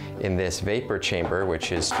salt in this vapor chamber,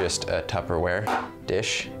 which is just a Tupperware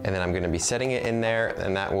dish. And then I'm going to be setting it in there,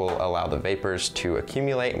 and that will allow the vapors to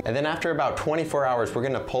accumulate. And then after about 24 hours, we're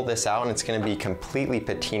going to pull this out, and it's going to be completely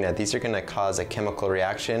patina. These are going to cause a chemical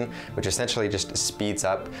reaction, which essentially just speeds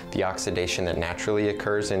up the oxidation that naturally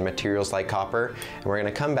occurs in materials like copper. And we're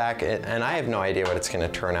going to come back, and I have no idea what it's going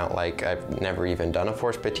to turn out like. I've never even done a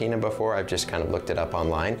forced patina before. I've just kind of looked it up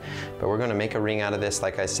online. But we're going to make a ring out of this,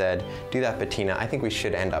 like I said, do that patina. I think we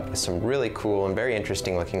should end up with some really cool and very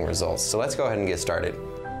interesting looking results. So let's go ahead and get started.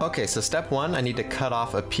 Okay, so step one, I need to cut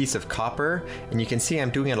off a piece of copper, and you can see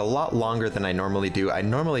I'm doing it a lot longer than I normally do. I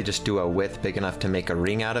normally just do a width big enough to make a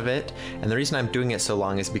ring out of it, and the reason I'm doing it so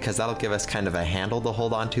long is because that'll give us kind of a handle to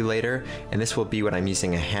hold on to later, and this will be what I'm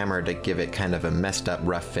using a hammer to give it kind of a messed up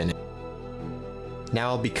rough finish. Now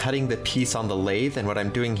I'll be cutting the piece on the lathe, and what I'm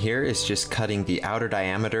doing here is just cutting the outer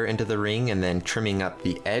diameter into the ring and then trimming up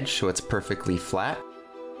the edge so it's perfectly flat.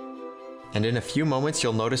 And in a few moments,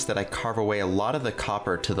 you'll notice that I carve away a lot of the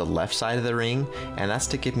copper to the left side of the ring, and that's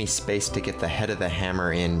to give me space to get the head of the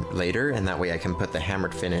hammer in later, and that way I can put the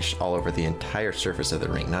hammered finish all over the entire surface of the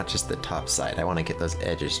ring, not just the top side. I want to get those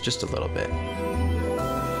edges just a little bit.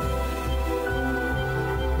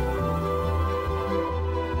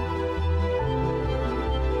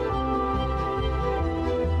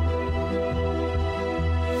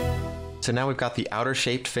 So now we've got the outer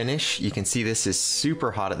shaped finish. You can see this is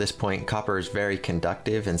super hot at this point. Copper is very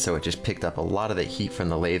conductive, and so it just picked up a lot of the heat from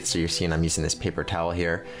the lathe. So you're seeing I'm using this paper towel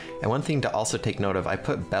here. And one thing to also take note of, I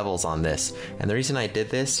put bevels on this. And the reason I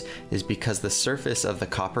did this is because the surface of the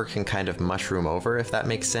copper can kind of mushroom over, if that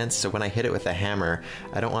makes sense. So when I hit it with a hammer,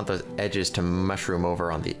 I don't want those edges to mushroom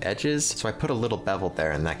over on the edges. So I put a little bevel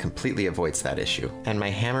there, and that completely avoids that issue. And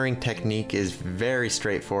my hammering technique is very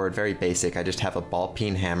straightforward, very basic. I just have a ball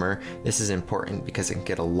peen hammer. This is important because it can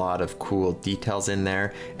get a lot of cool details in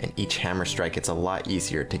there, and each hammer strike, it's a lot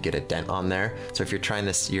easier to get a dent on there. So if you're trying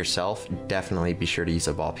this yourself, definitely be sure to use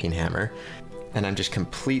a ball peen hammer. And I'm just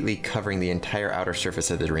completely covering the entire outer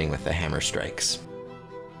surface of the ring with the hammer strikes.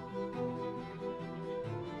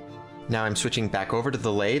 Now I'm switching back over to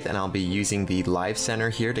the lathe, and I'll be using the live center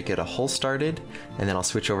here to get a hole started, and then I'll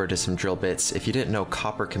switch over to some drill bits. If you didn't know,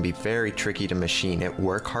 copper can be very tricky to machine. It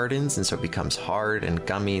work hardens, and so it becomes hard and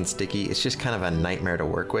gummy and sticky. It's just kind of a nightmare to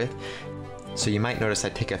work with. So you might notice I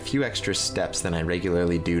take a few extra steps than I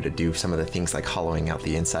regularly do to do some of the things like hollowing out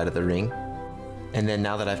the inside of the ring. And then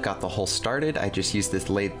now that I've got the hole started, I just use this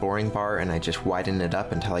lathe boring bar and I just widen it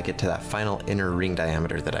up until I get to that final inner ring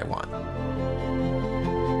diameter that I want.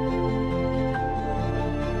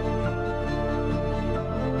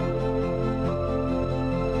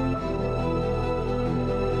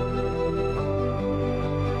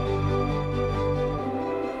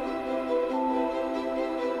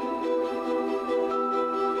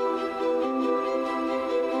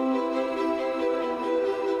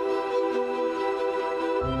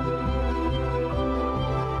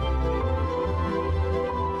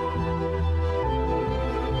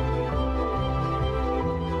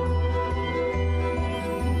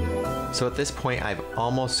 So at this point, I've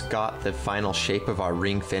almost got the final shape of our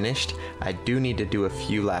ring finished. I do need to do a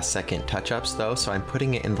few last second touch-ups though, so I'm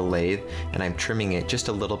putting it in the lathe and I'm trimming it just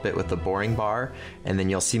a little bit with the boring bar, and then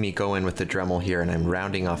you'll see me go in with the Dremel here and I'm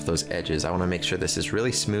rounding off those edges. I want to make sure this is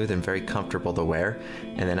really smooth and very comfortable to wear,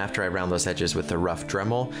 and then after I round those edges with the rough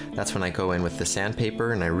Dremel, that's when I go in with the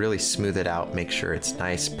sandpaper and I really smooth it out, make sure it's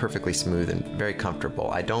nice, perfectly smooth and very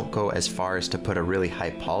comfortable. I don't go as far as to put a really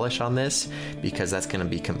high polish on this because that's going to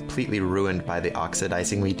be completely ruined by the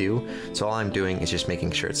oxidizing we do. So all I'm doing is just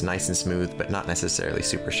making sure it's nice and smooth, but not necessarily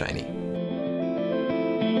super shiny.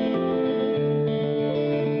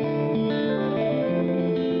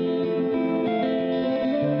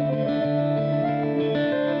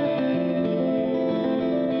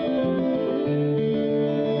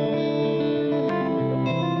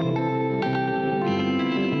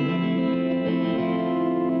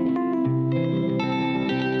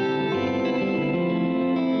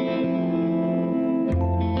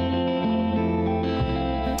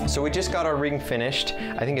 So we just got our ring finished.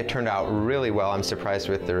 I think it turned out really well. I'm surprised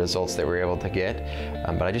with the results that we were able to get.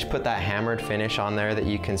 But I just put that hammered finish on there that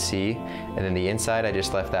you can see. And then the inside, I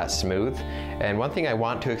just left that smooth. And one thing I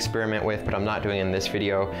want to experiment with, but I'm not doing in this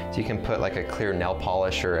video, is you can put like a clear nail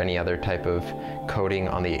polish or any other type of coating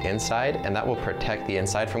on the inside, and that will protect the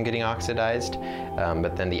inside from getting oxidized.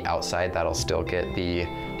 But then the outside, that'll still get the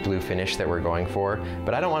blue finish that we're going for.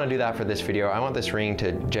 But I don't want to do that for this video. I want this ring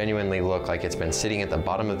to genuinely look like it's been sitting at the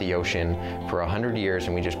bottom of the ocean for 100 years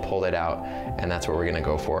and we just pulled it out, and that's what we're going to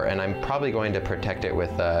go for. And I'm probably going to protect it with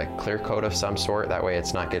a clear coat of some sort, that way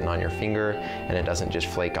it's not getting on your finger and it doesn't just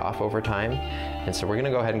flake off over time. And so we're going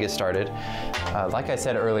to go ahead and get started. Like I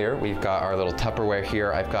said earlier, we've got our little Tupperware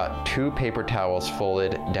here. I've got 2 paper towels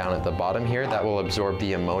folded down at the bottom here that will absorb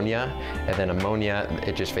the ammonia, and then ammonia,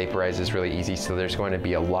 it just vaporizes really easy, so there's going to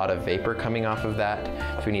be a lot of vapor coming off of that.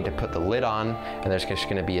 So we need to put the lid on, and there's just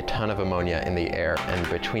going to be a ton of ammonia in the air, and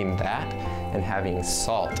between that and having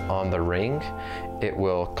salt on the ring, it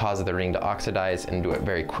will cause the ring to oxidize and do it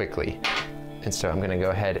very quickly. And so I'm going to go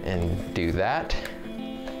ahead and do that.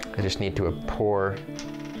 I just need to pour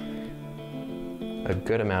a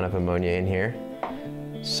good amount of ammonia in here.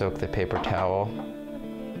 Soak the paper towel.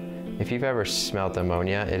 If you've ever smelled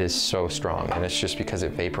ammonia, it is so strong, and it's just because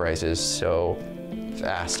it vaporizes so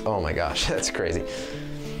fast. Oh my gosh, that's crazy.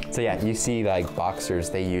 So yeah, you see like boxers,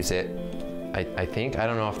 they use it, I think. I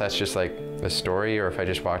don't know if that's just like the story or if I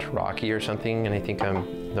just watched Rocky or something and I think I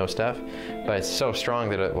know stuff, but it's so strong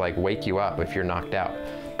that it like wake you up if you're knocked out.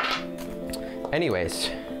 Anyways,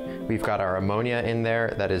 we've got our ammonia in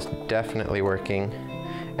there. That is definitely working.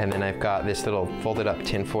 And then I've got this little folded up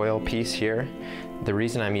tinfoil piece here. The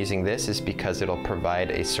reason I'm using this is because it'll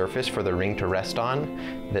provide a surface for the ring to rest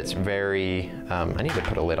on that's very, I need to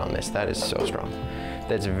put a lid on this, that is so strong.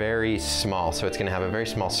 That's very small, so it's gonna have a very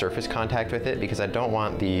small surface contact with it because I don't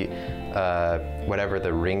want the, whatever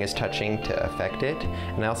the ring is touching to affect it.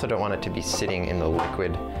 And I also don't want it to be sitting in the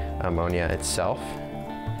liquid ammonia itself.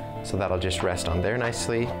 So that'll just rest on there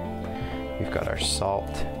nicely. We've got our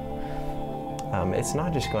salt. It's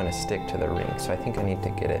not just going to stick to the ring, so I think I need to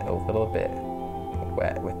get it a little bit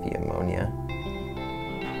wet with the ammonia.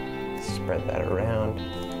 Spread that around.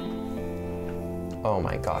 Oh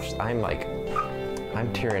my gosh,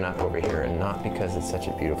 I'm tearing up over here, and not because it's such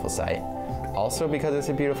a beautiful sight. Also because it's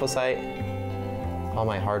a beautiful sight, all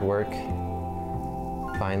my hard work,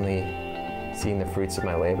 finally seeing the fruits of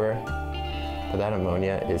my labor. But that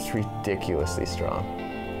ammonia is ridiculously strong.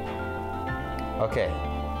 Okay,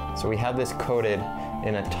 so we have this coated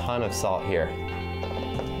in a ton of salt here.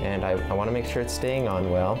 And I want to make sure it's staying on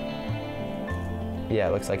well. Yeah,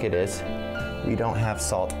 it looks like it is. We don't have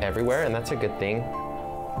salt everywhere, and that's a good thing.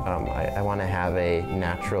 I want to have a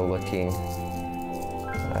natural looking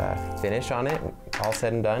finish on it, all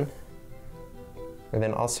said and done. And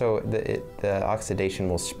then also the oxidation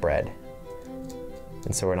will spread.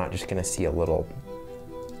 And so we're not just going to see a little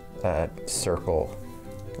circle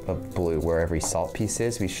of blue where every salt piece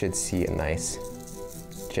is. We should see a nice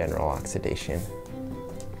general oxidation.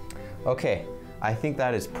 Okay, I think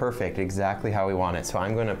that is perfect, exactly how we want it. So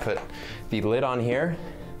I'm going to put the lid on here.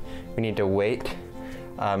 We need to wait.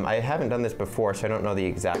 I haven't done this before, so I don't know the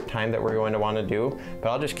exact time that we're going to want to do, but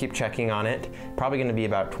I'll just keep checking on it. Probably going to be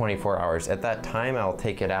about 24 hours. At that time, I'll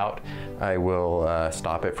take it out. I will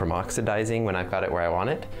stop it from oxidizing when I've got it where I want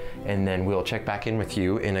it, and then we'll check back in with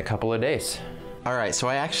you in a couple of days. Alright, so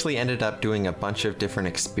I actually ended up doing a bunch of different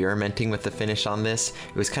experimenting with the finish on this.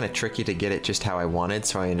 It was kind of tricky to get it just how I wanted,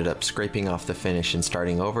 so I ended up scraping off the finish and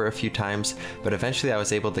starting over a few times, but eventually I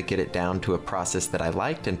was able to get it down to a process that I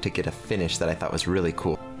liked and to get a finish that I thought was really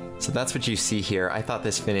cool. So that's what you see here. I thought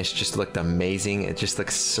this finish just looked amazing. It just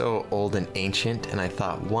looks so old and ancient, and I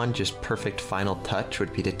thought one just perfect final touch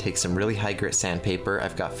would be to take some really high grit sandpaper.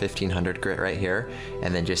 I've got 1500 grit right here,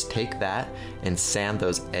 and then just take that and sand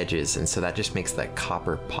those edges, and so that just makes that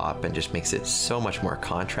copper pop and just makes it so much more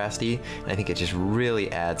contrasty, and I think it just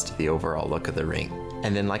really adds to the overall look of the ring.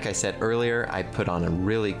 And then, like I said earlier, I put on a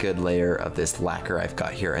really good layer of this lacquer I've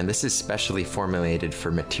got here, and this is specially formulated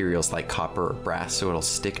for materials like copper or brass, so it'll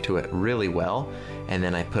stick to it really well. And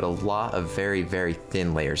then I put a lot of very, very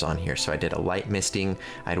thin layers on here. So I did a light misting,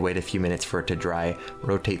 I'd wait a few minutes for it to dry,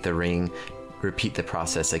 rotate the ring, repeat the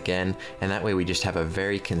process again, and that way we just have a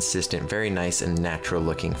very consistent, very nice and natural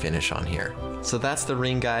looking finish on here. So that's the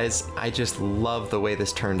ring, guys. I just love the way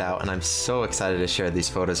this turned out, and I'm so excited to share these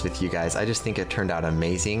photos with you guys. I just think it turned out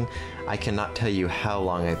amazing. I cannot tell you how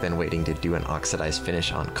long I've been waiting to do an oxidized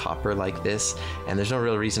finish on copper like this, and there's no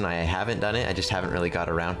real reason I haven't done it. I just haven't really got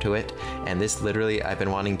around to it, and this literally, I've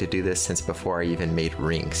been wanting to do this since before I even made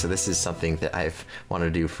rings. So this is something that I've wanted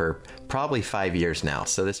to do for probably 5 years now.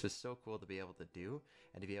 So this was so cool to be able to do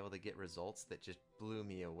and to be able to get results that just blew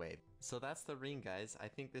me away. So that's the ring, guys. I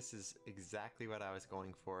think this is exactly what I was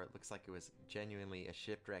going for. It looks like it was genuinely a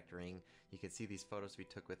shipwrecked ring. You can see these photos we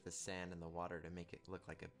took with the sand and the water to make it look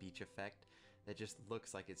like a beach effect. That just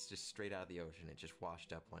looks like it's just straight out of the ocean. It just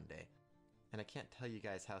washed up one day. And I can't tell you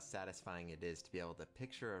guys how satisfying it is to be able to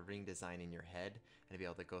picture a ring design in your head and to be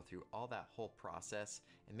able to go through all that whole process,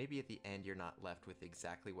 and maybe at the end you're not left with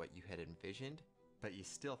exactly what you had envisioned, but you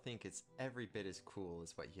still think it's every bit as cool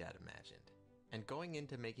as what you had imagined. And going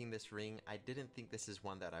into making this ring, I didn't think this is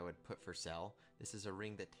one that I would put for sale. This is a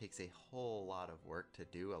ring that takes a whole lot of work to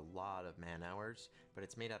do, a lot of man hours, but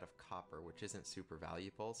it's made out of copper, which isn't super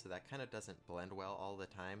valuable, so that kind of doesn't blend well all the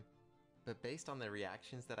time. But based on the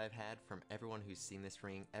reactions that I've had from everyone who's seen this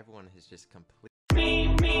ring, everyone has just completely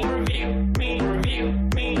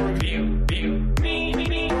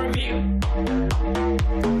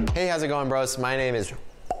Hey, how's it going, bros? My name is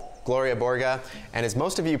Gloria Borga, and as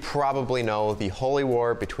most of you probably know, the holy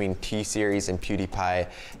war between T-Series and PewDiePie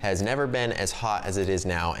has never been as hot as it is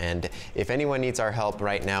now, and if anyone needs our help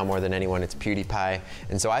right now more than anyone, it's PewDiePie.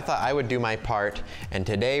 And so I thought I would do my part, and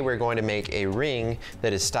today we're going to make a ring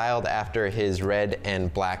that is styled after his red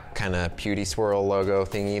and black kind of Pewdie swirl logo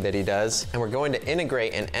thingy that he does, and we're going to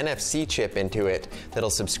integrate an NFC chip into it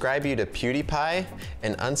that'll subscribe you to PewDiePie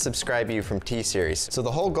and unsubscribe you from T-Series. So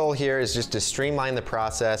the whole goal here is just to streamline the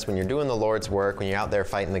process. When you're doing the Lord's work, when you're out there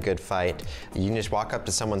fighting the good fight, you can just walk up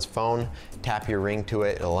to someone's phone, tap your ring to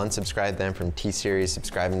it, it'll unsubscribe them from T-Series,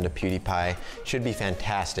 subscribe them to PewDiePie. Should be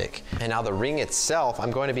fantastic. And now the ring itself,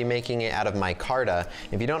 I'm going to be making it out of micarta.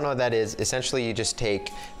 If you don't know what that is, essentially you just take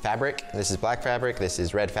fabric, this is black fabric, this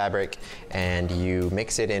is red fabric, and you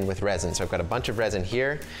mix it in with resin. So I've got a bunch of resin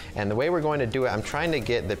here, and the way we're going to do it, I'm trying to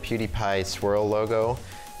get the PewDiePie swirl logo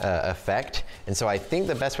effect. And so I think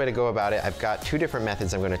the best way to go about it, I've got two different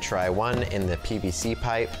methods I'm going to try. One in the PVC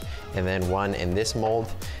pipe and then one in this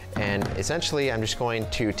mold. And essentially I'm just going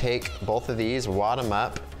to take both of these, wad them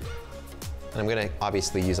up. And I'm going to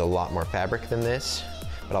obviously use a lot more fabric than this,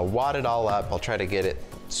 but I'll wad it all up. I'll try to get it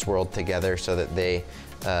swirled together so that they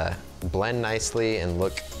blend nicely and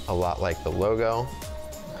look a lot like the logo.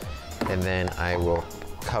 And then I will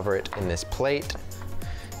cover it in this plate.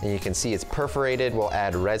 And you can see it's perforated. We'll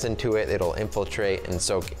add resin to it. It'll infiltrate and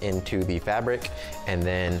soak into the fabric. And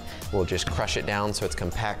then we'll just crush it down so it's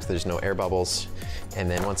compact, there's no air bubbles. And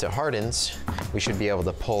then once it hardens, we should be able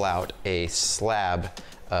to pull out a slab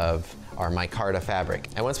of our micarta fabric.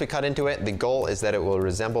 And once we cut into it, the goal is that it will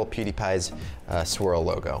resemble PewDiePie's swirl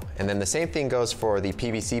logo. And then the same thing goes for the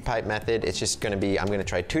PVC pipe method. It's just gonna be, I'm gonna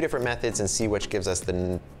try two different methods and see which gives us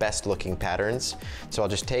the best looking patterns. So I'll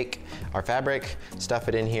just take our fabric, stuff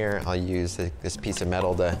it in here. I'll use this piece of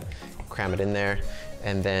metal to cram it in there.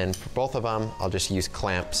 And then for both of them, I'll just use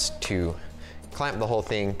clamps to clamp the whole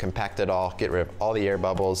thing, compact it all, get rid of all the air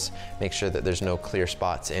bubbles, make sure that there's no clear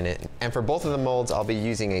spots in it. And for both of the molds, I'll be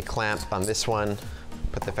using a clamp on this one,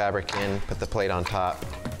 put the fabric in, put the plate on top,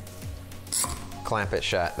 clamp it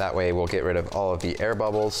shut. That way we'll get rid of all of the air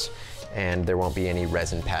bubbles and there won't be any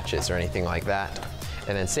resin patches or anything like that.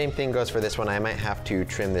 And then same thing goes for this one. I might have to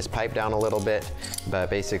trim this pipe down a little bit, but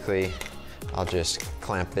basically I'll just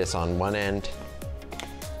clamp this on one end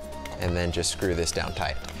and then just screw this down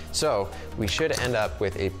tight. So we should end up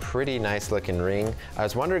with a pretty nice looking ring. I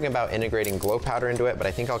was wondering about integrating glow powder into it, but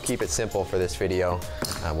I think I'll keep it simple for this video.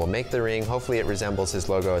 We'll make the ring, hopefully it resembles his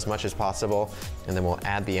logo as much as possible, and then we'll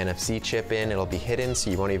add the NFC chip in. It'll be hidden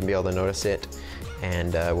so you won't even be able to notice it,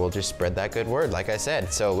 and we'll just spread that good word like I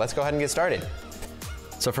said. So let's go ahead and get started.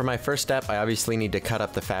 So for my first step, I obviously need to cut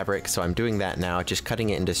up the fabric, so I'm doing that now, just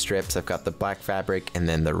cutting it into strips. I've got the black fabric and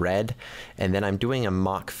then the red, and then I'm doing a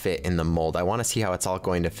mock fit in the mold. I want to see how it's all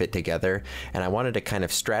going to fit together, and I wanted to kind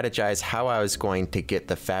of strategize how I was going to get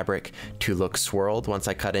the fabric to look swirled once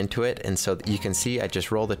I cut into it. And so you can see I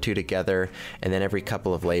just roll the two together, and then every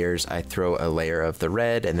couple of layers I throw a layer of the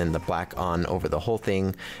red and then the black on over the whole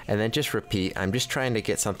thing, and then just repeat. I'm just trying to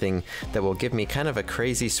get something that will give me kind of a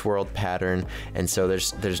crazy swirled pattern, and so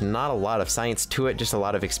there's not a lot of science to it, just a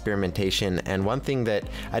lot of experimentation. And one thing that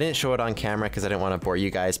I didn't show it on camera because I didn't want to bore you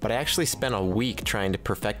guys, but I actually spent a week trying to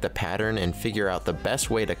perfect the pattern and figure out the best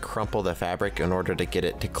way to crumple the fabric in order to get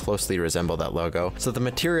it to closely resemble that logo. So the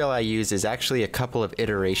material I use is actually a couple of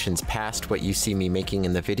iterations past what you see me making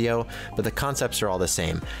in the video, but the concepts are all the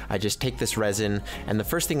same. I just take this resin, and the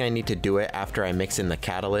first thing I need to do it after I mix in the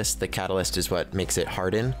catalyst is what makes it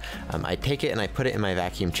harden. I take it and I put it in my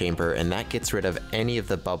vacuum chamber, and that gets rid of any of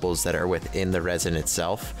the bubbles that are within the resin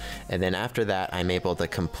itself. And then after that, I'm able to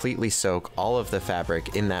completely soak all of the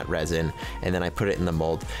fabric in that resin, and then I put it in the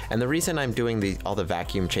mold. And the reason I'm doing all the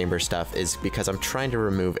vacuum chamber stuff is because I'm trying to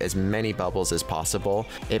remove as many bubbles as possible.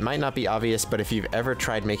 It might not be obvious, but if you've ever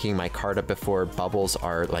tried making micarta before, bubbles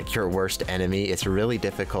are like your worst enemy. It's really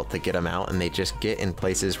difficult to get them out, and they just get in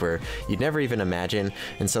places where you'd never even imagine.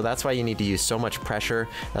 And so that's why you need to use so much pressure.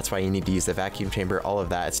 That's why you need to use the vacuum chamber, all of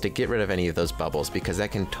that. It's to get rid of any of those bubbles, because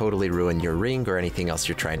that can totally ruin your ring or anything else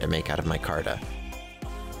you're trying to make out of micarta.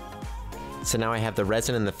 So now I have the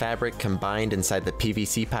resin and the fabric combined inside the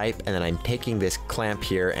PVC pipe, and then I'm taking this clamp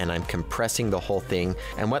here and I'm compressing the whole thing.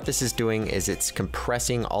 And what this is doing is it's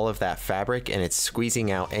compressing all of that fabric, and it's squeezing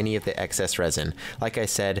out any of the excess resin. Like I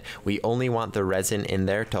said, we only want the resin in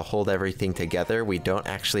there to hold everything together. We don't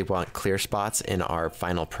actually want clear spots in our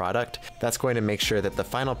final product. That's going to make sure that the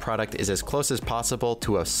final product is as close as possible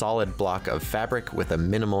to a solid block of fabric with a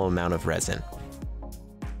minimal amount of resin.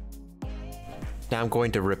 Now I'm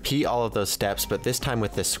going to repeat all of those steps, but this time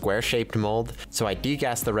with this square-shaped mold. So I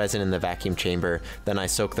degas the resin in the vacuum chamber, then I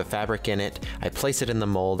soak the fabric in it, I place it in the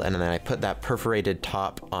mold, and then I put that perforated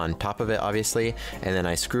top on top of it, obviously, and then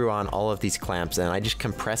I screw on all of these clamps, and I just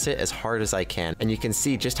compress it as hard as I can. And you can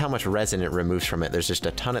see just how much resin it removes from it. There's just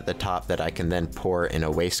a ton at the top that I can then pour in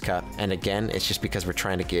a waste cup. And again, it's just because we're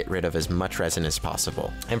trying to get rid of as much resin as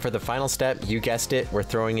possible. And for the final step, you guessed it, we're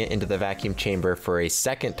throwing it into the vacuum chamber for a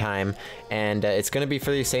second time, and it's going to be for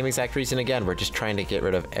the same exact reason again. We're just trying to get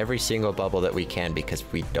rid of every single bubble that we can because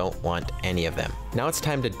we don't want any of them. Now it's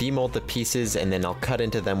time to demold the pieces, and then I'll cut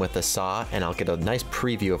into them with a saw, and I'll get a nice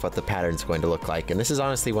preview of what the pattern's going to look like. And this is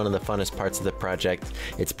honestly one of the funnest parts of the project.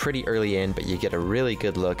 It's pretty early in, but you get a really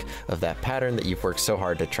good look of that pattern that you've worked so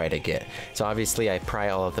hard to try to get. So obviously I pry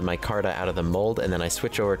all of the micarta out of the mold, and then I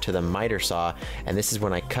switch over to the miter saw, and this is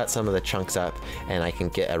when I cut some of the chunks up, and I can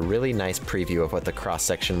get a really nice preview of what the cross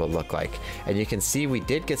section will look like. And you can see we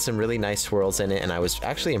did get some really nice swirls in it, and I was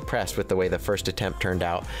actually impressed with the way the first attempt turned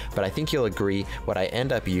out. But I think you'll agree, what I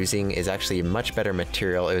end up using is actually a much better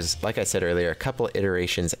material. It was, like I said earlier, a couple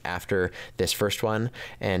iterations after this first one,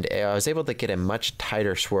 and I was able to get a much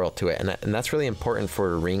tighter swirl to it, and that's really important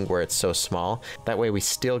for a ring where it's so small. That way we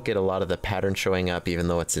still get a lot of the pattern showing up even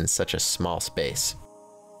though it's in such a small space.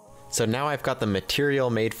 So now I've got the material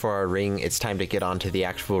made for our ring, it's time to get on to the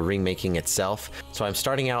actual ring making itself. So I'm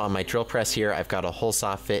starting out on my drill press here. I've got a hole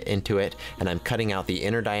saw fit into it, and I'm cutting out the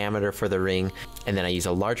inner diameter for the ring, and then I use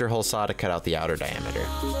a larger hole saw to cut out the outer diameter.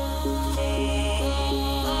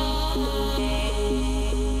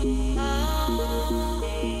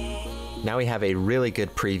 Now we have a really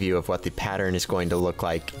good preview of what the pattern is going to look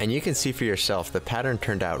like, and you can see for yourself the pattern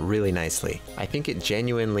turned out really nicely. I think it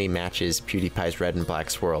genuinely matches PewDiePie's red and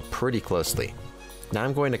black swirl pretty closely. Now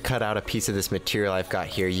I'm going to cut out a piece of this material I've got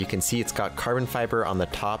here. You can see it's got carbon fiber on the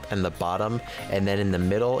top and the bottom, and then in the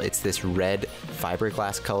middle it's this red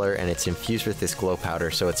fiberglass color, and it's infused with this glow powder,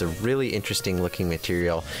 so it's a really interesting looking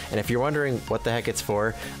material. And if you're wondering what the heck it's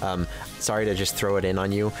for, sorry to just throw it in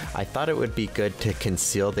on you. I thought it would be good to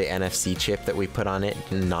conceal the NFC chip that we put on it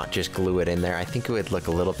and not just glue it in there. I think it would look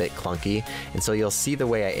a little bit clunky, and so you'll see the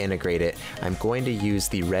way I integrate it. I'm going to use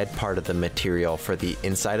the red part of the material for the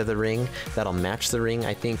inside of the ring. That'll match the ring,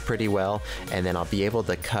 I think, pretty well, and then I'll be able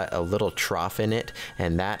to cut a little trough in it,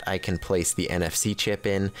 and that I can place the NFC chip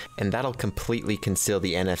in, and that'll completely conceal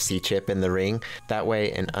the NFC chip in the ring. That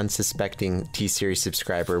way an unsuspecting T-Series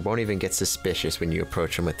subscriber won't even get suspicious when you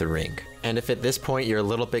approach them with the ring. And if at this point you're a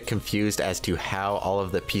little bit confused as to how all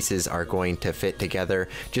of the pieces are going to fit together,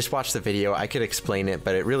 just watch the video. I could explain it,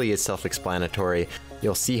 but it really is self-explanatory.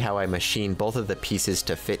 You'll see how I machine both of the pieces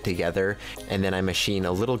to fit together, and then I machine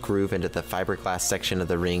a little groove into the fiberglass section of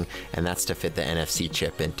the ring, and that's to fit the NFC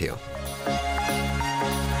chip into.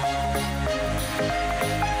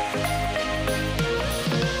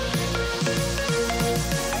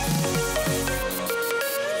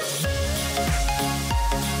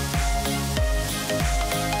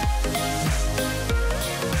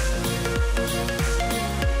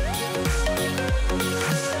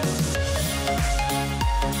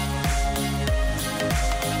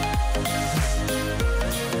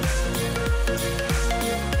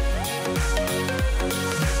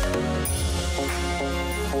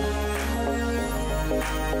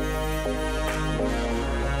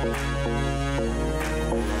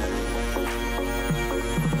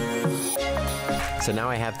 So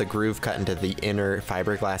now I have the groove cut into the inner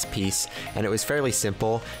fiberglass piece, and it was fairly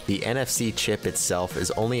simple. The NFC chip itself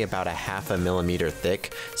is only about 1/2 millimeter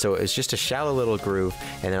thick, so it was just a shallow little groove,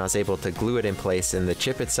 and then I was able to glue it in place, and the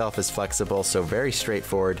chip itself is flexible, so very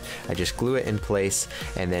straightforward. I just glue it in place,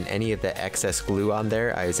 and then any of the excess glue on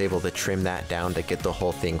there, I was able to trim that down to get the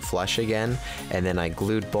whole thing flush again, and then I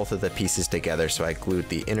glued both of the pieces together, so I glued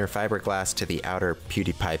the inner fiberglass to the outer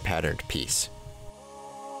PewDiePie patterned piece.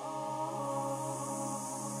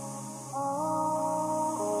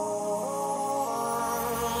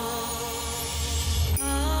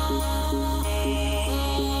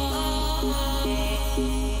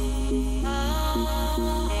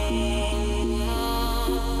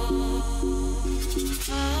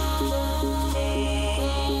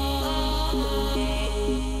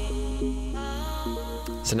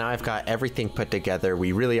 So now I've got everything put together.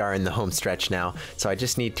 We really are in the home stretch now. So I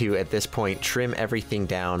just need to, at this point, trim everything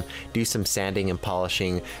down, do some sanding and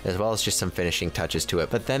polishing, as well as just some finishing touches to it.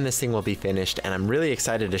 But then this thing will be finished, and I'm really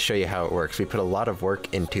excited to show you how it works. We put a lot of work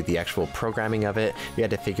into the actual programming of it. We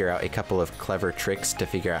had to figure out a couple of clever tricks to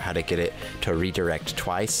figure out how to get it to redirect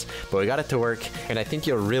twice, but we got it to work, and I think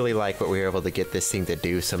you'll really like what we were able to get this thing to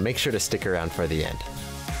do, so make sure to stick around for the end.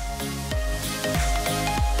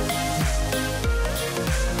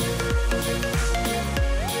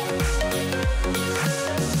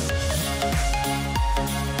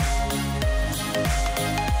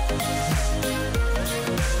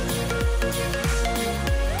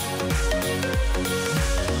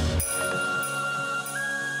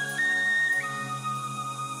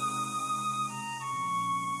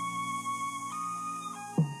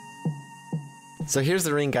 So here's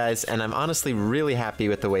the ring, guys, and I'm honestly really happy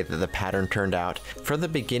with the way that the pattern turned out. From the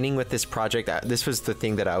beginning with this project, this was the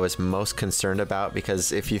thing that I was most concerned about,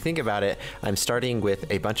 because if you think about it, I'm starting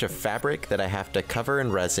with a bunch of fabric that I have to cover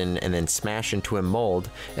in resin and then smash into a mold,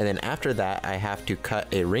 and then after that I have to cut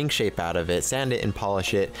a ring shape out of it, sand it and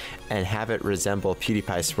polish it, and have it resemble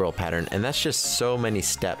PewDiePie's swirl pattern, and that's just so many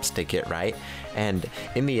steps to get right. And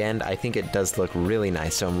in the end, I think it does look really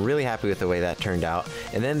nice, so I'm really happy with the way that turned out.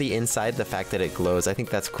 And then the inside, the fact that it glows, I think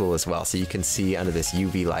that's cool as well. So you can see under this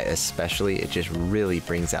UV light especially, it just really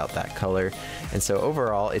brings out that color. And so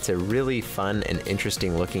overall, it's a really fun and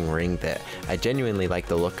interesting looking ring that I genuinely like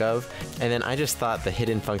the look of. And then I just thought the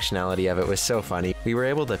hidden functionality of it was so funny. We were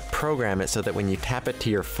able to program it so that when you tap it to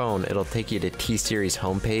your phone, it'll take you to T-Series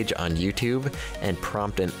homepage on YouTube and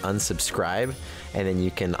prompt an unsubscribe. And then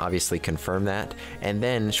you can obviously confirm that. And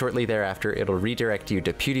then shortly thereafter, it'll redirect you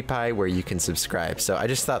to PewDiePie where you can subscribe. So I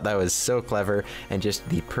just thought that was so clever and just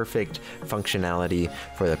the perfect functionality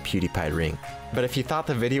for the PewDiePie ring. But if you thought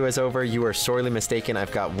the video was over, you are sorely mistaken.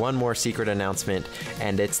 I've got one more secret announcement,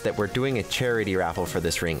 and it's that we're doing a charity raffle for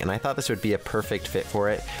this ring, and I thought this would be a perfect fit for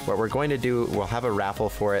it. What we're going to do, we'll have a raffle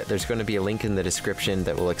for it. There's going to be a link in the description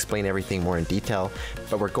that will explain everything more in detail,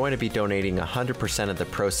 but we're going to be donating 100% of the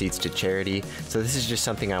proceeds to charity. So this is just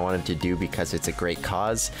something I wanted to do because it's a great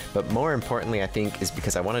cause, but more importantly, I think, is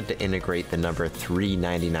because I wanted to integrate the number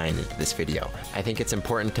 $3.99 into this video. I think it's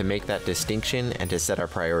important to make that distinction and to set our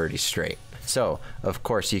priorities straight. So, of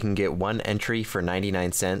course, you can get one entry for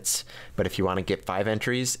 99 cents, but if you want to get 5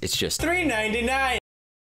 entries, it's just $3.99.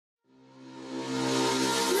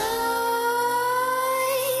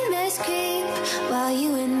 Nightmares creep while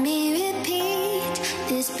you and me repeat.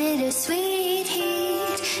 This bittersweet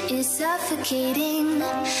heat is suffocating.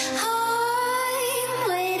 I'm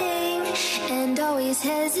waiting and always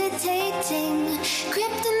hesitating.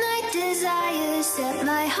 Kryptonite desires set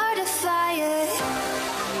my heart afire.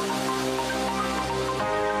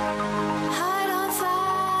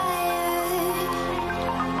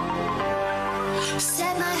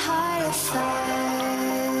 Set my heart afire.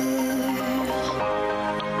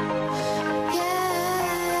 Yeah.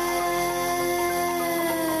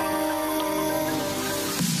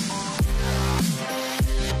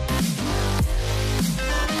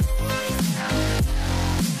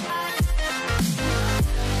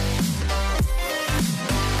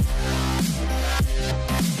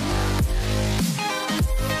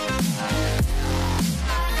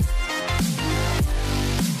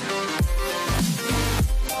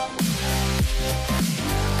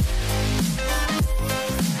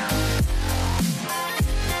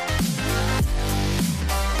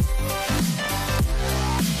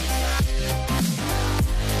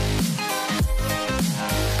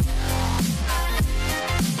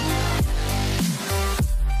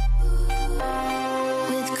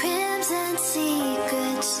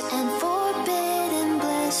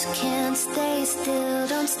 just can't stay still.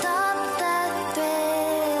 Don't stop that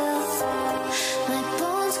thrill. My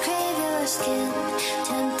bones crave your skin.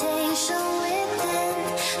 Temptation within.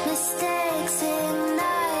 Mistakes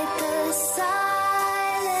ignite the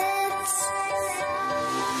silence.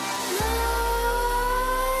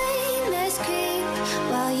 Nightmares creep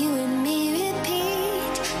while you and me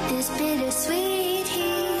repeat. This bittersweet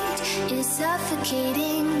heat is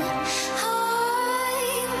suffocating.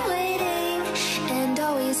 I'm waiting and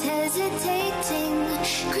always hesitating.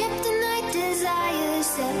 Kryptonite desires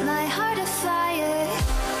set my heart afire.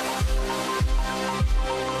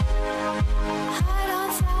 Heart on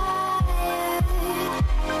fire.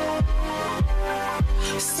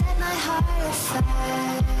 Set my heart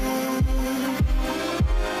afire.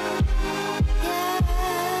 Yeah.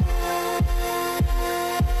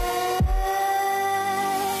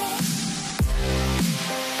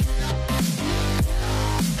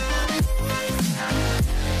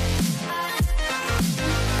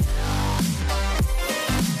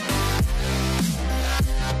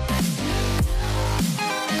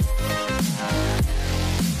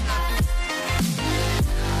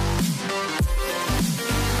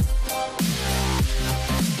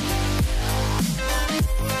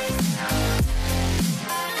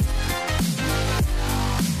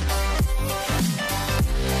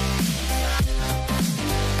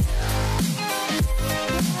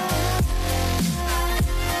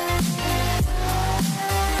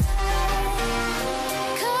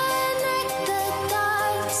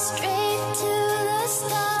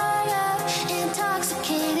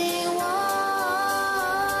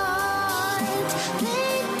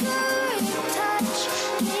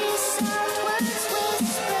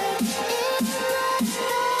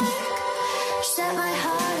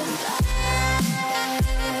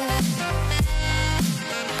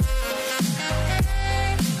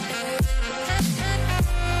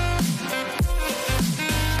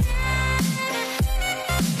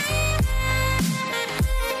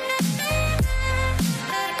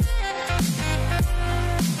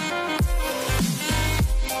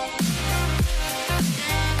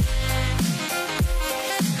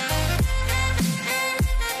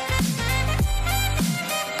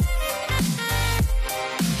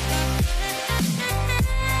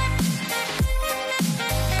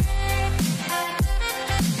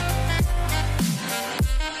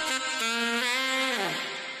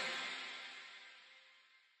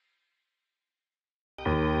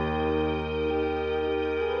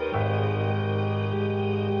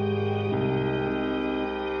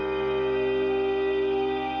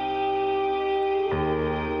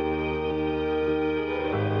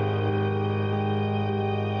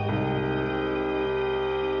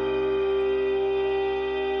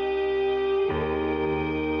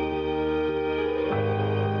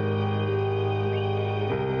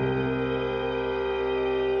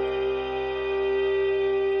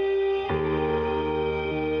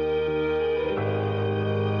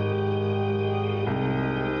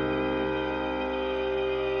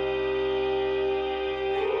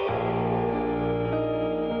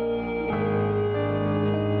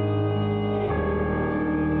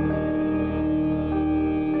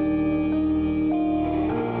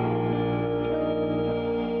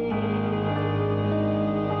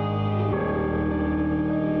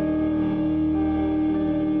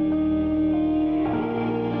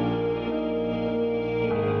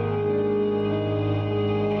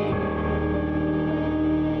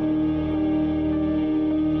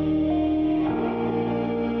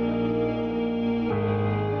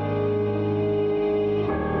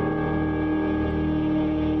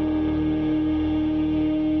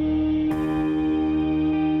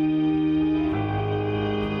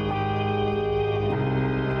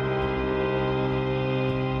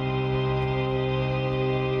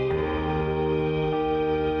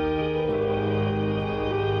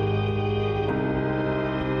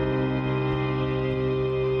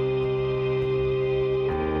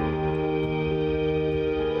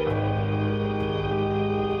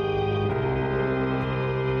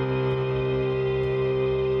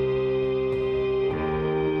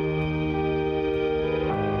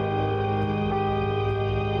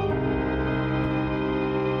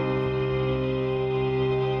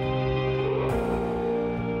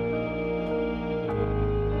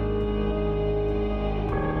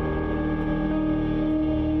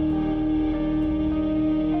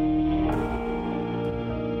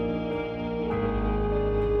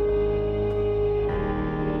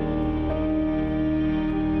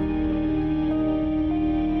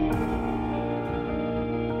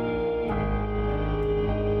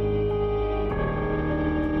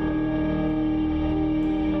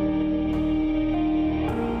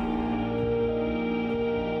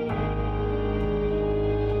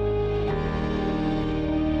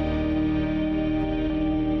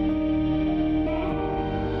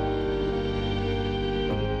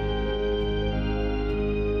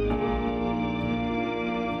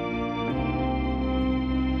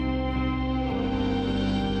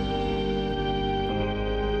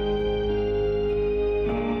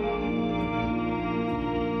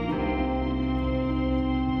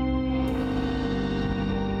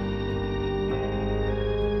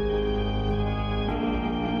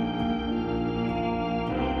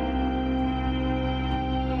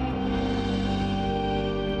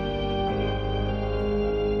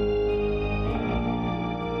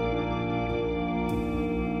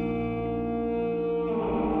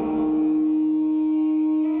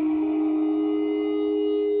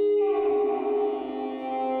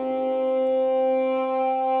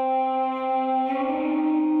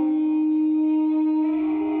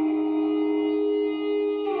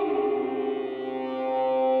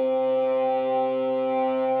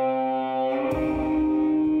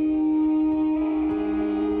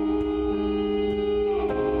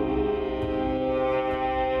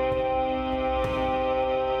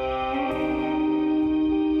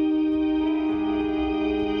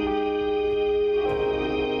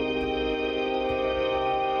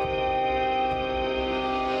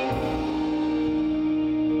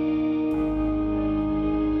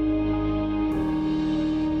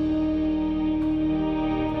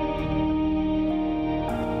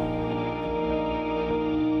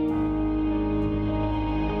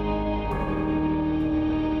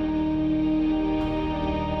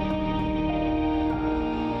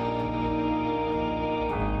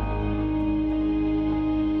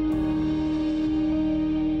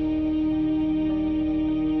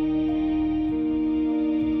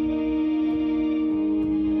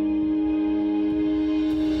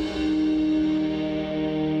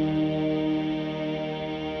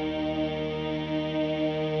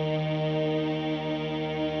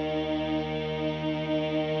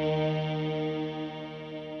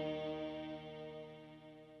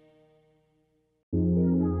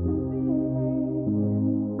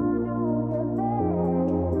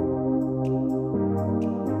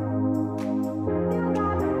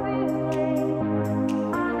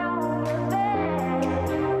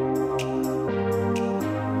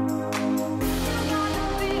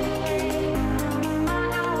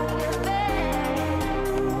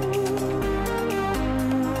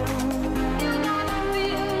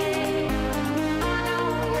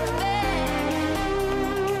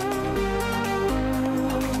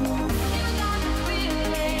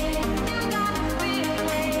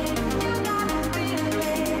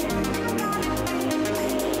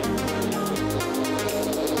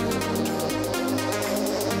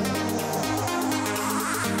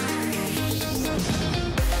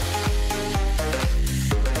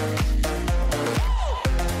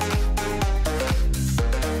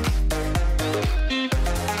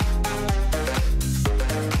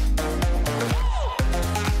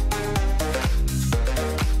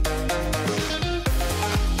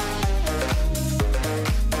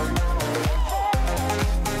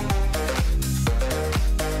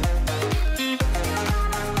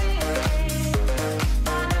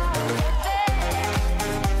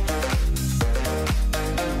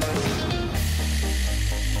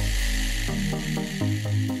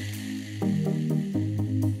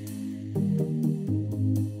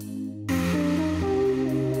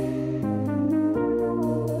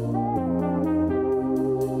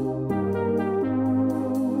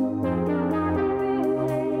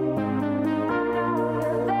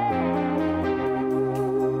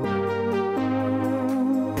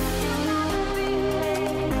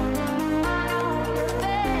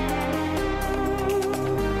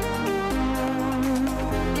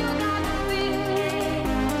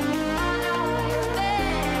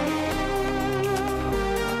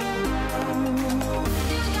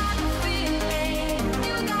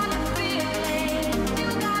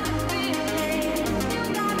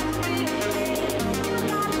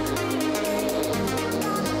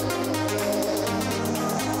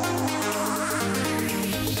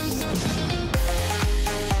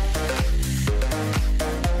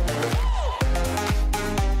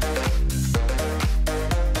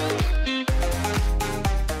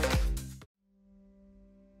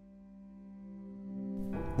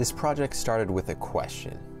 This project started with a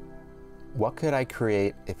question. What could I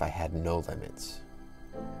create if I had no limits?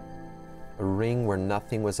 A ring where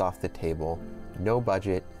nothing was off the table, no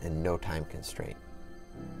budget, and no time constraint.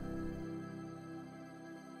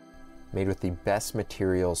 Made with the best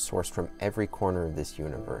materials sourced from every corner of this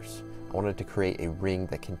universe, I wanted to create a ring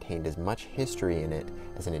that contained as much history in it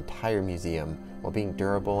as an entire museum while being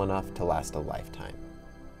durable enough to last a lifetime.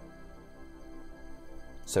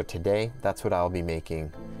 So today, that's what I'll be making.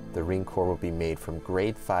 The ring core will be made from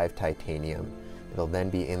grade 5 titanium. It'll then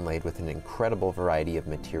be inlaid with an incredible variety of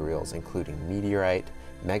materials, including meteorite,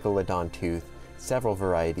 megalodon tooth, several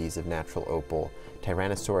varieties of natural opal,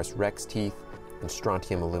 Tyrannosaurus rex teeth, and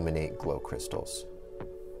strontium aluminate glow crystals.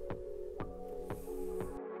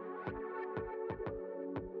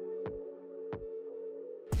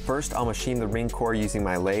 First, I'll machine the ring core using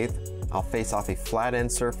my lathe. I'll face off a flat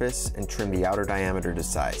end surface and trim the outer diameter to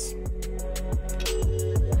size.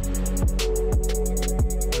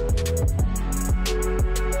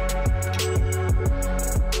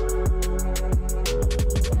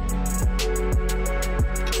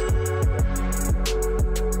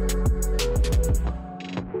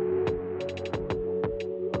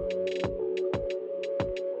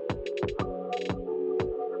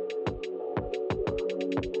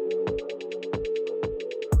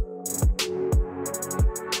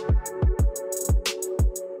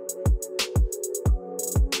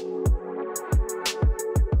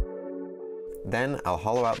 Then I'll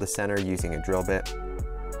hollow out the center using a drill bit.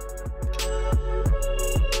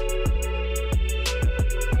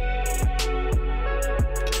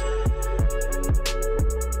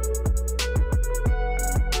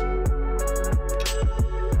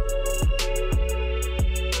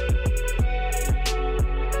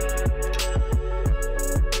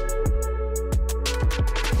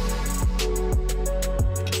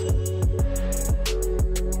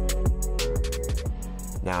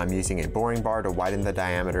 Now I'm using a boring bar to widen the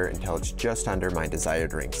diameter until it's just under my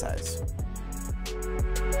desired ring size.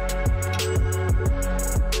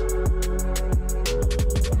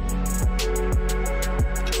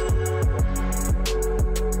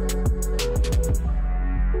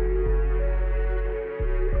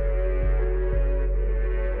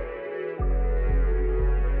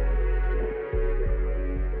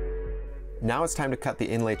 Now it's time to cut the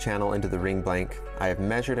inlay channel into the ring blank. I have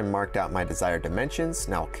measured and marked out my desired dimensions.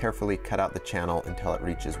 Now I'll carefully cut out the channel until it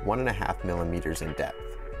reaches 1.5 millimeters in depth.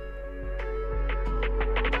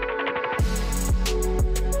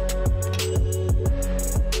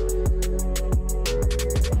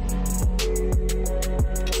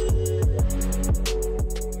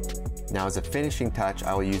 Now as a finishing touch,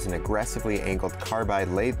 I will use an aggressively angled carbide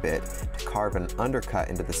lathe bit to carve an undercut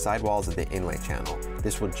into the sidewalls of the inlay channel.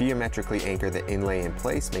 This will geometrically anchor the inlay in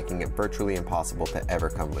place, making it virtually impossible to ever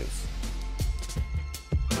come loose.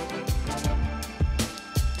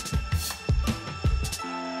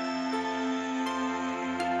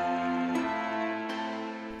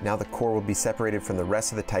 Now the core will be separated from the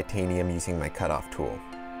rest of the titanium using my cutoff tool.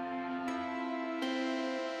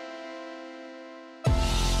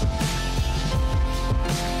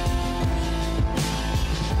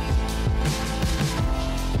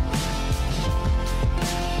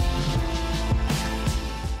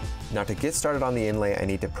 Now to get started on the inlay, I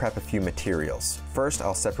need to prep a few materials. First,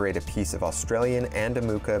 I'll separate a piece of Australian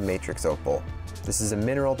Andamuka matrix opal. This is a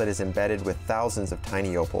mineral that is embedded with thousands of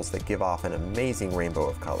tiny opals that give off an amazing rainbow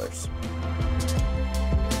of colors.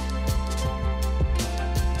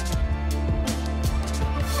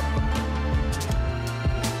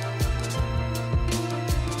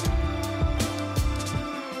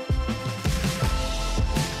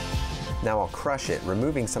 Now I'll crush it,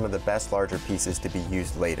 removing some of the best larger pieces to be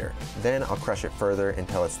used later. Then I'll crush it further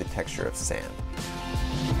until it's the texture of sand.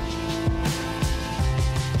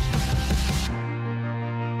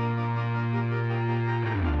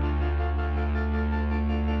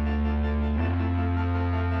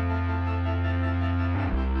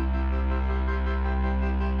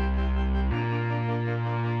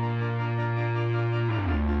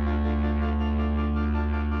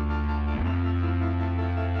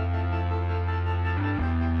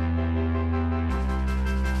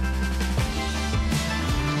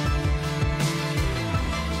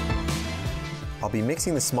 I'll be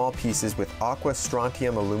mixing the small pieces with aqua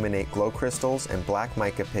strontium aluminate glow crystals and black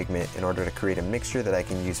mica pigment in order to create a mixture that I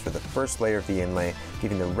can use for the first layer of the inlay,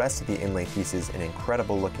 giving the rest of the inlay pieces an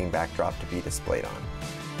incredible looking backdrop to be displayed on.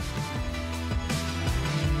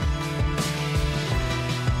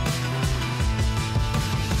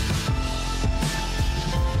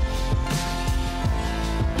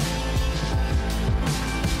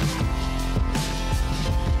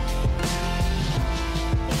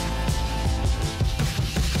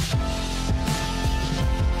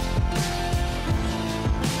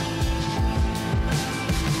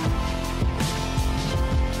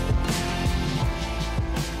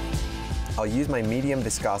 I'll use my medium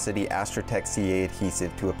viscosity Astrotech CA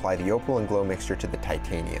adhesive to apply the opal and glow mixture to the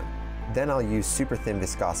titanium. Then I'll use super thin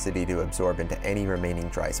viscosity to absorb into any remaining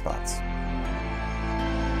dry spots.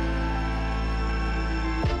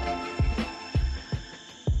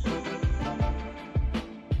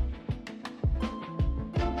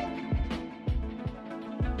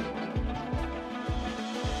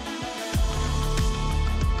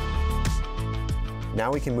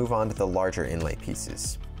 Now we can move on to the larger inlay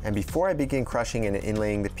pieces. And before I begin crushing and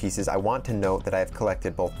inlaying the pieces, I want to note that I have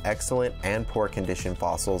collected both excellent and poor condition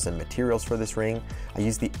fossils and materials for this ring. I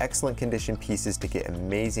use the excellent condition pieces to get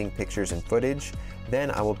amazing pictures and footage. Then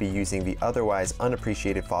I will be using the otherwise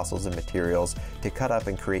unappreciated fossils and materials to cut up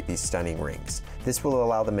and create these stunning rings. This will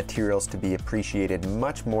allow the materials to be appreciated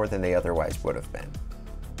much more than they otherwise would have been.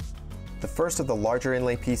 The first of the larger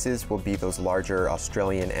inlay pieces will be those larger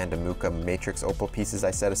Australian Andamuka matrix opal pieces I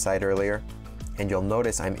set aside earlier. And you'll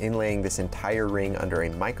notice I'm inlaying this entire ring under a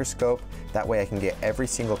microscope. That way I can get every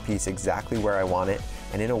single piece exactly where I want it,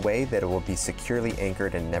 and in a way that it will be securely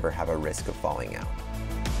anchored and never have a risk of falling out.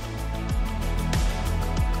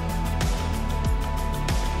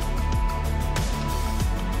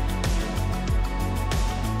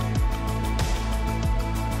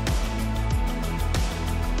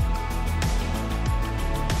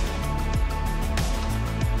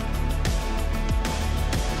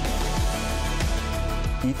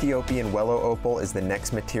 Ethiopian Wellow Opal is the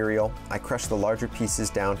next material. I crush the larger pieces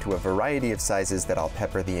down to a variety of sizes that I'll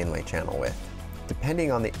pepper the inlay channel with.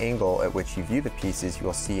 Depending on the angle at which you view the pieces, you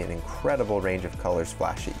will see an incredible range of colors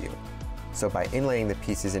flash at you. So by inlaying the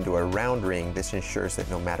pieces into a round ring, this ensures that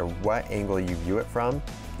no matter what angle you view it from,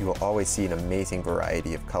 you will always see an amazing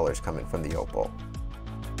variety of colors coming from the opal.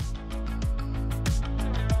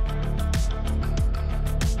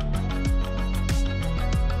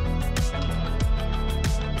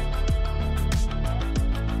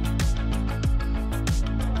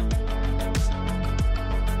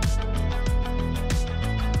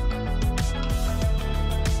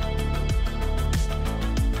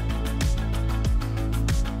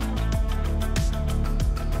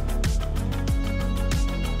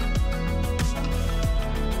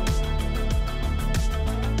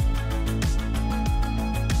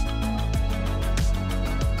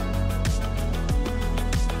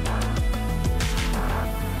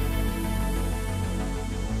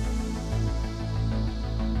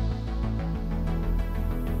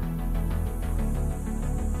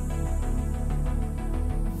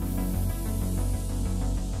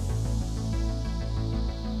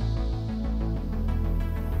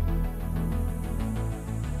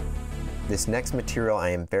 This next material I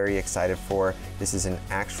am very excited for. This is an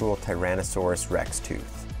actual Tyrannosaurus Rex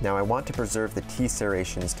tooth. Now I want to preserve the teeth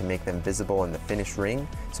serrations to make them visible in the finished ring,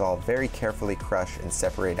 so I'll very carefully crush and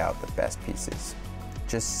separate out the best pieces.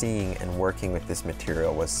 Just seeing and working with this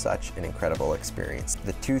material was such an incredible experience.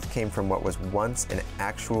 The tooth came from what was once an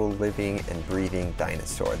actual living and breathing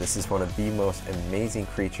dinosaur. This is one of the most amazing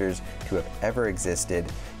creatures to have ever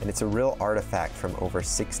existed, and it's a real artifact from over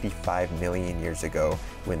 65 million years ago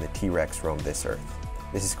when the T-Rex roamed this earth.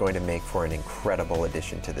 This is going to make for an incredible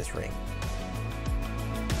addition to this ring.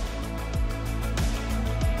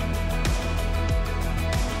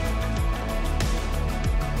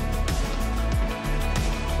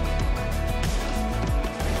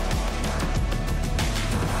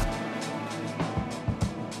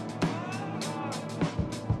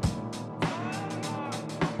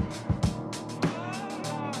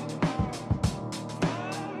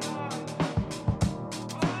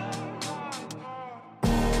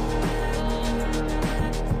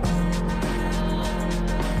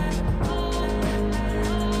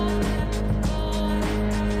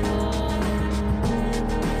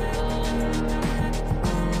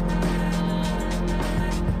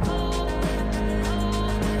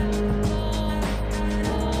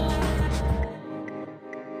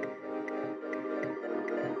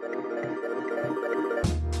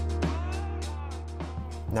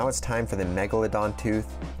 Now it's time for the Megalodon tooth,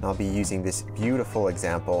 and I'll be using this beautiful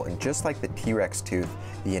example, and just like the T-Rex tooth,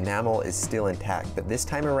 the enamel is still intact, but this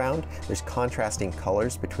time around, there's contrasting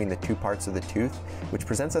colors between the two parts of the tooth, which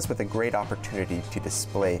presents us with a great opportunity to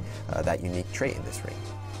display that unique trait in this ring.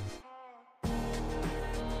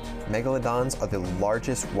 Megalodons are the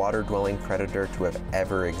largest water-dwelling predator to have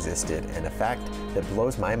ever existed, and a fact that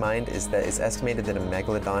blows my mind is that it's estimated that a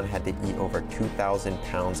megalodon had to eat over 2,000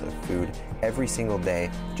 pounds of food every single day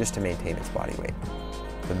just to maintain its body weight.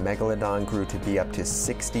 The megalodon grew to be up to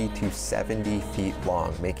 60 to 70 feet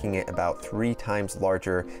long, making it about 3 times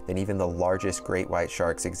larger than even the largest great white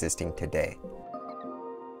sharks existing today.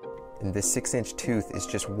 And this 6-inch tooth is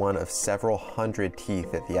just one of several hundred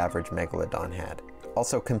teeth that the average megalodon had.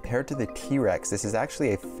 Also, compared to the T-Rex, this is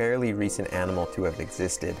actually a fairly recent animal to have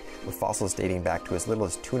existed, with fossils dating back to as little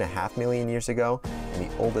as 2.5 million years ago, and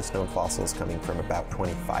the oldest known fossils coming from about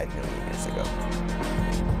 25 million years ago.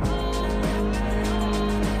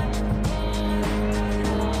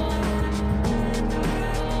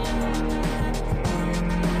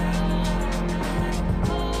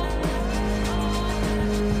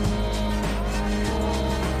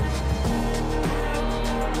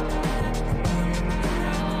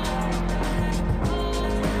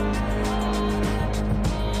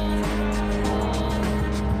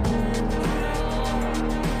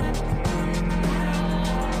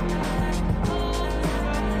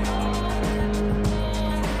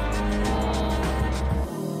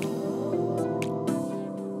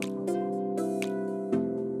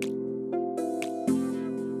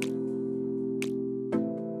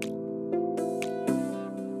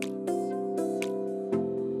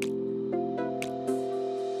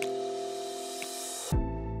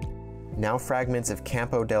 Now fragments of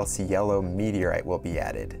Campo del Cielo meteorite will be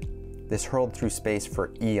added. This hurled through space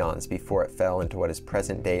for eons before it fell into what is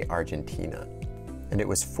present-day Argentina. And it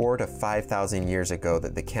was 4,000 to 5,000 years ago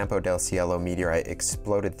that the Campo del Cielo meteorite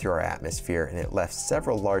exploded through our atmosphere, and it left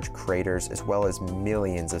several large craters as well as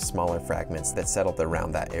millions of smaller fragments that settled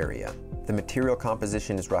around that area. The material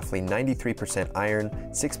composition is roughly 93% iron,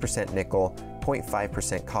 6% nickel,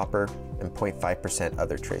 0.5% copper, and 0.5%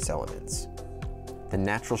 other trace elements. The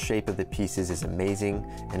natural shape of the pieces is amazing,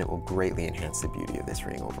 and it will greatly enhance the beauty of this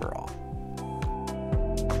ring overall.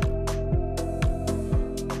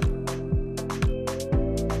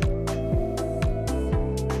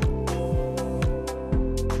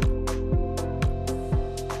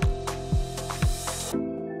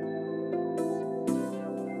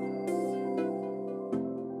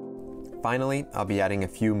 Finally, I'll be adding a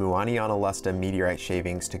few Muonianalusta meteorite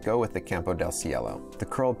shavings to go with the Campo del Cielo. The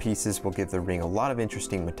curled pieces will give the ring a lot of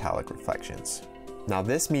interesting metallic reflections. Now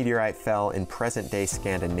this meteorite fell in present-day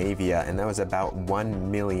Scandinavia, and that was about 1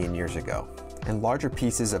 million years ago. And larger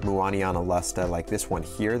pieces of Muonianalusta, like this one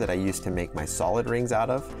here that I used to make my solid rings out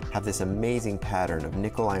of, have this amazing pattern of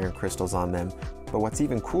nickel iron crystals on them. But what's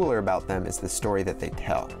even cooler about them is the story that they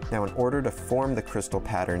tell. Now, in order to form the crystal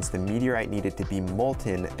patterns, the meteorite needed to be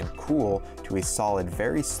molten and cool to a solid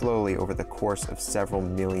very slowly over the course of several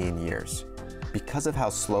million years. Because of how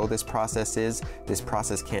slow this process is, this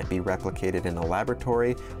process can't be replicated in a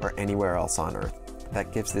laboratory or anywhere else on Earth.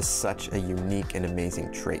 That gives this such a unique and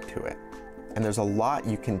amazing trait to it. And there's a lot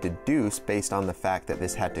you can deduce based on the fact that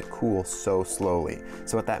this had to cool so slowly.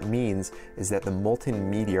 So what that means is that the molten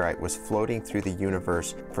meteorite was floating through the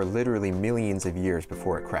universe for literally millions of years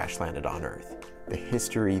before it crash landed on Earth. The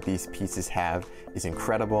history these pieces have is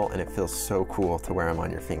incredible, and it feels so cool to wear them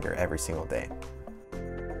on your finger every single day.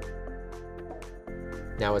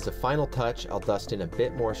 Now as a final touch, I'll dust in a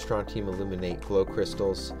bit more strontium illuminate glow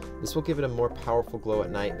crystals. This will give it a more powerful glow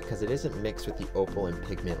at night because it isn't mixed with the opal and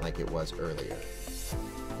pigment like it was earlier.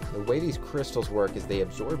 The way these crystals work is they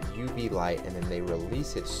absorb UV light and then they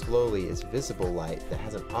release it slowly as visible light that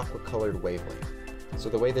has an aqua-colored wavelength. So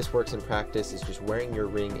the way this works in practice is just wearing your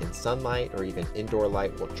ring in sunlight or even indoor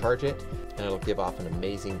light will charge it, and it'll give off an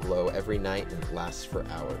amazing glow every night and it lasts for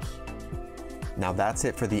hours. Now that's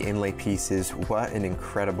it for the inlay pieces. What an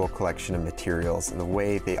incredible collection of materials, and the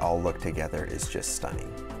way they all look together is just stunning.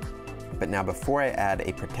 But now before I add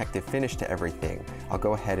a protective finish to everything, I'll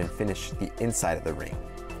go ahead and finish the inside of the ring.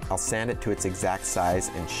 I'll sand it to its exact size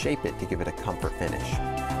and shape it to give it a comfort finish.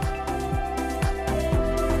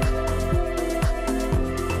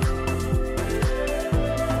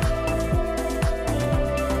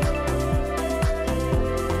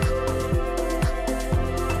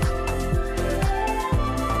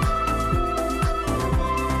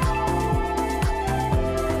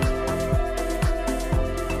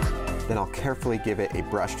 Then I'll carefully give it a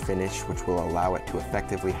brushed finish, which will allow it to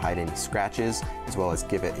effectively hide any scratches, as well as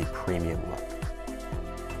give it a premium look.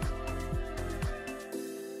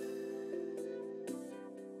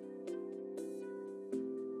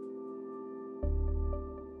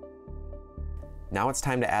 Now it's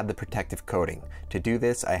time to add the protective coating. To do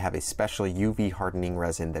this, I have a special UV hardening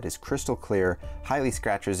resin that is crystal clear, highly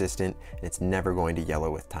scratch resistant, and it's never going to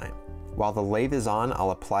yellow with time. While the lathe is on,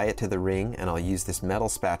 I'll apply it to the ring, and I'll use this metal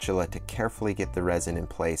spatula to carefully get the resin in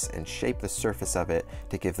place and shape the surface of it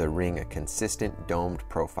to give the ring a consistent domed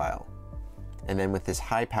profile. And then with this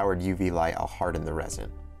high-powered UV light, I'll harden the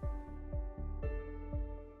resin.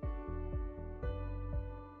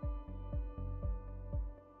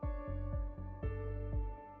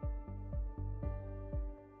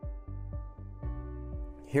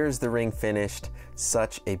 Here's the ring finished.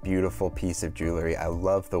 Such a beautiful piece of jewelry. I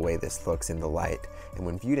love the way this looks in the light, and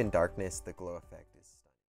when viewed in darkness, the glow effect is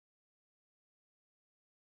stunning.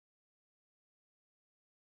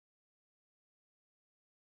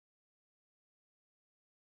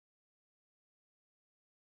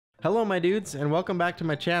 Hello my dudes, and welcome back to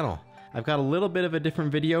my channel. I've got a little bit of a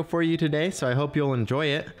different video for you today, so I hope you'll enjoy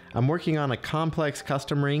it. I'm working on a complex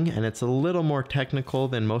custom ring, and it's a little more technical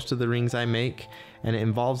than most of the rings I make, and it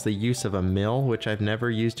involves the use of a mill, which I've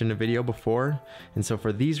never used in a video before. And so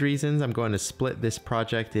for these reasons, I'm going to split this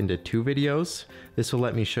project into 2 videos. This will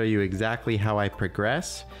let me show you exactly how I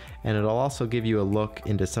progress, and it'll also give you a look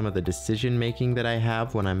into some of the decision making that I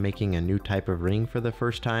have when I'm making a new type of ring for the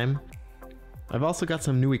first time. I've also got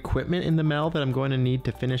some new equipment in the mill that I'm going to need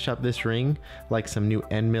to finish up this ring, like some new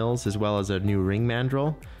end mills as well as a new ring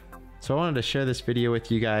mandrel. So I wanted to share this video with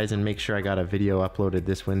you guys and make sure I got a video uploaded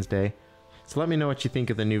this Wednesday. So let me know what you think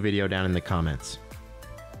of the new video down in the comments.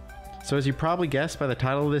 So as you probably guessed by the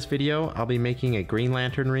title of this video, I'll be making a green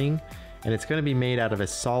lantern ring, and it's going to be made out of a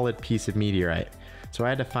solid piece of meteorite. So I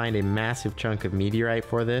had to find a massive chunk of meteorite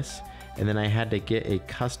for this, and then I had to get a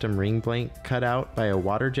custom ring blank cut out by a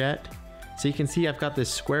water jet. So you can see I've got this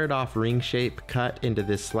squared off ring shape cut into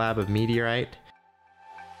this slab of meteorite.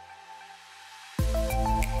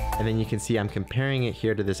 And then you can see I'm comparing it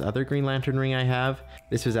here to this other green lantern ring I have.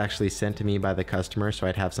 This was actually sent to me by the customer, so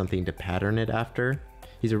I'd have something to pattern it after.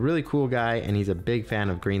 He's a really cool guy, and he's a big fan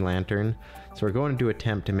of Green Lantern. So we're going to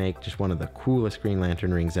attempt to make just one of the coolest Green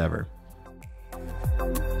Lantern rings ever.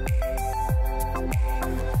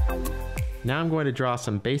 Now I'm going to draw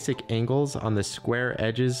some basic angles on the square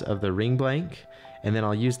edges of the ring blank, and then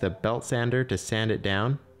I'll use the belt sander to sand it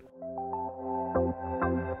down.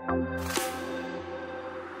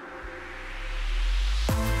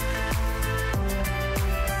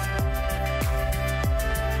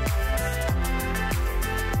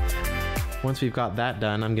 Once we've got that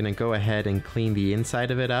done, I'm going to go ahead and clean the inside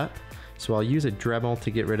of it up. So I'll use a Dremel to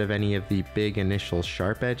get rid of any of the big initial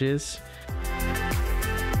sharp edges.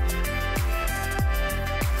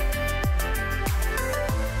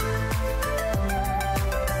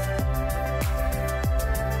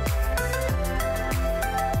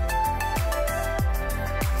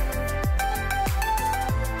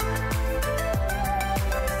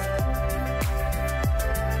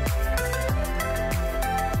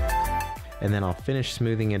 And then I'll finish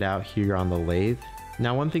smoothing it out here on the lathe.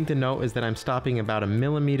 Now one thing to note is that I'm stopping about 1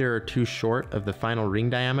 millimeter or 2 short of the final ring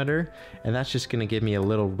diameter, and that's just going to give me a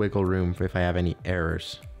little wiggle room if I have any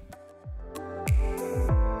errors.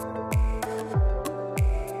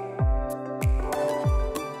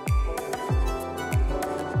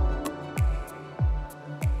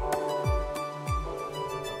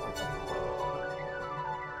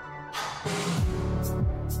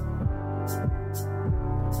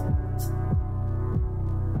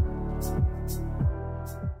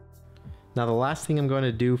 Now the last thing I'm going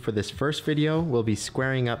to do for this first video will be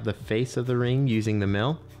squaring up the face of the ring using the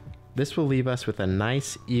mill. This will leave us with a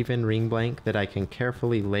nice even ring blank that I can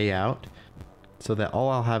carefully lay out, so that all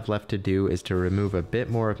I'll have left to do is to remove a bit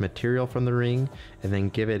more of material from the ring and then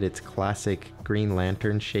give it its classic Green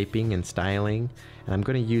Lantern shaping and styling. And I'm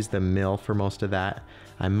going to use the mill for most of that.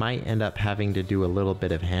 I might end up having to do a little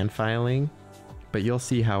bit of hand filing, but you'll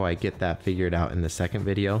see how I get that figured out in the second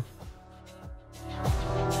video.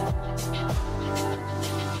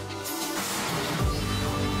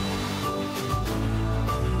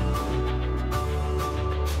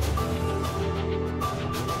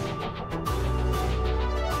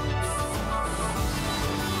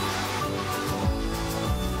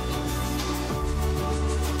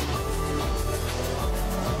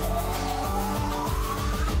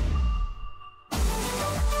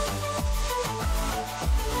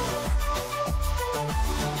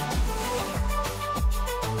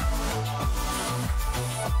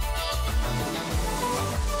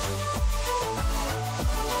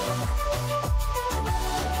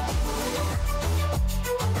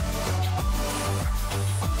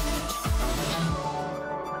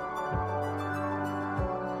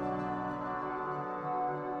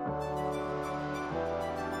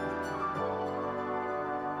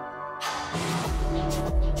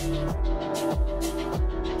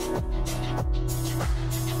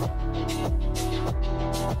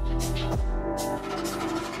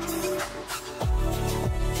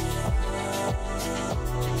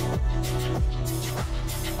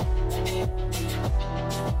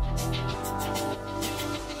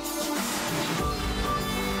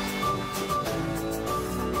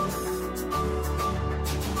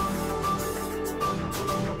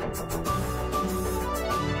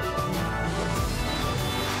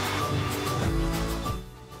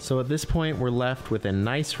 So at this point we're left with a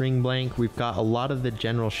nice ring blank. We've got a lot of the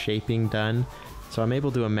general shaping done, so I'm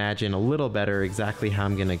able to imagine a little better exactly how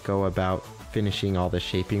I'm going to go about finishing all the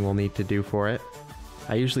shaping we'll need to do for it.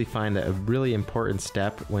 I usually find that a really important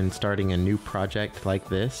step when starting a new project like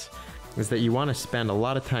this is that you want to spend a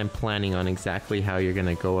lot of time planning on exactly how you're going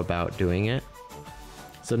to go about doing it.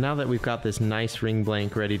 So now that we've got this nice ring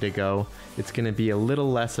blank ready to go, it's going to be a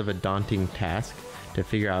little less of a daunting task to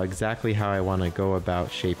figure out exactly how I want to go about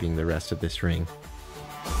shaping the rest of this ring.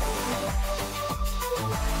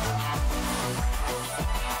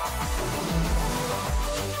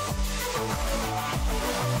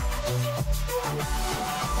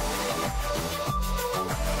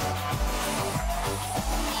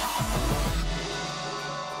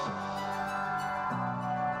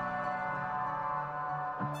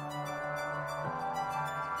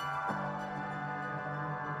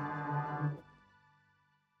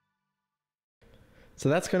 So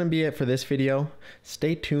that's going to be it for this video.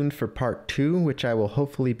 Stay tuned for part 2, which I will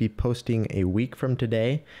hopefully be posting a week from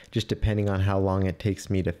today, just depending on how long it takes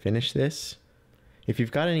me to finish this. If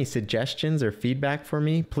you've got any suggestions or feedback for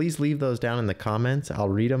me, please leave those down in the comments. I'll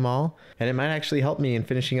read them all, and it might actually help me in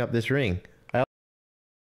finishing up this ring.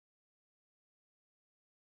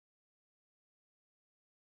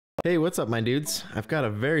 Hey, what's up my dudes? I've got a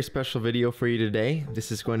very special video for you today.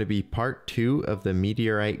 This is going to be part 2 of the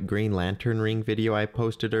Meteorite green lantern ring video I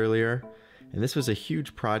posted earlier. And this was a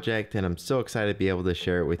huge project and I'm so excited to be able to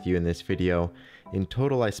share it with you in this video. In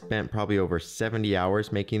total I spent probably over 70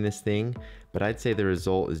 hours making this thing, but I'd say the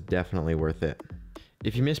result is definitely worth it.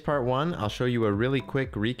 If you missed part 1, I'll show you a really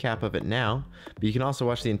quick recap of it now, but you can also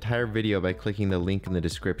watch the entire video by clicking the link in the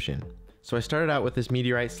description. So I started out with this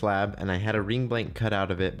meteorite slab and I had a ring blank cut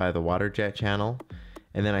out of it by the water jet channel,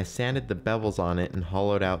 and then I sanded the bevels on it and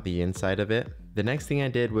hollowed out the inside of it. The next thing I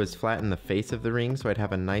did was flatten the face of the ring so I'd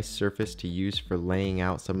have a nice surface to use for laying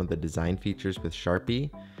out some of the design features with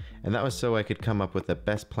Sharpie, and that was so I could come up with the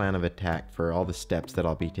best plan of attack for all the steps that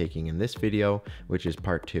I'll be taking in this video, which is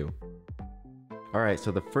part 2. Alright,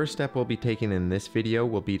 so the first step we'll be taking in this video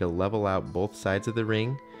will be to level out both sides of the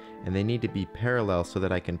ring, and they need to be parallel so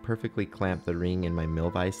that I can perfectly clamp the ring in my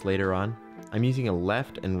mill vise later on. I'm using a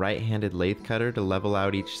left and right-handed lathe cutter to level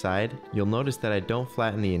out each side. You'll notice that I don't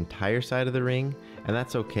flatten the entire side of the ring, and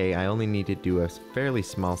that's okay. I only need to do a fairly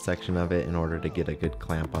small section of it in order to get a good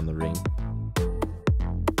clamp on the ring.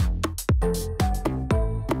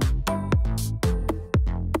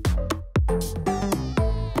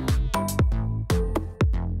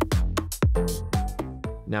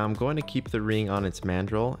 Now I'm going to keep the ring on its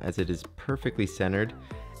mandrel as it is perfectly centered,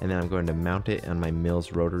 and then I'm going to mount it on my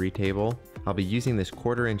mill's rotary table. I'll be using this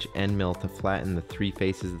 1/4 inch end mill to flatten the 3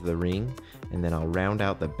 faces of the ring, and then I'll round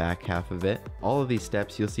out the back half of it. All of these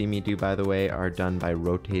steps you'll see me do, by the way, are done by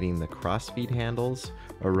rotating the crossfeed handles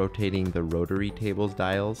or rotating the rotary table's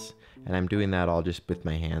dials, and I'm doing that all just with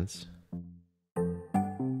my hands.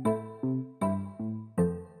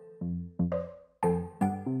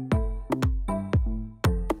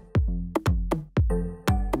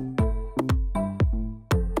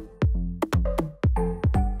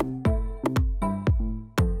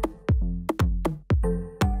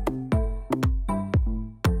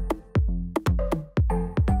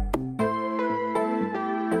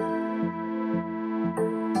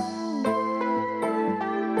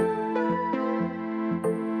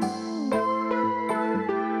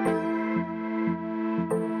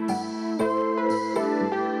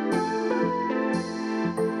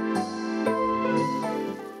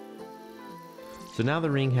 So now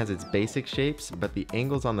the ring has its basic shapes, but the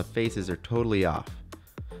angles on the faces are totally off.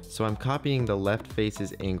 So I'm copying the left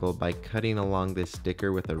face's angle by cutting along this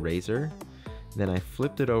sticker with a razor. Then I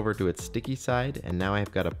flipped it over to its sticky side, and now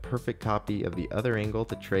I've got a perfect copy of the other angle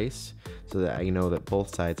to trace so that I know that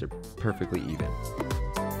both sides are perfectly even.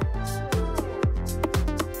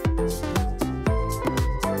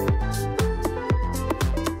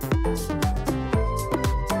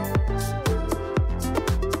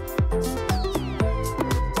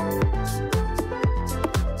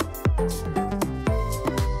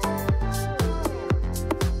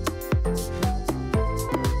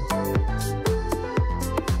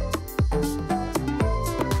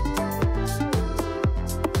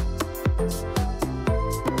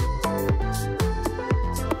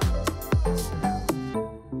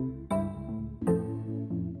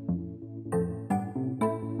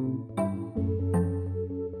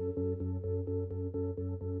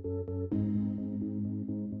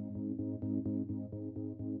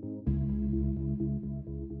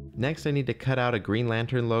 Next, I need to cut out a Green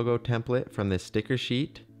Lantern logo template from this sticker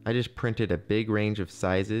sheet. I just printed a big range of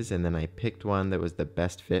sizes and then I picked one that was the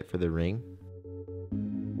best fit for the ring.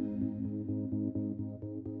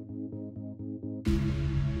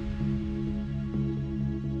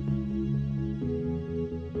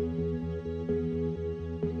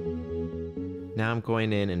 Now I'm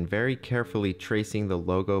going in and very carefully tracing the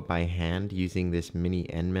logo by hand using this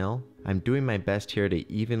mini end mill. I'm doing my best here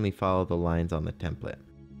to evenly follow the lines on the template.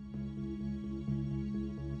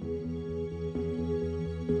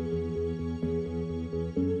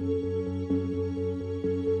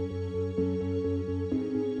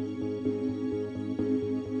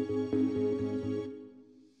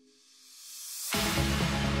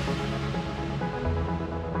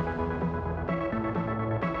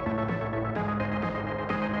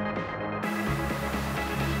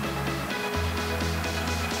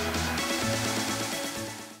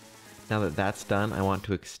 Now that that's done, I want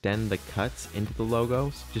to extend the cuts into the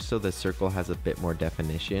logos just so the circle has a bit more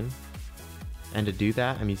definition. And to do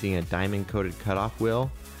that, I'm using a diamond coated cutoff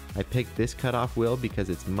wheel. I picked this cutoff wheel because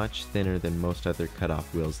it's much thinner than most other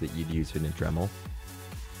cutoff wheels that you'd use in a Dremel.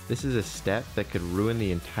 This is a step that could ruin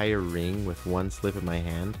the entire ring with one slip of my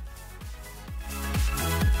hand.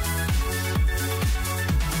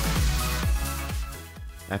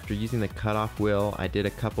 After using the cutoff wheel, I did a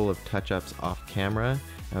couple of touch-ups off camera.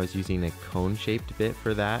 I was using a cone-shaped bit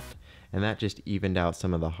for that, and that just evened out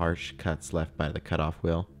some of the harsh cuts left by the cutoff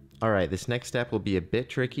wheel. Alright, this next step will be a bit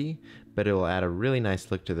tricky, but it will add a really nice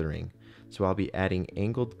look to the ring. So I'll be adding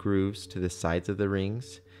angled grooves to the sides of the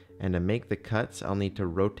rings, and to make the cuts, I'll need to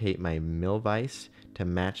rotate my mill vise to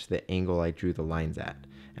match the angle I drew the lines at.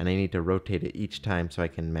 And I need to rotate it each time so I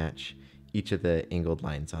can match each of the angled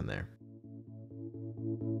lines on there.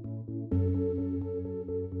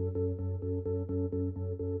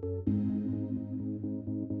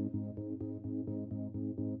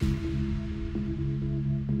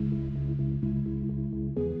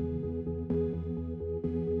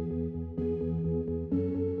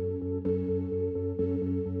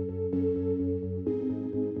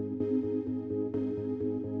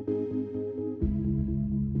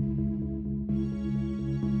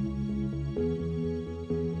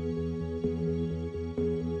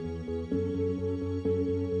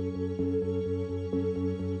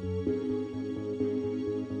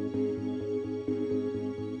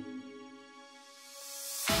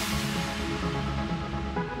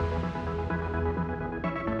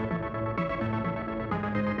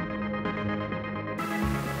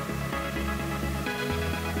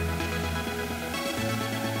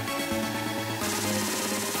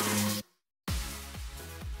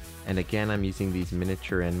 And again, I'm using these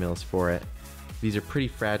miniature end mills for it. These are pretty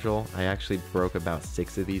fragile. I actually broke about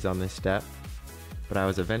 6 of these on this step, but I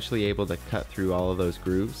was eventually able to cut through all of those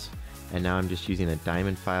grooves, and now I'm just using a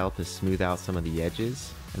diamond file to smooth out some of the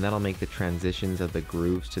edges, and that'll make the transitions of the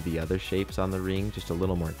grooves to the other shapes on the ring just a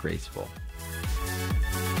little more graceful.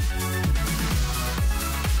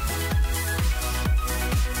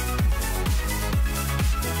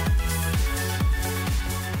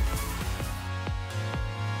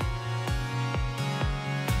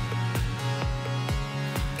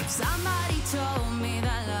 Somebody told me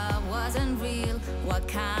that love wasn't real. What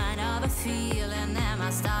kind of a feeling am I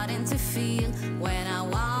starting to feel when I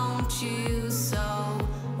want you so?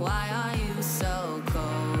 Why are you so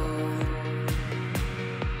cold?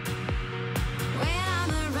 When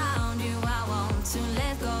I'm around you, I want to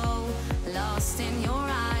let go. Lost in your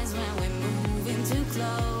eyes when we're moving too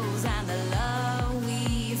close, and the love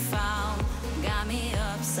we found got me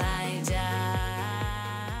upside down.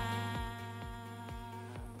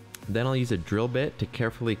 Then I'll use a drill bit to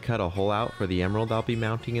carefully cut a hole out for the emerald I'll be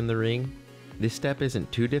mounting in the ring. This step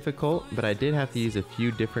isn't too difficult, but I did have to use a few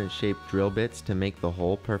different shaped drill bits to make the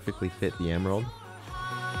hole perfectly fit the emerald.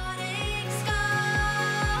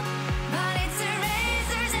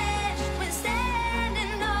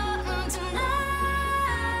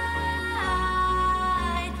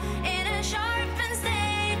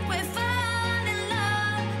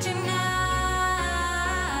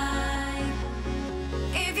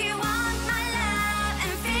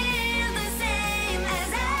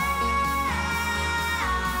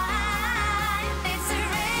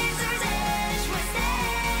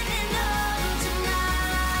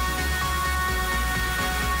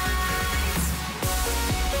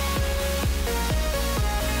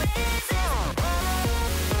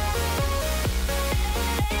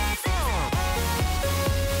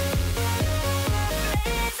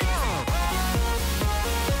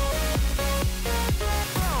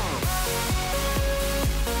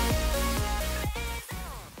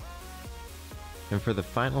 And for the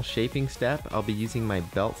final shaping step, I'll be using my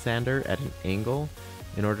belt sander at an angle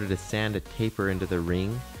in order to sand a taper into the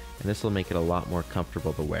ring, and this will make it a lot more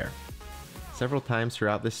comfortable to wear. Several times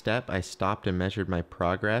throughout this step I stopped and measured my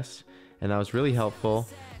progress, and that was really helpful.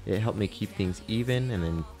 It helped me keep things even and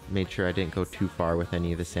then made sure I didn't go too far with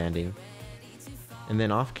any of the sanding. And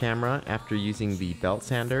then off camera, after using the belt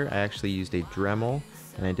sander, I actually used a Dremel,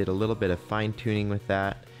 and I did a little bit of fine tuning with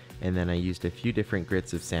that, and then I used a few different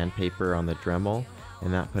grits of sandpaper on the Dremel,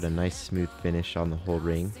 and that put a nice smooth finish on the whole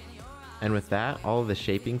ring. And with that, all of the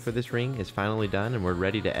shaping for this ring is finally done and we're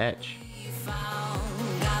ready to etch.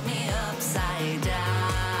 Got me upside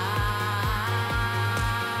down.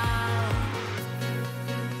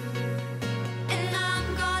 And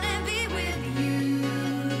I'm gonna be with you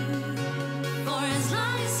for as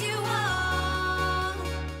long as you want.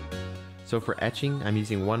 So for etching, I'm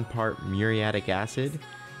using 1 part muriatic acid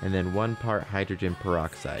and then 1 part hydrogen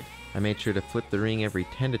peroxide. I made sure to flip the ring every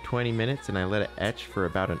 10 to 20 minutes and I let it etch for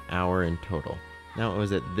about an hour in total. Now it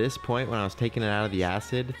was at this point when I was taking it out of the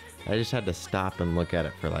acid, I just had to stop and look at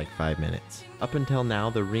it for like 5 minutes. Up until now,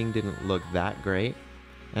 the ring didn't look that great,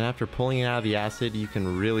 and after pulling it out of the acid, you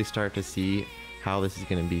can really start to see how this is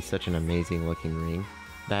going to be such an amazing looking ring.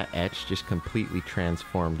 That etch just completely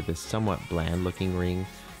transformed this somewhat bland looking ring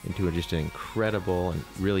into just an incredible and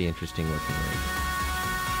really interesting looking ring.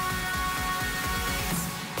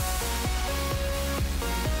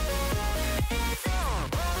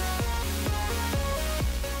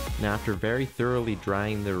 Now after very thoroughly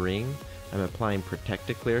drying the ring, I'm applying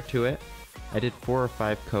Protect-A-Clear to it. I did 4 or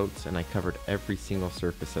 5 coats and I covered every single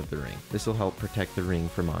surface of the ring. This will help protect the ring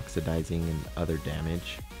from oxidizing and other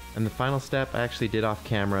damage. And the final step I actually did off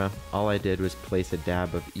camera. All I did was place a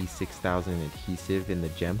dab of E6000 adhesive in the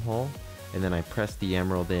gem hole, and then I pressed the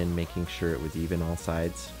emerald in, making sure it was even all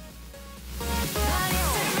sides.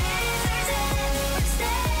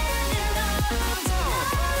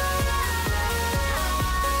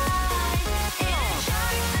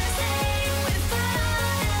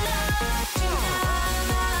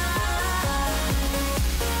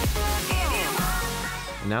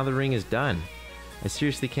 Now the ring is done. I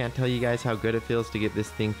seriously can't tell you guys how good it feels to get this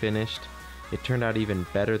thing finished. It turned out even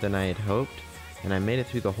better than I had hoped, and I made it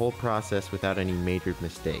through the whole process without any major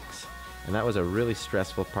mistakes. And that was a really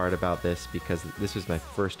stressful part about this because this was my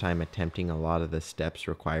first time attempting a lot of the steps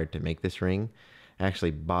required to make this ring. I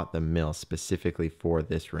actually bought the mill specifically for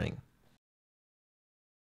this ring.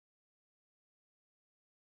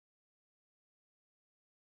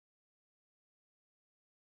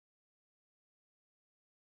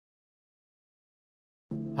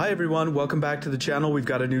 Hi everyone, welcome back to the channel. We've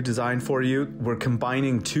got a new design for you. We're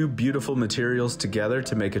combining 2 beautiful materials together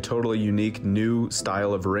to make a totally unique new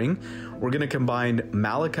style of ring. We're going to combine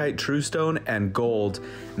malachite true stone and gold.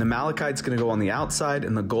 And the malachite's going to go on the outside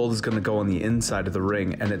and the gold is going to go on the inside of the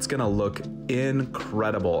ring, and it's going to look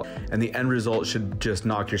incredible. And the end result should just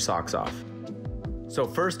knock your socks off. So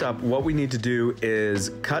first up, what we need to do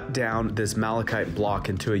is cut down this malachite block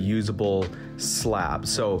into a usable slab.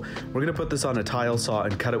 So we're gonna put this on a tile saw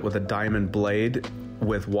and cut it with a diamond blade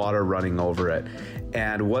with water running over it.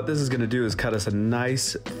 And what this is gonna do is cut us a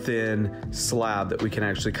nice thin slab that we can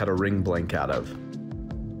actually cut a ring blank out of.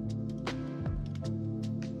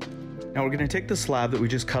 Now we're going to take the slab that we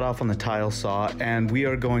just cut off on the tile saw and we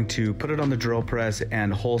are going to put it on the drill press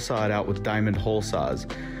and hole saw it out with diamond hole saws.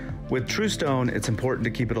 With true stone, it's important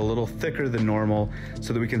to keep it a little thicker than normal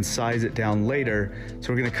so that we can size it down later. So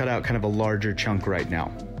we're going to cut out kind of a larger chunk right now.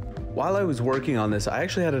 While I was working on this, I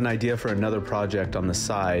actually had an idea for another project on the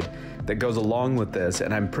side that goes along with this,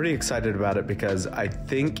 and I'm pretty excited about it because I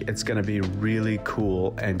think it's going to be really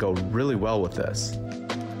cool and go really well with this.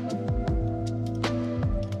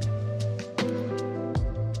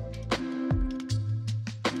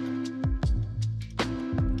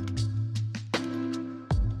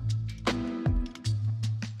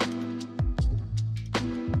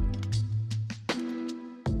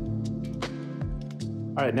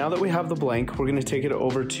 All right, now that we have the blank, we're gonna take it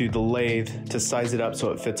over to the lathe to size it up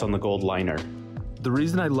so it fits on the gold liner. The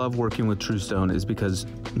reason I love working with true stone is because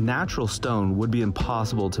natural stone would be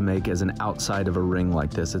impossible to make as an outside of a ring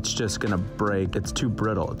like this. It's just gonna break, it's too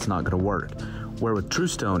brittle, it's not gonna work. Where with true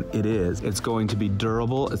stone, it is. It's going to be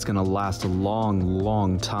durable, it's gonna last a long,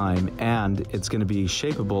 long time, and it's gonna be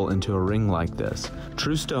shapeable into a ring like this.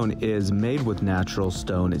 True stone is made with natural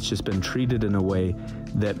stone, it's just been treated in a way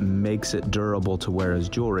that makes it durable to wear as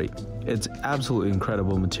jewelry. It's absolutely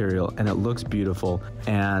incredible material and it looks beautiful,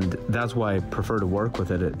 and that's why I prefer to work with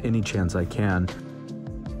it at any chance I can.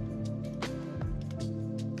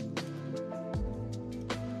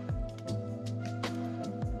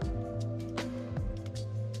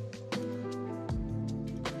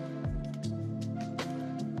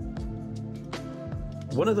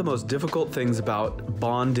 One of the most difficult things about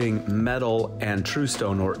bonding metal and true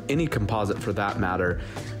stone, or any composite for that matter,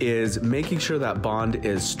 is making sure that bond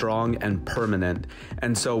is strong and permanent.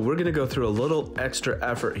 And so we're gonna go through a little extra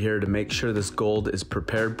effort here to make sure this gold is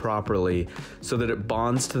prepared properly so that it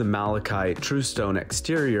bonds to the malachite true stone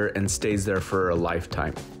exterior and stays there for a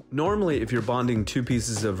lifetime. Normally, if you're bonding two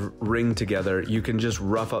pieces of ring together, you can just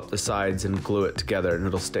rough up the sides and glue it together and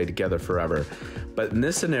it'll stay together forever. But in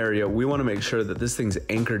this scenario, we want to make sure that this thing's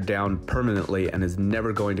anchored down permanently and is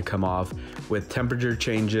never going to come off with temperature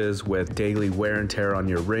changes, with daily wear and tear on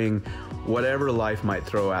your ring, whatever life might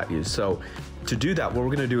throw at you. So to do that, what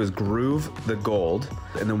we're going to do is groove the gold,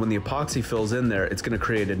 and then when the epoxy fills in there, it's going to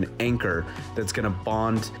create an anchor that's going to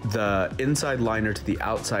bond the inside liner to the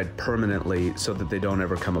outside permanently so that they don't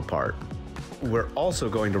ever come apart. We're also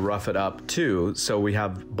going to rough it up too, so we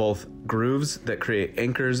have both grooves that create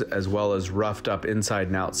anchors as well as roughed up inside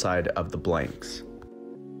and outside of the blanks.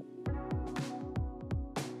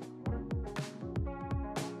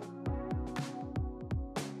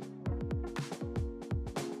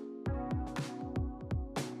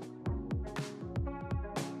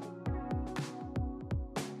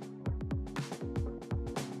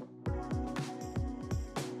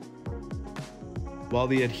 While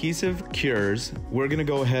the adhesive cures, we're gonna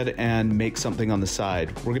go ahead and make something on the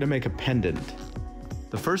side. We're gonna make a pendant.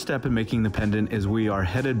 The first step in making the pendant is we are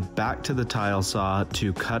headed back to the tile saw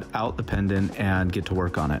to cut out the pendant and get to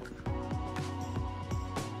work on it.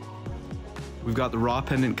 We've got the raw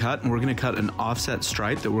pendant cut, and we're gonna cut an offset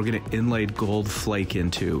stripe that we're gonna inlay gold flake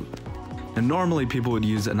into. And normally people would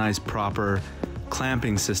use a nice proper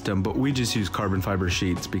clamping system, but we just use carbon fiber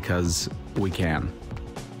sheets because we can.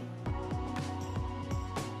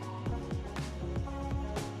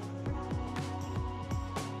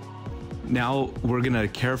 Now we're gonna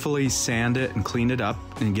carefully sand it and clean it up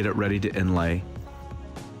and get it ready to inlay.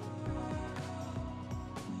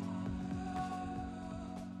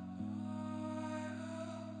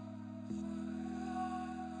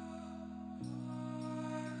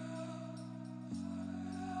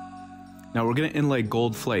 Now we're gonna inlay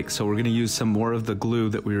gold flakes, so we're gonna use some more of the glue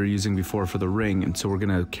that we were using before for the ring, and so we're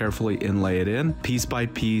gonna carefully inlay it in, piece by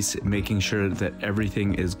piece, making sure that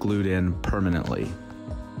everything is glued in permanently.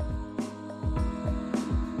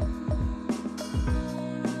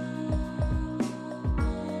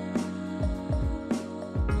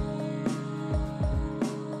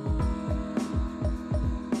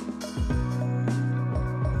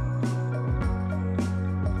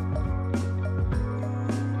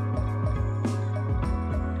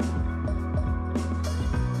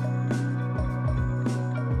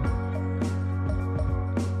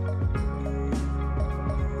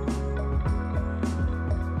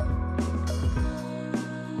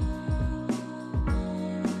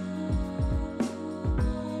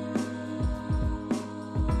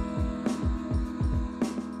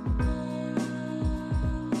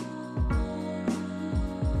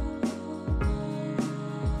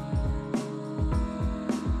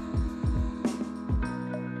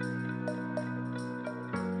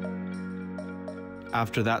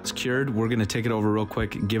 After that's cured, we're gonna take it over real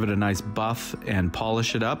quick, give it a nice buff and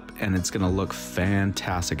polish it up, and it's gonna look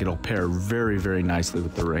fantastic. It'll pair very, very nicely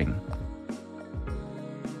with the ring.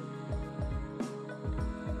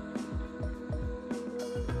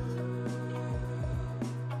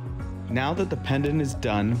 Now that the pendant is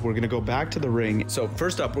done, we're gonna go back to the ring. So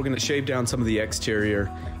first up, we're gonna shave down some of the exterior.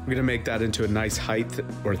 We're gonna make that into a nice height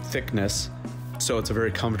or thickness, so it's a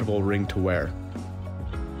very comfortable ring to wear.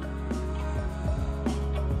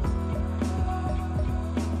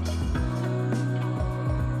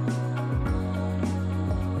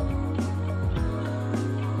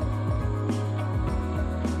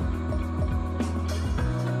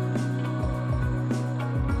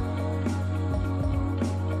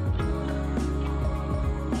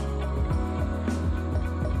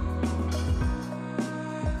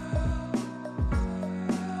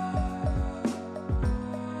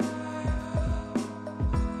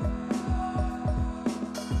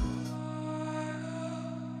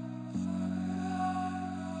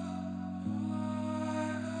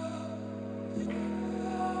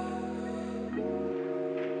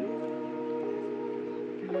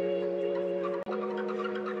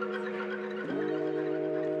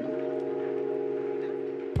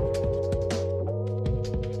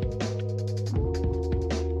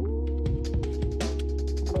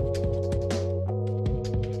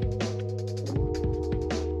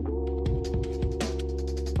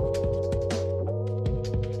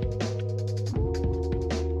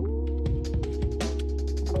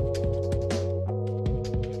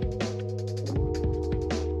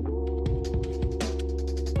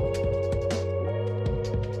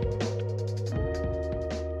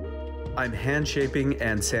 I'm hand shaping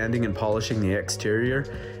and sanding and polishing the exterior,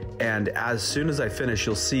 and as soon as I finish,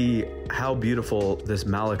 you'll see how beautiful this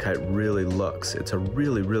malachite really looks. It's a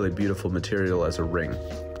really, really beautiful material as a ring.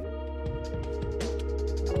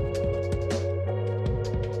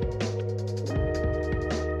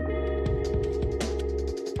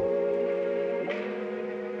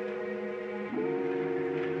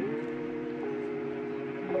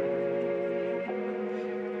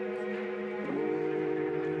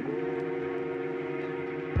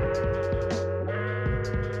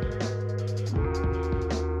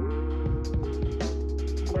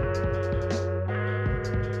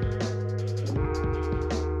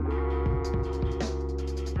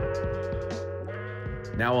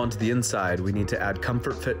 Now onto the inside, we need to add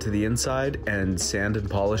comfort fit to the inside and sand and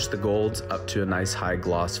polish the golds up to a nice high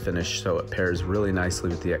gloss finish so it pairs really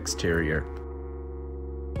nicely with the exterior.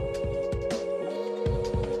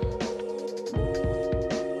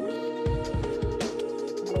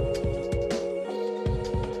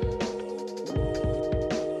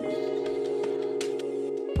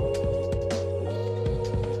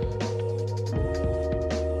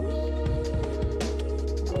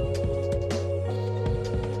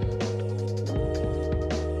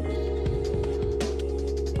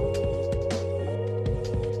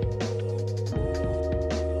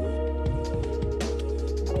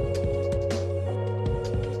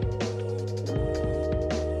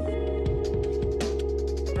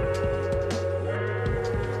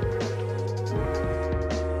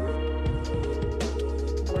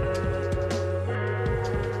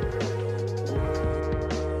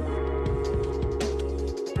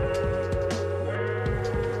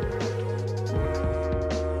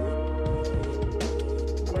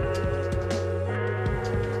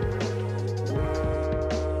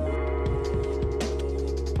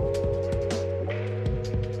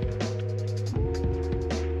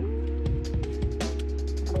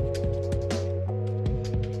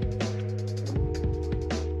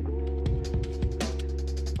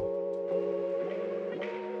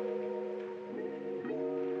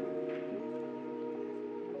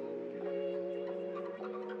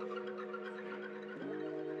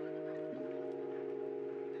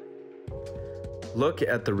 Look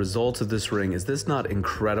at the results of this ring. Is this not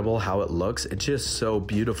incredible how it looks? It's just so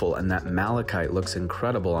beautiful, and that malachite looks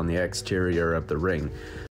incredible on the exterior of the ring.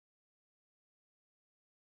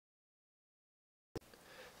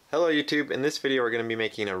 Hello YouTube, in this video we're going to be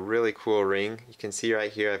making a really cool ring. You can see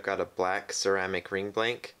right here I've got a black ceramic ring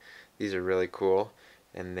blank. These are really cool,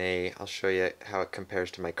 and I'll show you how it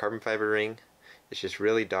compares to my carbon fiber ring. It's just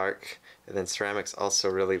really dark, and then ceramic's also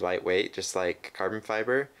really lightweight, just like carbon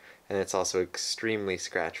fiber, and it's also extremely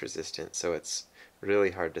scratch resistant, so it's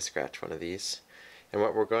really hard to scratch one of these. And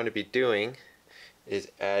what we're going to be doing is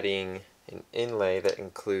adding an inlay that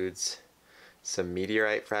includes some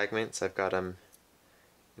meteorite fragments. I've got them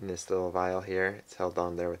in this little vial here. It's held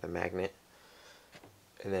on there with a magnet.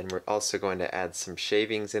 And then we're also going to add some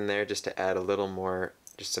shavings in there just to add a little more,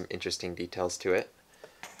 just some interesting details to it.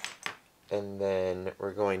 And then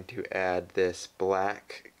we're going to add this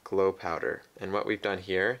black glow powder. And what we've done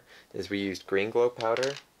here is we used green glow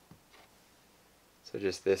powder. So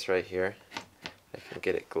just this right here. I can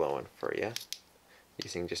get it glowing for you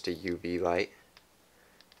using just a UV light.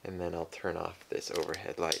 And then I'll turn off this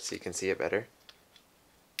overhead light so you can see it better.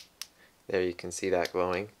 There, you can see that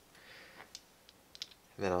glowing.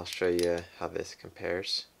 And then I'll show you how this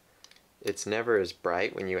compares. It's never as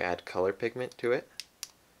bright when you add color pigment to it.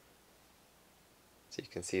 So you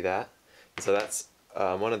can see that. So that's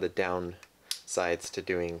one of the downsides to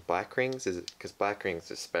doing black rings, is because black rings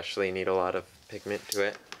especially need a lot of pigment to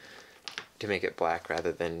it to make it black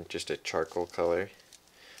rather than just a charcoal color.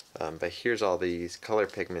 But here's all these color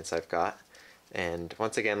pigments I've got. And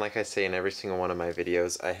once again, like I say in every single one of my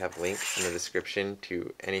videos, I have links in the description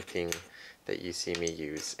to anything that you see me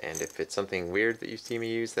use. And if it's something weird that you see me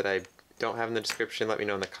use that I don't have in the description, let me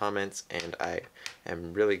know in the comments, and I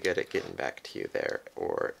am really good at getting back to you there,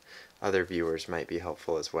 or other viewers might be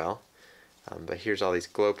helpful as well. But here's all these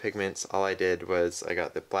glow pigments. All I did was I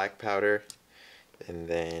got the black powder, and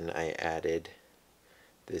then I added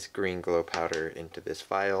this green glow powder into this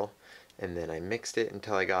vial, and then I mixed it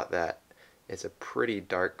until I got that. It's a pretty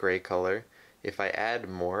dark gray color. If I add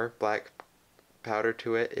more black powder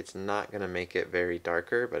to it, it's not going to make it very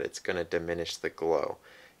darker, but it's going to diminish the glow.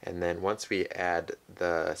 And then once we add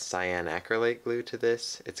the cyan acrylate glue to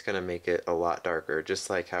this, it's going to make it a lot darker. Just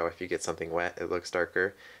like how if you get something wet, it looks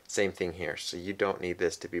darker. Same thing here. So you don't need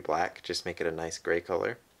this to be black. Just make it a nice gray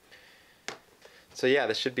color. So yeah,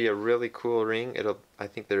 this should be a really cool ring. I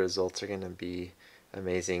think the results are going to be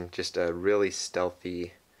amazing. Just a really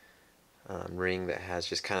stealthy ring that has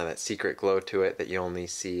just kind of that secret glow to it that you only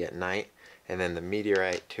see at night. And then the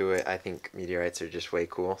meteorite to it, I think meteorites are just way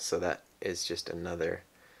cool, so that is just another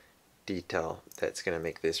detail that's going to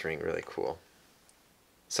make this ring really cool.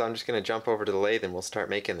 So I'm just going to jump over to the lathe and we'll start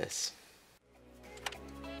making this.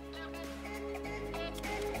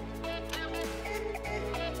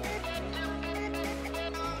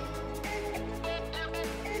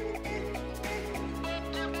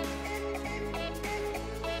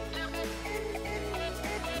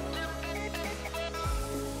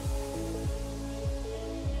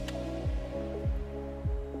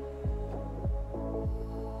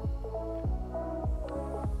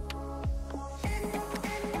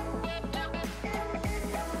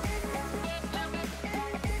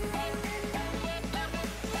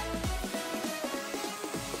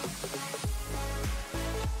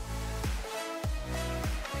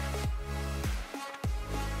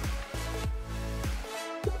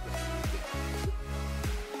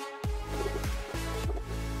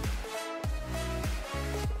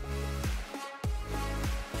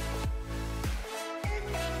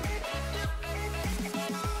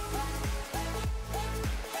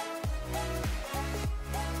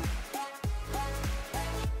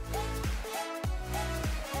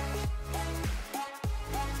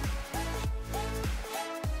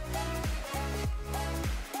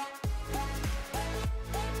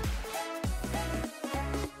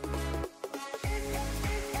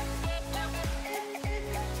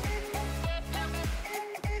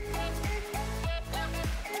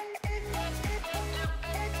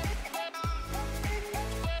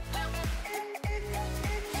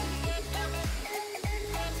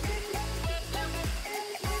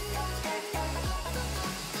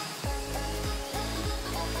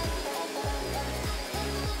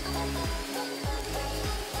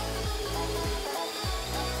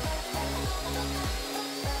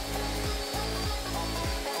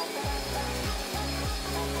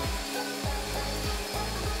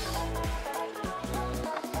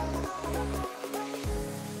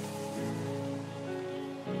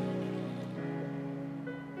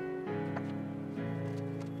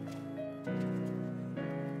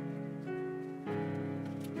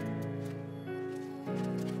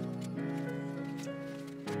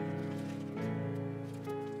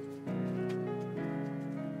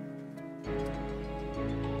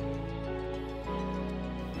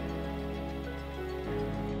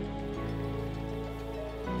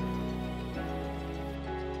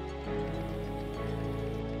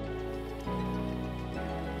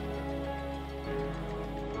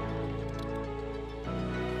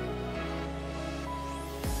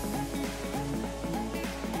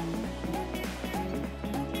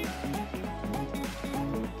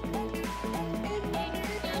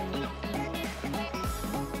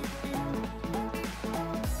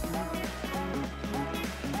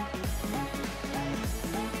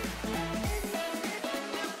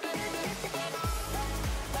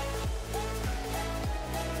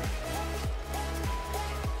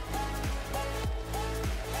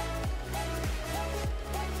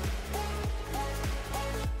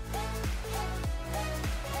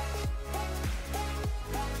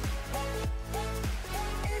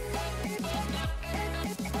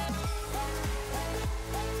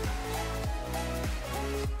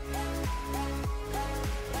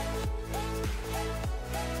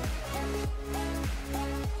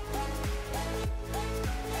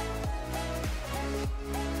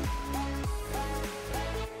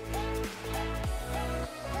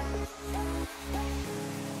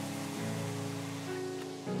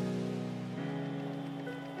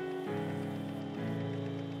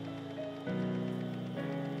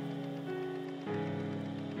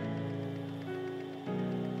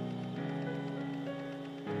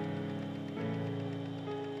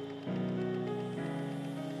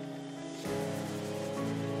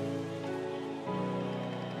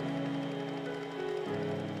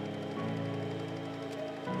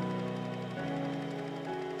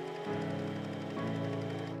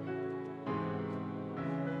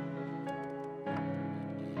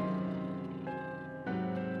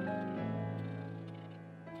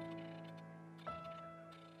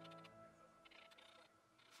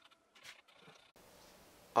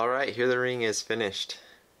 Alright, here the ring is finished.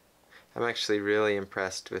 I'm actually really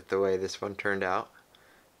impressed with the way this one turned out.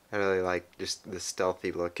 I really like just the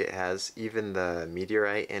stealthy look it has. Even the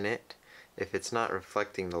meteorite in it, if it's not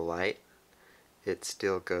reflecting the light, it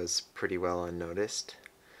still goes pretty well unnoticed.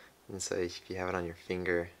 And so if you have it on your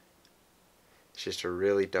finger, it's just a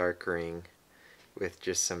really dark ring with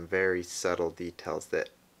just some very subtle details that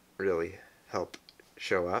really help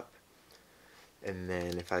show up. And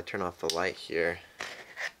then if I turn off the light here,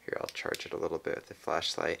 Here, I'll charge it a little bit with the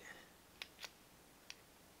flashlight.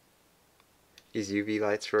 These UV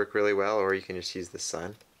lights work really well, or you can just use the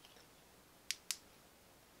sun.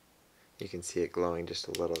 You can see it glowing just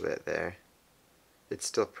a little bit there. It's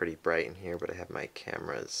still pretty bright in here, but I have my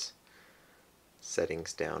camera's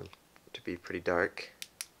settings down to be pretty dark.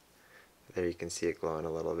 There you can see it glowing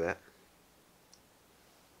a little bit.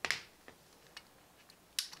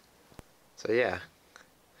 So yeah,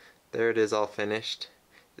 there it is all finished.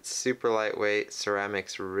 It's super lightweight,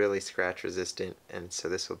 ceramic's really scratch resistant, and so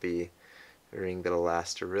this will be a ring that'll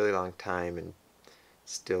last a really long time and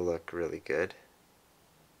still look really good.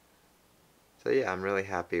 So yeah, I'm really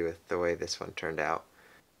happy with the way this one turned out.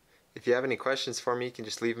 If you have any questions for me, you can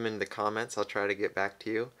just leave them in the comments. I'll try to get back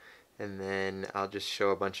to you. And then I'll just show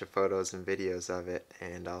a bunch of photos and videos of it.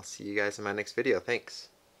 And I'll see you guys in my next video. Thanks.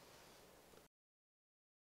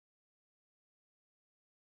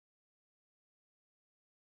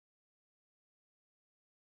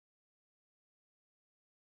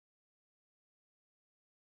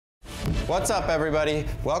 What's up, everybody?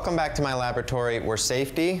 Welcome back to my laboratory where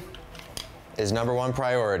safety is #1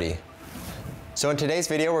 priority. So in today's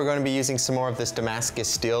video, we're going to be using some more of this Damascus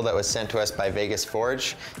steel that was sent to us by Vegas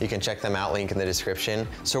Forge. You can check them out, link in the description.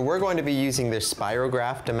 So we're going to be using this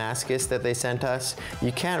spirograph Damascus that they sent us.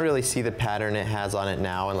 You can't really see the pattern it has on it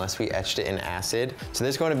now unless we etched it in acid. So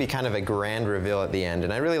there's going to be kind of a grand reveal at the end.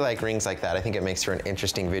 And I really like rings like that. I think it makes for an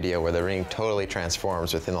interesting video where the ring totally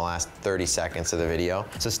transforms within the last 30 seconds of the video.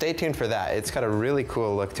 So stay tuned for that. It's got a really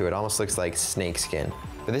cool look to it. Almost looks like snakeskin.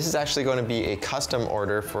 But this is actually going to be a custom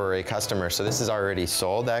order for a customer. So this is already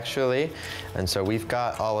sold actually. And so we've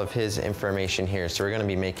got all of his information here. So we're going to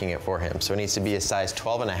be making it for him. So it needs to be a size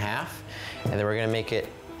 12.5. And then we're going to make it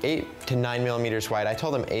 8 to 9 millimeters wide. I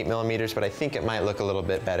told him 8 millimeters, but I think it might look a little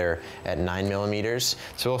bit better at 9 millimeters.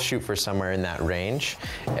 So we'll shoot for somewhere in that range.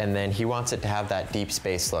 And then he wants it to have that deep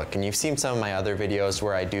space look. And you've seen some of my other videos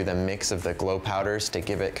where I do the mix of the glow powders to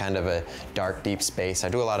give it kind of a dark, deep space. I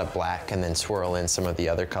do a lot of black and then swirl in some of the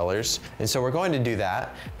other colors. And so we're going to do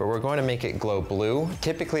that, but we're going to make it glow blue.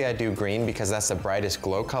 Typically I do green because that's the brightest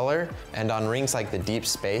glow color. And on rings like the deep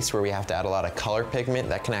space where we have to add a lot of color pigment,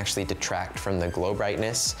 that can actually detract from the glow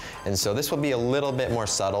brightness. And so this will be a little bit more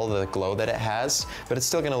subtle, the glow that it has, but it's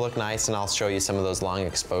still gonna look nice, and I'll show you some of those long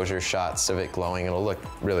exposure shots of it glowing. It'll look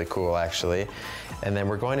really cool actually. And then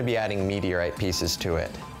we're going to be adding meteorite pieces to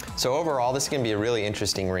it. So overall, this is gonna be a really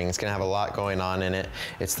interesting ring. It's gonna have a lot going on in it.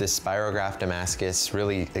 It's this spirograph Damascus,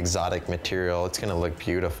 really exotic material. It's gonna look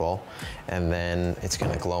beautiful. And then it's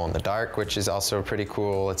gonna glow in the dark, which is also pretty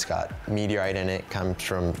cool. It's got meteorite in it, comes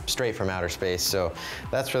from straight from outer space. So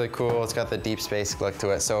that's really cool. It's got the deep space look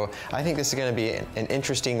to it. So I think this is gonna be an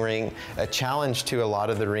interesting ring. A challenge to a lot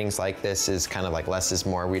of the rings like this is kind of like less is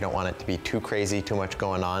more. We don't want it to be too crazy, too much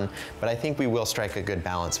going on, but I think we will strike a good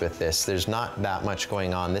balance with this. There's not that much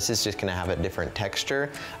going on. This is just gonna have a different texture.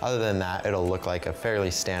 Other than that, it'll look like a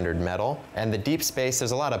fairly standard metal. And the deep space,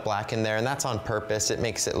 there's a lot of black in there, and that's on purpose. It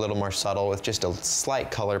makes it a little more subtle with just a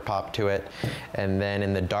slight color pop to it. And then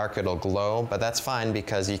in the dark, it'll glow, but that's fine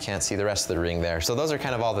because you can't see the rest of the ring there. So those are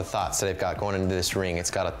kind of all the thoughts that I've got going into this ring.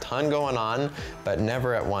 It's got a ton going on, but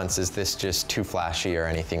never at once is this just too flashy or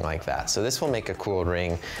anything like that. So this will make a cool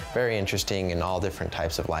ring, very interesting in all different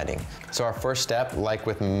types of lighting. So our first step, like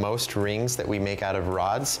with most rings that we make out of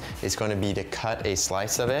rods, is going to be to cut a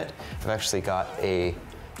slice of it. I've actually got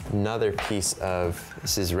another piece of,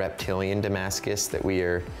 this is reptilian Damascus that we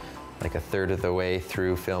are like a third of the way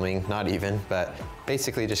through filming, not even, but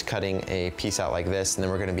basically just cutting a piece out like this, and then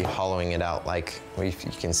we're gonna be hollowing it out like you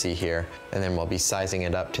can see here. And then we'll be sizing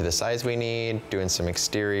it up to the size we need, doing some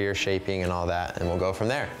exterior shaping and all that, and we'll go from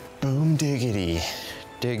there. Boom diggity.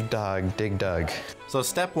 Dig dog, dig dug. So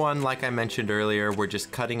step one, like I mentioned earlier, we're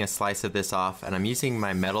just cutting a slice of this off, and I'm using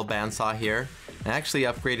my metal bandsaw here. I actually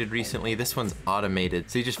upgraded recently. This one's automated.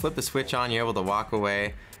 So you just flip the switch on, you're able to walk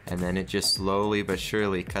away, and then it just slowly but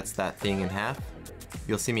surely cuts that thing in half.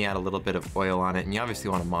 You'll see me add a little bit of oil on it, and you obviously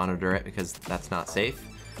want to monitor it because that's not safe.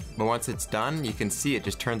 But once it's done, you can see it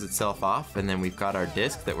just turns itself off, and then we've got our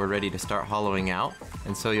disc that we're ready to start hollowing out.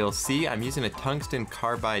 And so you'll see I'm using a tungsten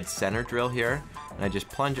carbide center drill here, and I just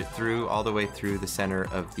plunge it through all the way through the center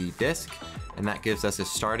of the disc, and that gives us a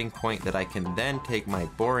starting point that I can then take my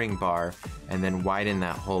boring bar and then widen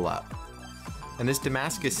that hole up. And this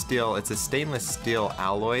Damascus steel, it's a stainless steel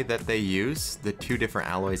alloy that they use, the two different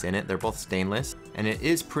alloys in it, they're both stainless, and it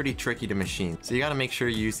is pretty tricky to machine. So you gotta make sure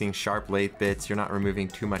you're using sharp lathe bits, you're not removing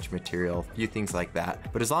too much material, a few things like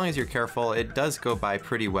that. But as long as you're careful, it does go by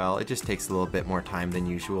pretty well. It just takes a little bit more time than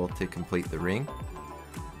usual to complete the ring.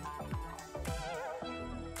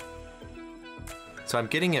 So I'm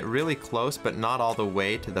getting it really close, but not all the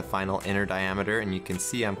way to the final inner diameter, and you can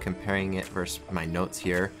see I'm comparing it versus my notes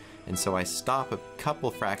here. And so I stop a couple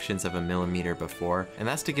fractions of a millimeter before, and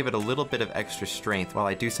that's to give it a little bit of extra strength while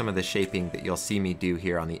I do some of the shaping that you'll see me do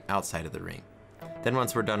here on the outside of the ring. Then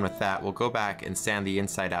once we're done with that, we'll go back and sand the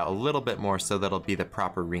inside out a little bit more so that'll be the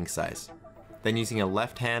proper ring size. Then using a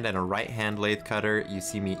left hand and a right hand lathe cutter, you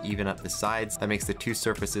see me even up the sides. That makes the two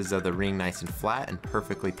surfaces of the ring nice and flat and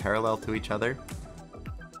perfectly parallel to each other.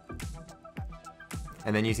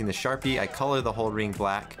 And then using the Sharpie, I color the whole ring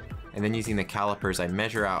black, and then using the calipers, I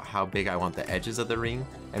measure out how big I want the edges of the ring,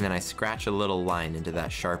 and then I scratch a little line into that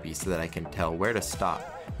Sharpie so that I can tell where to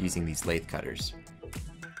stop using these lathe cutters.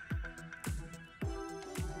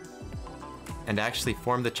 And to actually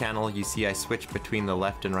form the channel, you see I switch between the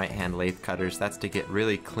left and right hand lathe cutters. That's to get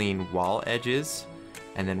really clean wall edges.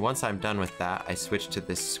 And then once I'm done with that, I switch to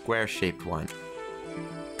this square shaped one.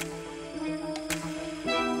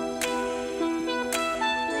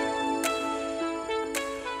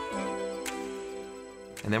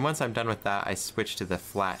 And then once I'm done with that, I switch to the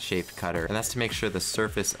flat shaped cutter, and that's to make sure the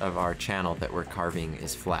surface of our channel that we're carving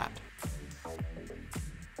is flat.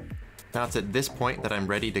 Now it's at this point that I'm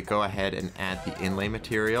ready to go ahead and add the inlay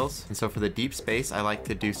materials. And so for the deep space, I like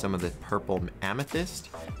to do some of the purple amethyst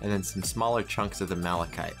and then some smaller chunks of the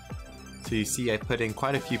malachite. So you see I put in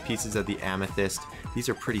quite a few pieces of the amethyst. These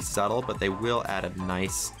are pretty subtle, but they will add a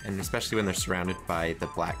nice, and especially when they're surrounded by the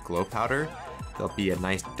black glow powder, there'll be a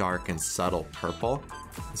nice dark and subtle purple.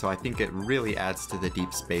 So I think it really adds to the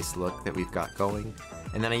deep space look that we've got going.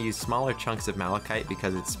 And then I use smaller chunks of malachite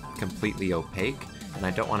because it's completely opaque and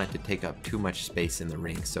I don't want it to take up too much space in the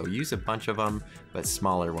ring. So use a bunch of them, but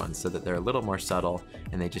smaller ones so that they're a little more subtle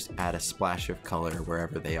and they just add a splash of color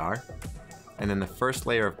wherever they are. And then the first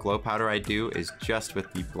layer of glow powder I do is just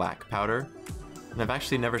with the black powder. And I've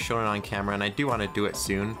actually never shown it on camera, and I do want to do it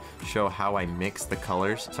soon, show how I mix the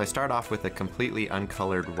colors. So I start off with a completely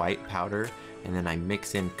uncolored white powder, and then I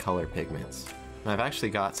mix in color pigments. And I've actually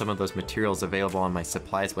got some of those materials available on my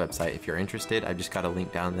supplies website. If you're interested, I've just got a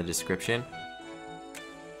link down in the description.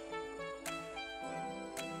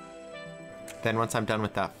 Then once I'm done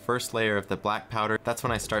with that first layer of the black powder, that's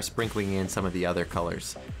when I start sprinkling in some of the other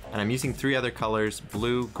colors. And I'm using 3 other colors,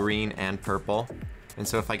 blue, green, and purple. And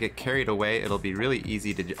so if I get carried away, it'll be really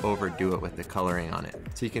easy to overdo it with the coloring on it.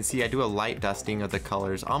 So you can see I do a light dusting of the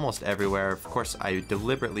colors almost everywhere. Of course, I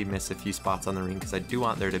deliberately miss a few spots on the ring because I do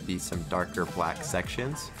want there to be some darker black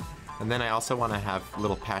sections. And then I also want to have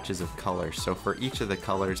little patches of color. So for each of the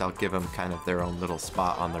colors, I'll give them kind of their own little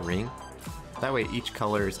spot on the ring. That way each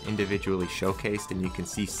color is individually showcased and you can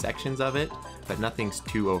see sections of it, but nothing's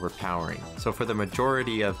too overpowering. So for the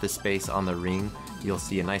majority of the space on the ring, you'll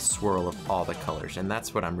see a nice swirl of all the colors, and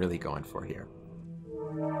that's what I'm really going for here.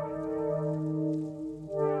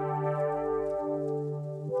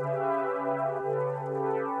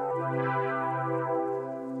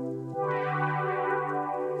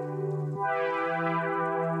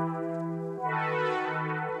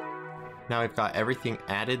 Now we've got everything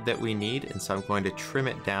added that we need, and so I'm going to trim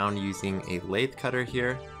it down using a lathe cutter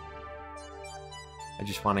here. I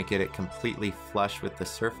just want to get it completely flush with the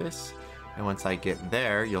surface. And once I get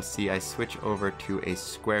there, you'll see I switch over to a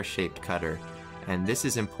square shaped cutter. And this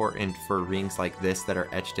is important for rings like this that are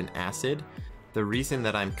etched in acid. The reason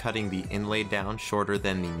that I'm cutting the inlay down shorter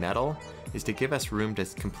than the metal is to give us room to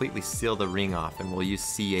completely seal the ring off, and we'll use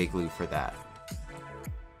CA glue for that.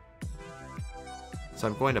 So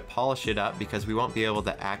I'm going to polish it up because we won't be able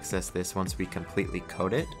to access this once we completely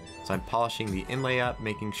coat it. So I'm polishing the inlay up,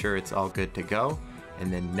 making sure it's all good to go.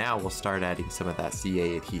 And then now we'll start adding some of that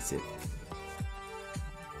CA adhesive.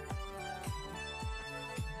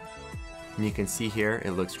 And you can see here,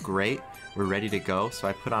 it looks great. We're ready to go. So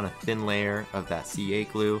I put on a thin layer of that CA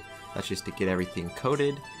glue. That's just to get everything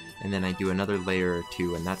coated. And then I do another layer or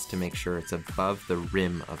 2, and that's to make sure it's above the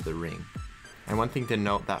rim of the ring. And one thing to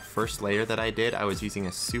note, that first layer that I did, I was using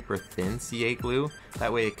a super thin CA glue.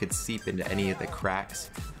 That way it could seep into any of the cracks.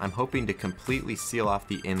 I'm hoping to completely seal off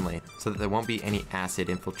the inlay so that there won't be any acid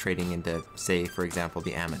infiltrating into, say, for example,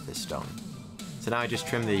 the amethyst stone. So now I just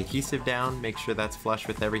trim the adhesive down, make sure that's flush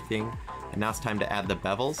with everything, and now it's time to add the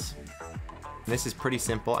bevels. And this is pretty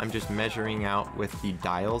simple. I'm just measuring out with the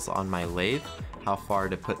dials on my lathe how far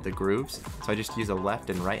to put the grooves. So I just use a left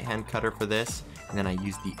and right hand cutter for this, and then I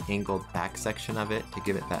use the angled back section of it to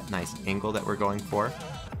give it that nice angle that we're going for.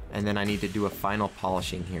 And then I need to do a final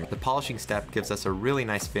polishing here. The polishing step gives us a really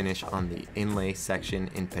nice finish on the inlay section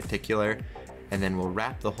in particular. and then we'll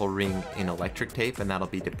wrap the whole ring in electric tape, and that'll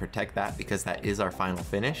be to protect that because that is our final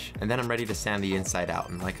finish. And then I'm ready to sand the inside out,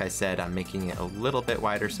 and like I said, I'm making it a little bit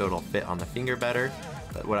wider so it'll fit on the finger better.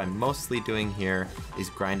 But what I'm mostly doing here is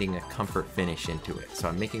grinding a comfort finish into it. So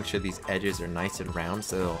I'm making sure these edges are nice and round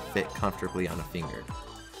so it'll fit comfortably on a finger.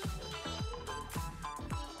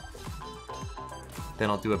 Then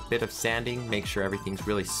I'll do a bit of sanding, make sure everything's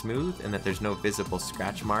really smooth and that there's no visible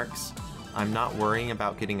scratch marks. I'm not worrying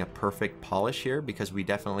about getting a perfect polish here because we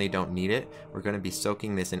definitely don't need it. We're going to be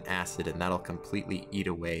soaking this in acid and that'll completely eat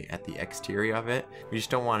away at the exterior of it. We just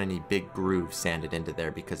don't want any big grooves sanded into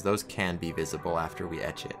there because those can be visible after we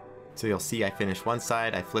etch it. So you'll see I finish one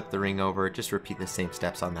side, I flip the ring over, just repeat the same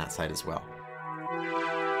steps on that side as well.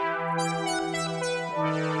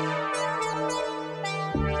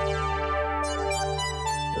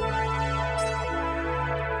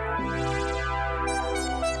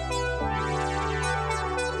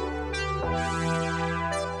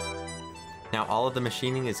 Now all of the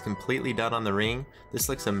machining is completely done on the ring. This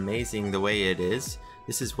looks amazing the way it is.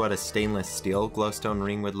 This is what a stainless steel glowstone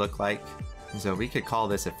ring would look like. So we could call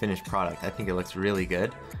this a finished product. I think it looks really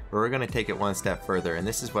good. But we're going to take it one step further, and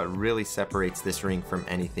this is what really separates this ring from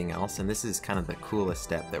anything else, and this is kind of the coolest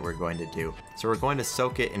step that we're going to do. So we're going to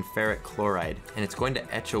soak it in ferric chloride, and it's going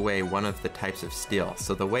to etch away one of the types of steel.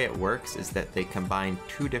 So the way it works is that they combine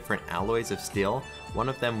two different alloys of steel. One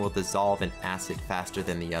of them will dissolve in acid faster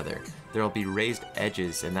than the other. There will be raised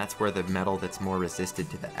edges, and that's where the metal that's more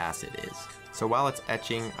resistant to the acid is. So while it's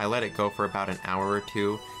etching, I let it go for about an hour or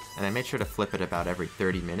two, and I made sure to flip it about every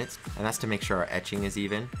 30 minutes, and that's to make sure our etching is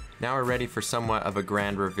even. Now we're ready for somewhat of a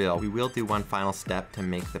grand reveal. We will do one final step to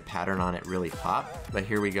make the pattern on it really pop, but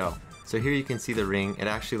here we go. So here you can see the ring. It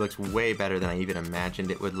actually looks way better than I even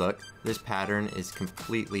imagined it would look. This pattern is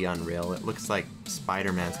completely unreal. It looks like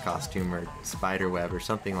Spider-Man's costume or spiderweb or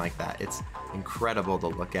something like that. It's incredible to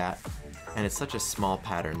look at. And it's such a small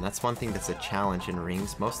pattern. That's one thing that's a challenge in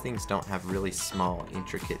rings. Most things don't have really small,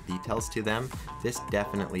 intricate details to them. This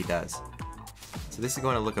definitely does. So this is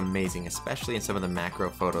going to look amazing, especially in some of the macro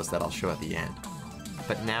photos that I'll show at the end.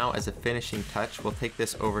 But now, as a finishing touch, we'll take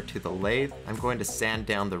this over to the lathe. I'm going to sand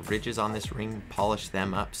down the ridges on this ring, polish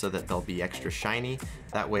them up so that they'll be extra shiny.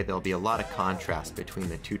 That way there'll be a lot of contrast between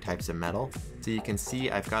the two types of metal. So you can see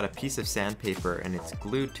I've got a piece of sandpaper and it's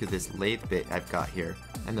glued to this lathe bit I've got here.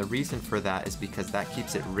 And the reason for that is because that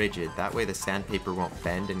keeps it rigid. That way the sandpaper won't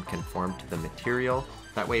bend and conform to the material.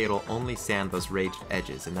 That way it'll only sand those raised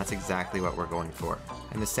edges, and that's exactly what we're going for.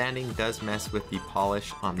 And the sanding does mess with the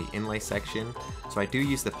polish on the inlay section, so I do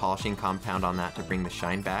use the polishing compound on that to bring the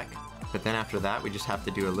shine back. But then after that we just have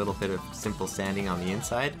to do a little bit of simple sanding on the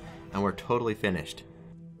inside, and we're totally finished.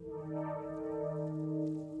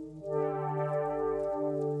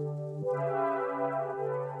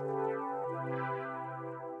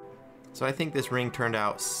 So I think this ring turned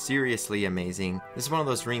out seriously amazing. This is one of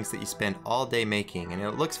those rings that you spend all day making, and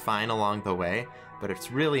it looks fine along the way, but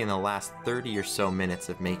it's really in the last 30 or so minutes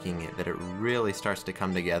of making it that it really starts to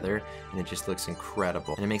come together, and it just looks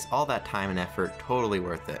incredible. And it makes all that time and effort totally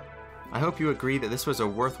worth it. I hope you agree that this was a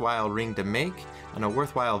worthwhile ring to make and a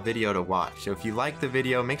worthwhile video to watch. So if you liked the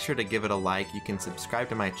video, make sure to give it a like. You can subscribe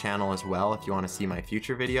to my channel as well if you want to see my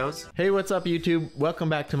future videos. Hey, what's up YouTube? Welcome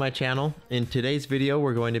back to my channel. In today's video,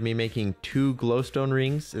 we're going to be making 2 glowstone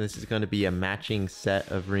rings, and this is going to be a matching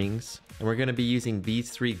set of rings. And we're going to be using these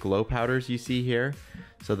 3 glow powders you see here.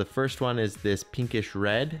 So the first one is this pinkish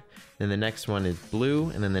red, then the next one is blue,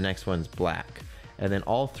 and then the next one's black. And then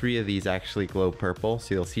all 3 of these actually glow purple.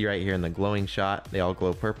 So you'll see right here in the glowing shot, they all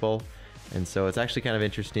glow purple. And so it's actually kind of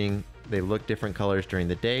interesting. They look different colors during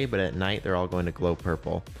the day, but at night they're all going to glow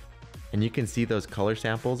purple. And you can see those color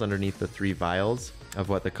samples underneath the 3 vials of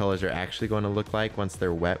what the colors are actually going to look like once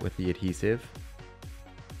they're wet with the adhesive.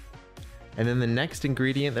 And then the next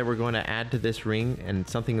ingredient that we're going to add to this ring, and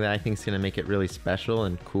something that I think is going to make it really special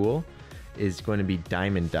and cool, is going to be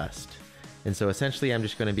diamond dust. And so essentially I'm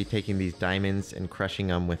just going to be taking these diamonds and crushing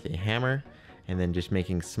them with a hammer and then just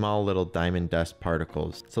making small little diamond dust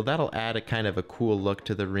particles. So that'll add a kind of a cool look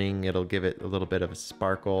to the ring. It'll give it a little bit of a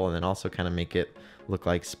sparkle and then also kind of make it look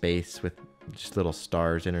like space with just little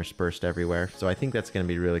stars interspersed everywhere. So I think that's going to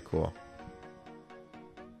be really cool.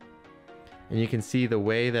 And you can see the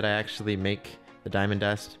way that I actually make the diamond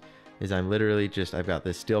dust is I'm literally just, I've got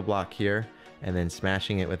this steel block here and then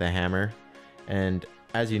smashing it with a hammer. And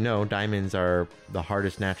as you know, diamonds are the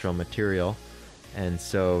hardest natural material, and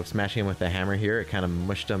so smashing them with a hammer here, it kind of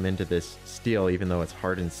mushed them into this steel even though it's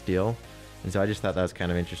hardened steel. And so I just thought that was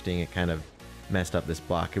kind of interesting. It kind of messed up this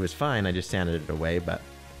block. It was fine, I just sanded it away, but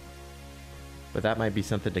that might be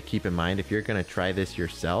something to keep in mind if you're going to try this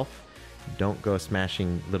yourself. Don't go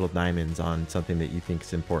smashing little diamonds on something that you think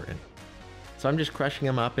is important. So I'm just crushing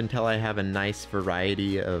them up until I have a nice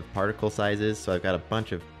variety of particle sizes. So I've got a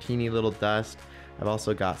bunch of teeny little dust. I've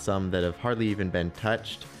also got some that have hardly even been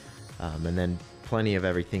touched, and then plenty of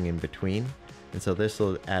everything in between. And so this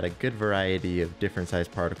will add a good variety of different size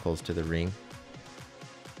particles to the ring.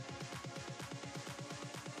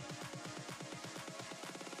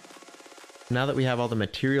 Now that we have all the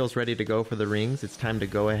materials ready to go for the rings, it's time to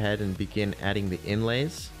go ahead and begin adding the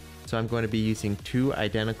inlays. So I'm going to be using 2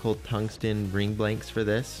 identical tungsten ring blanks for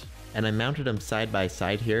this. And I mounted them side by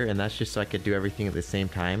side here, and that's just so I could do everything at the same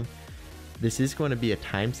time. This is going to be a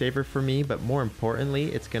time saver for me, but more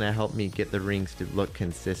importantly, it's going to help me get the rings to look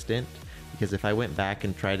consistent. Because if I went back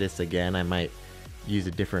and tried this again, I might use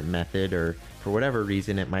a different method, or for whatever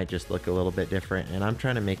reason, it might just look a little bit different. And I'm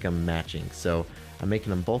trying to make them matching. So I'm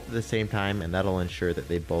making them both at the same time, and that'll ensure that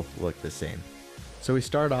they both look the same. So we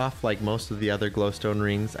start off like most of the other glowstone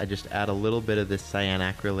rings. I just add a little bit of this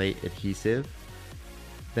cyanacrylate adhesive.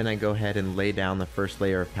 Then I go ahead and lay down the first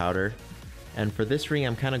layer of powder. And for this ring,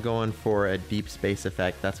 I'm kind of going for a deep space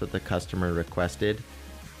effect. That's what the customer requested.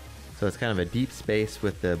 So it's kind of a deep space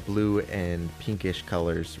with the blue and pinkish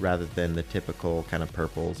colors rather than the typical kind of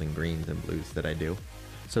purples and greens and blues that I do.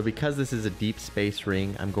 So because this is a deep space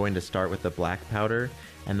ring, I'm going to start with the black powder,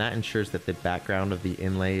 and that ensures that the background of the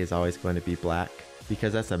inlay is always going to be black,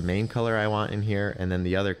 because that's the main color I want in here, and then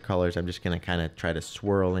the other colors I'm just going to kind of try to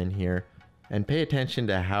swirl in here. And pay attention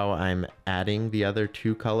to how I'm adding the other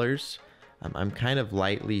 2 colors. I'm kind of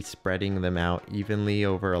lightly spreading them out evenly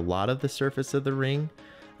over a lot of the surface of the ring,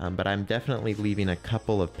 but I'm definitely leaving a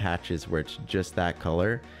couple of patches where it's just that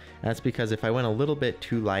color. That's because if I went a little bit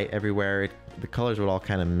too light everywhere, the colors would all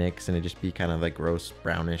kind of mix and it'd just be kind of a gross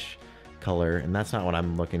brownish color, and that's not what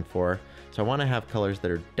I'm looking for. So I want to have colors that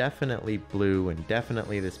are definitely blue and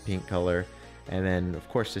definitely this pink color, and then of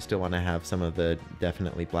course I still want to have some of the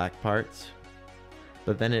definitely black parts.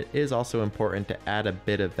 But then it is also important to add a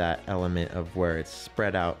bit of that element of where it's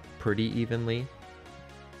spread out pretty evenly.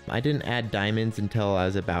 I didn't add diamonds until I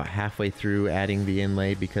was about halfway through adding the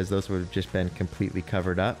inlay, because those would have just been completely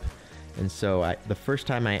covered up. And so the first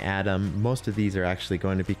time I add them, most of these are actually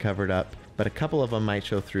going to be covered up, but a couple of them might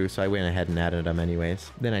show through, so I went ahead and added them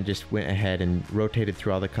anyways. Then I just went ahead and rotated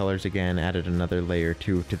through all the colors again, added another layer or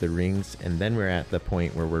 2 to the rings, and then we're at the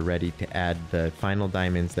point where we're ready to add the final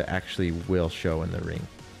diamonds that actually will show in the ring.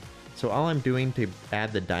 So all I'm doing to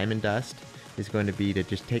add the diamond dust is going to be to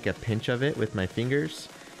just take a pinch of it with my fingers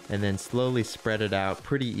and then slowly spread it out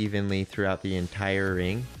pretty evenly throughout the entire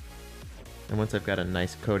ring. And once I've got a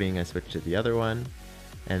nice coating, I switch to the other one,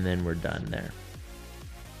 and then we're done there.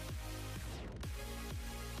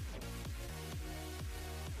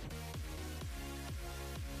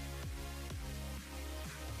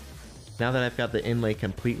 Now that I've got the inlay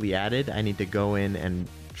completely added, I need to go in and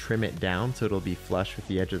trim it down so it'll be flush with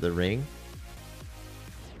the edge of the ring.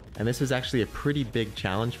 And this was actually a pretty big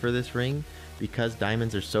challenge for this ring, because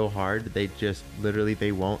diamonds are so hard, they just literally,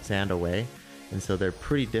 they won't sand away. And so they're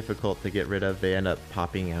pretty difficult to get rid of. They end up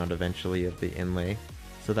popping out eventually of the inlay.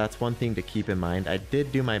 So that's one thing to keep in mind. I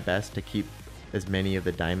did do my best to keep as many of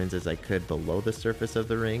the diamonds as I could below the surface of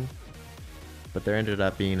the ring, but there ended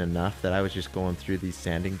up being enough that I was just going through these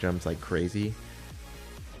sanding drums like crazy.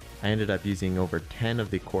 I ended up using over 10 of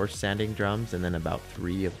the coarse sanding drums and then about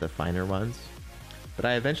 3 of the finer ones. But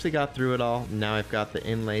I eventually got through it all. Now I've got the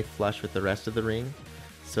inlay flush with the rest of the ring.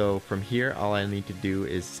 So from here, all I need to do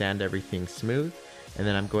is sand everything smooth, and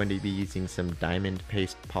then I'm going to be using some diamond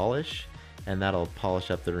paste polish, and that'll polish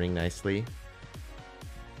up the ring nicely.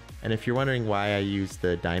 And if you're wondering why I use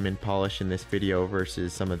the diamond polish in this video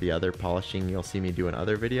versus some of the other polishing you'll see me do in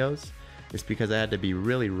other videos, it's because I had to be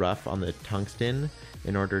really rough on the tungsten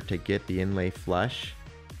in order to get the inlay flush.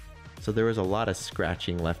 So there was a lot of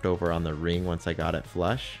scratching left over on the ring once I got it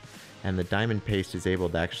flush, and the diamond paste is able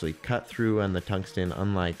to actually cut through on the tungsten,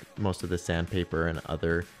 unlike most of the sandpaper and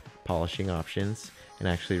other polishing options, and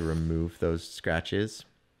actually remove those scratches.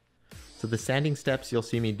 So the sanding steps you'll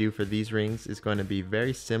see me do for these rings is going to be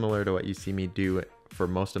very similar to what you see me do for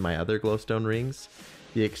most of my other glowstone rings.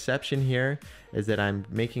 The exception here is that I'm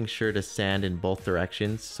making sure to sand in both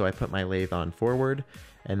directions. So I put my lathe on forward,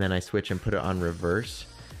 and then I switch and put it on reverse.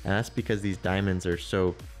 And that's because these diamonds are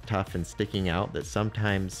so tough and sticking out that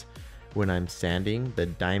sometimes when I'm sanding, the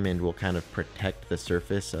diamond will kind of protect the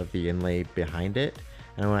surface of the inlay behind it,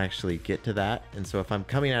 and I won't actually get to that. And so if I'm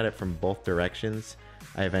coming at it from both directions,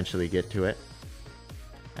 I eventually get to it.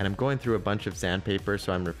 And I'm going through a bunch of sandpaper,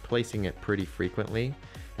 so I'm replacing it pretty frequently,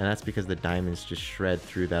 and that's because the diamonds just shred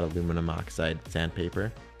through that aluminum oxide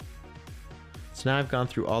sandpaper. So now I've gone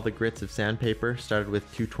through all the grits of sandpaper, started with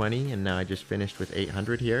 220 and now I just finished with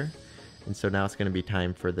 800 here. And so now it's going to be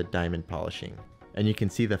time for the diamond polishing. And you can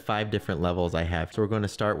see the 5 different levels I have. So we're going to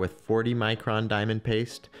start with 40 micron diamond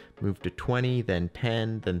paste, move to 20, then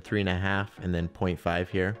 10, then 3.5, and then 0.5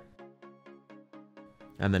 here.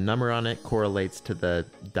 And the number on it correlates to the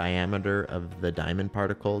diameter of the diamond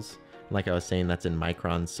particles. Like I was saying, that's in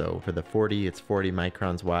microns. So for the 40, it's 40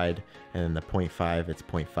 microns wide, and then the 0.5, it's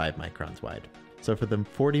 0.5 microns wide. So for the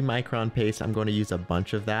 40 micron paste, I'm going to use a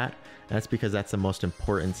bunch of that. And that's because that's the most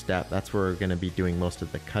important step. That's where we're going to be doing most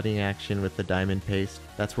of the cutting action with the diamond paste.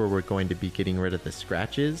 That's where we're going to be getting rid of the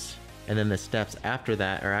scratches. And then the steps after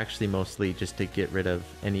that are actually mostly just to get rid of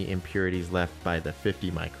any impurities left by the 50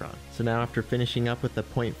 micron. So now after finishing up with the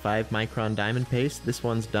 0.5 micron diamond paste, this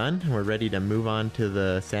one's done and we're ready to move on to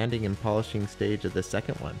the sanding and polishing stage of the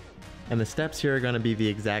second one. And the steps here are going to be the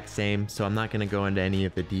exact same, so I'm not going to go into any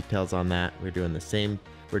of the details on that. We're doing the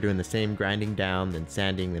same grinding down, then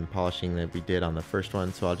sanding, then polishing that we did on the first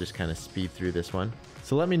one, so I'll just kind of speed through this one.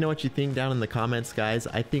 So let me know what you think down in the comments, guys.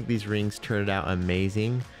 I think these rings turned out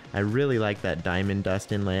amazing. I really like that diamond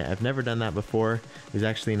dust inlay. I've never done that before. It was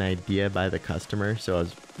actually an idea by the customer, so I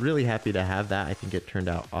was really happy to have that. I think it turned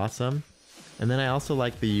out awesome. And then I also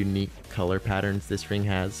like the unique color patterns this ring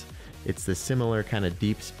has. It's the similar kind of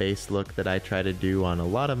deep space look that I try to do on a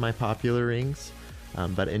lot of my popular rings,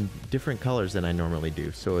 but in different colors than I normally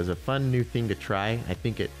do. So it was a fun new thing to try. I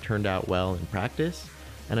think it turned out well in practice,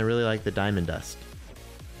 and I really like the diamond dust.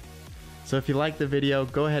 So if you liked the video,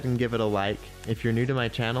 go ahead and give it a like. If you're new to my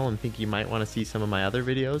channel and think you might want to see some of my other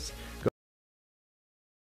videos, go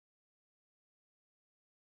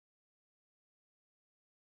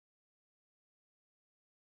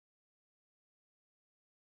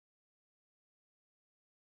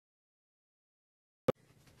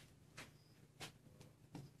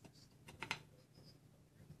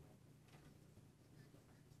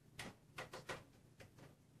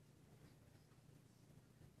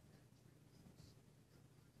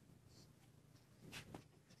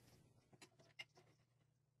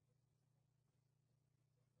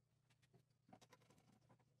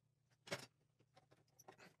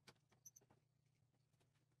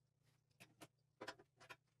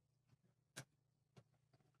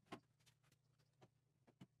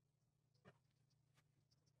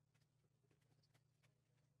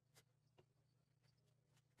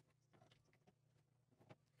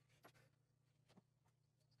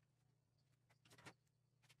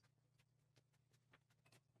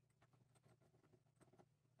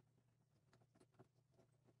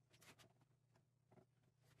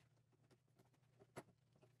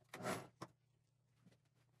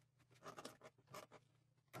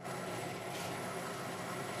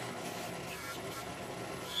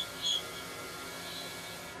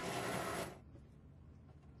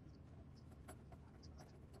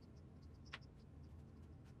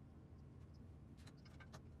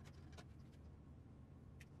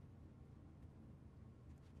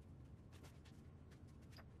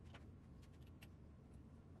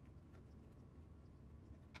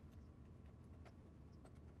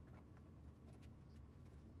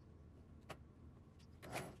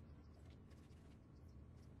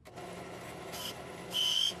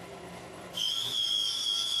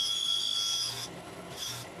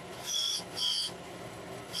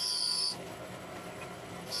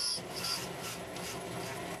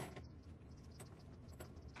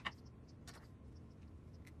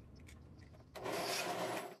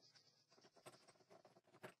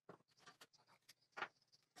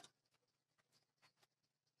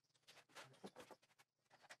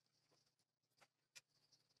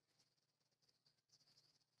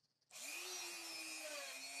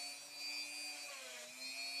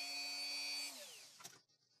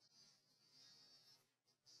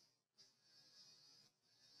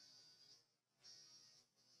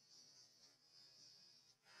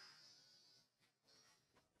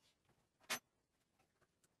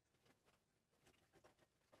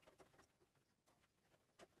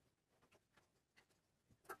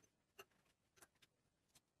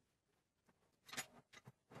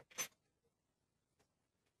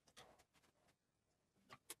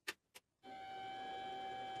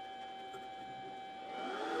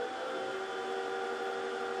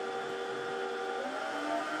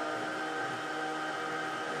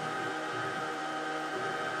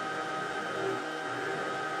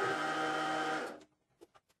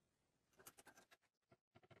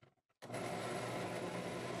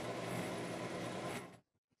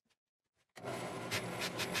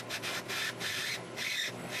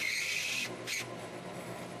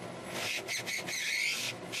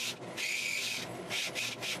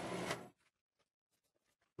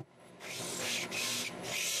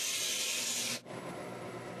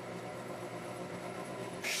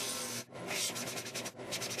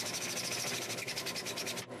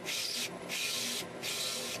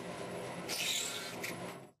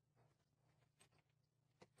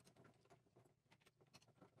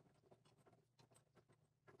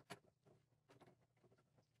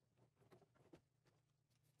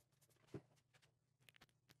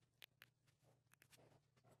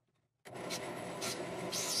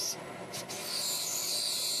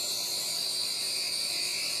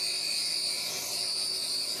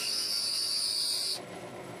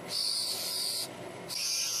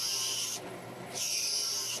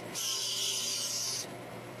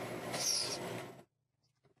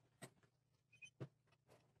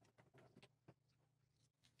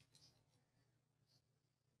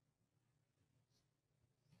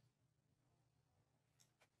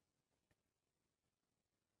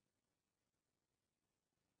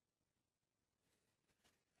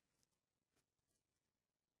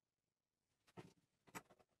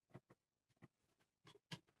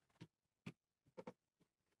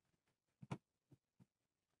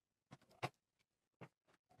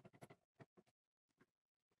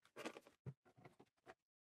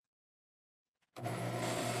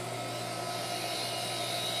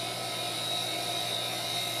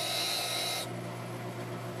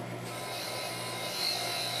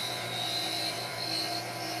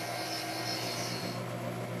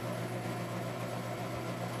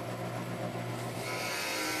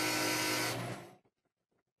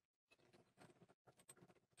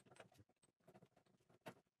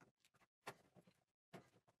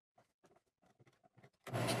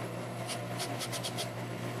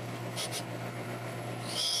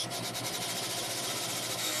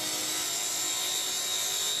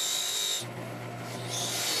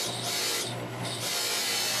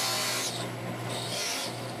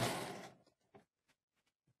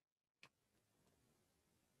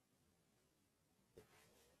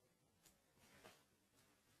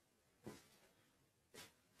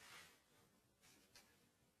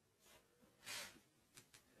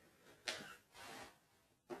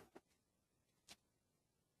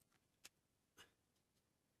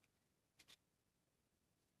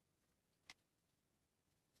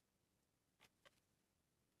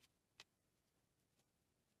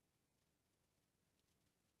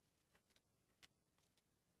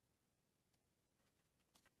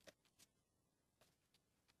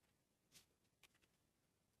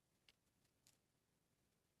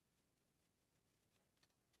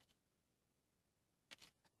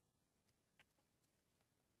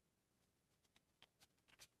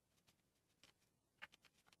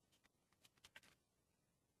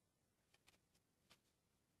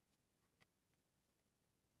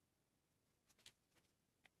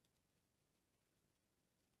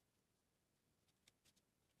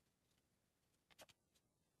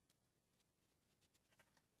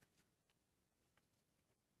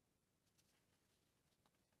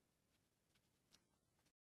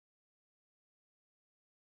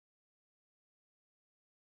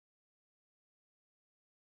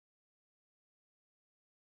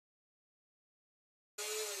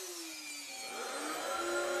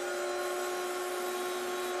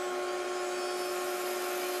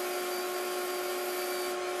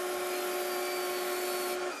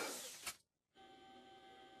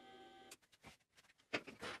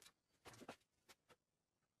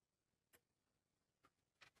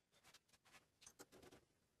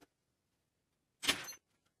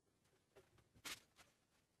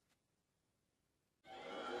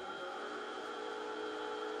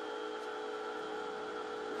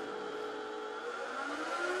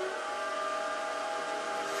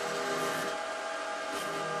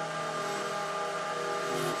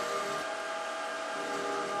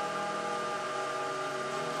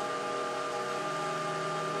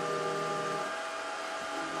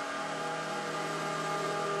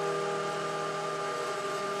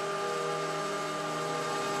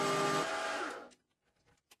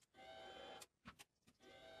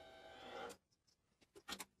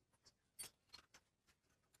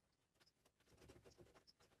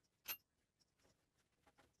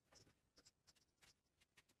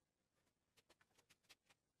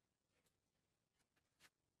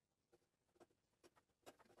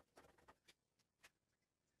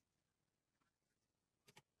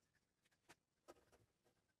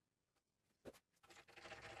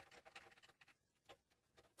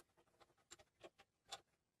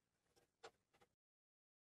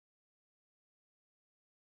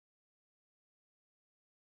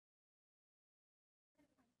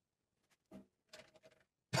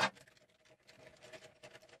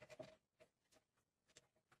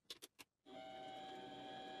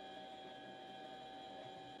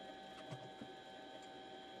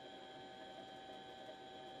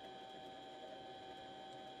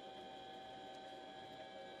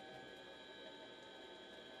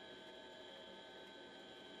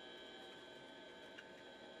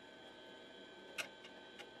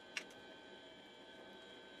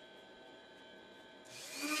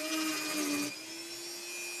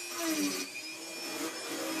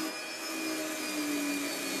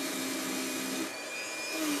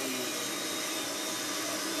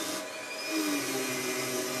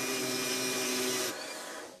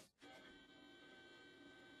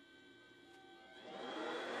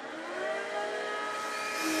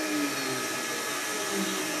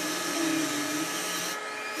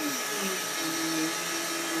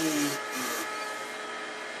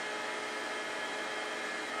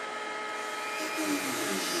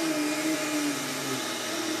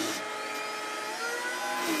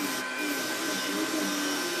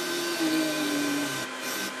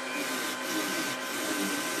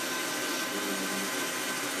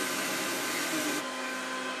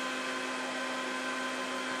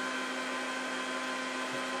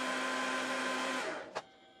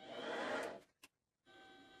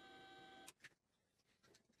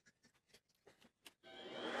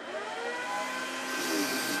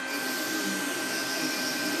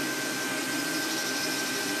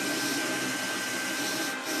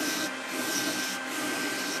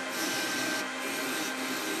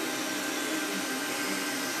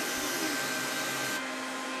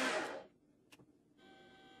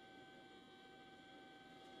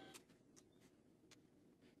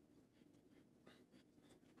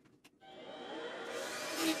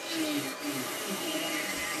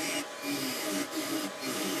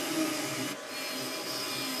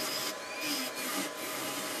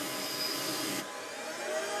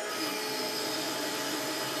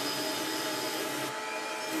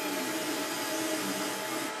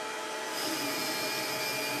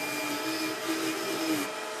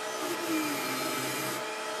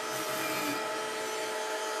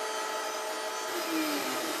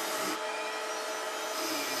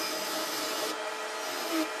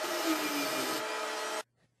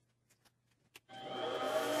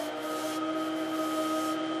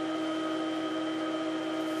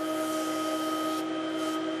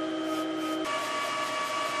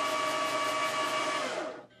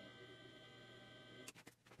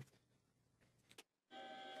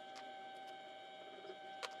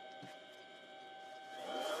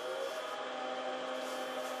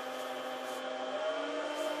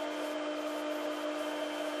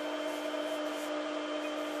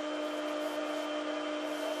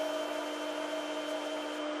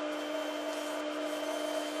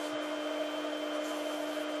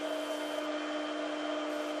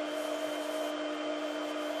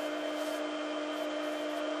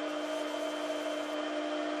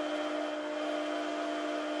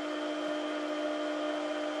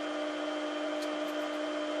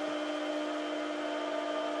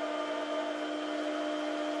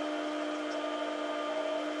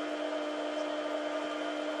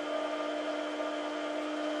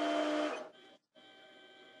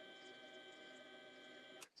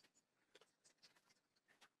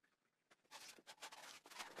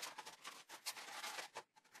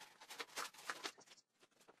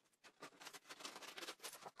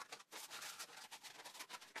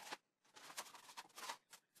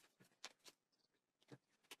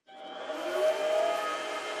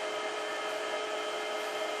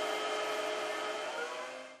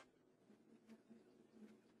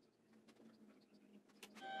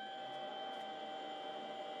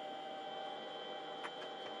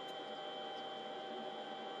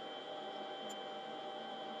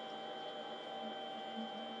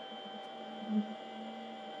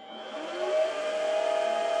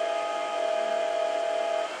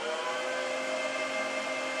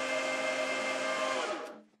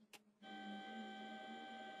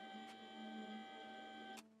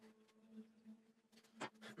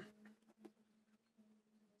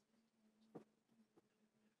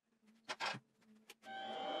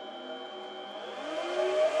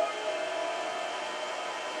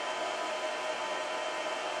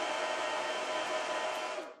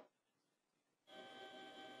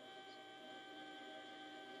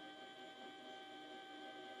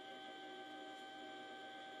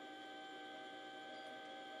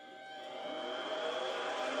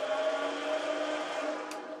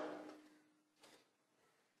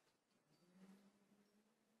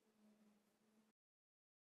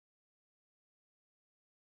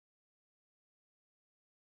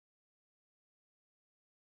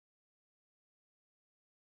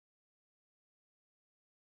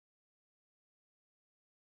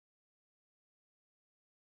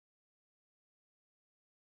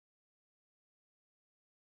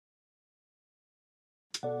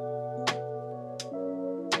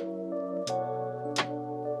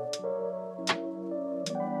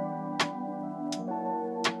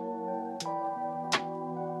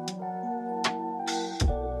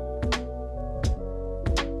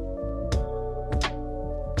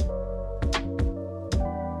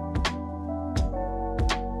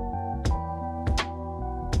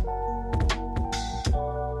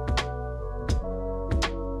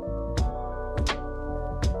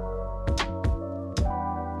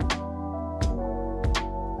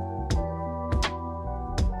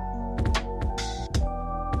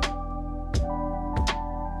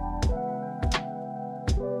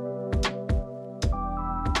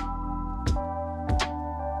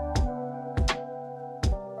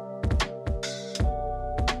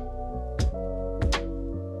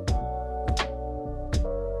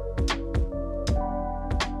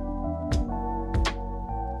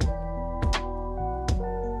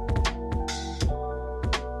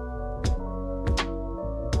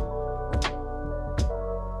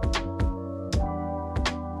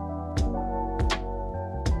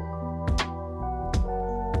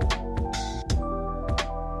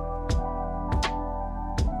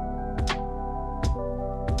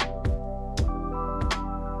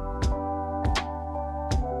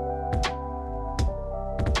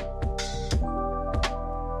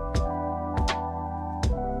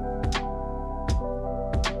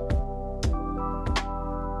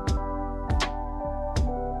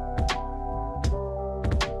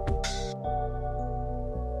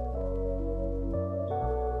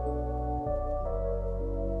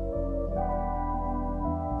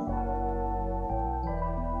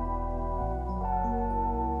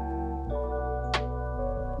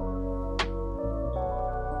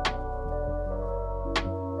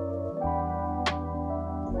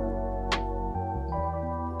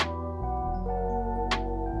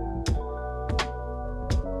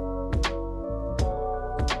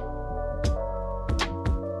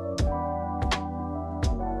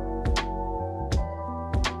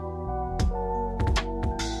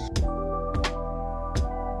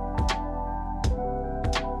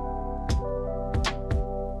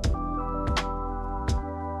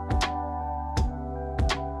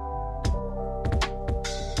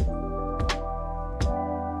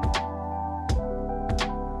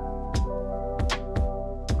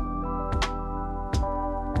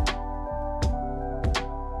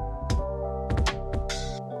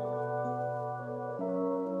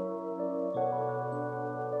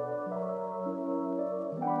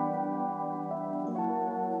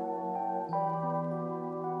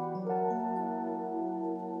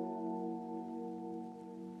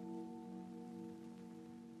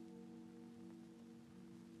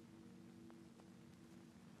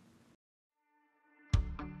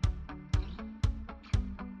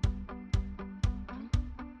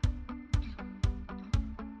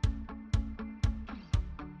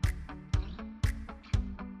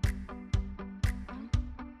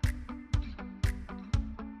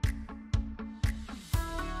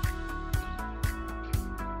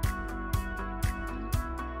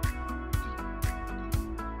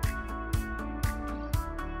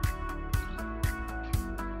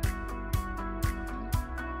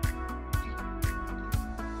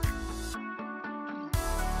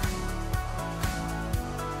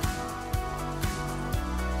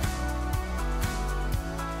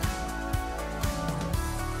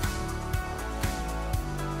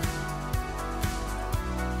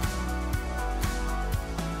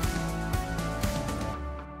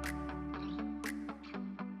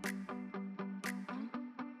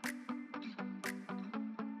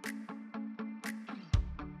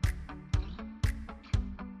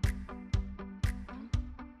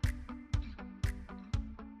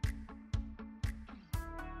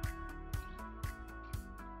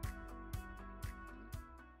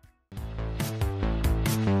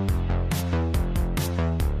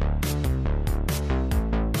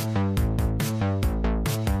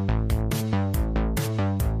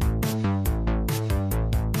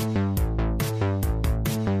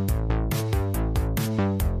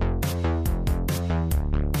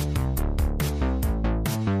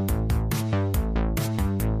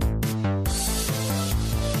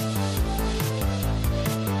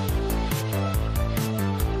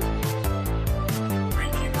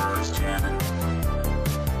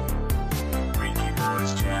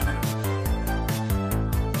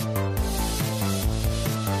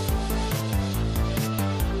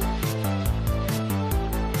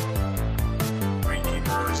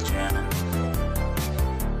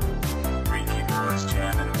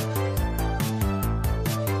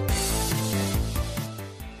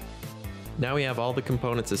Now we have all the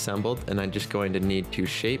components assembled, and I'm just going to need to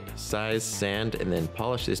shape, size, sand, and then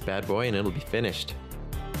polish this bad boy, and it'll be finished.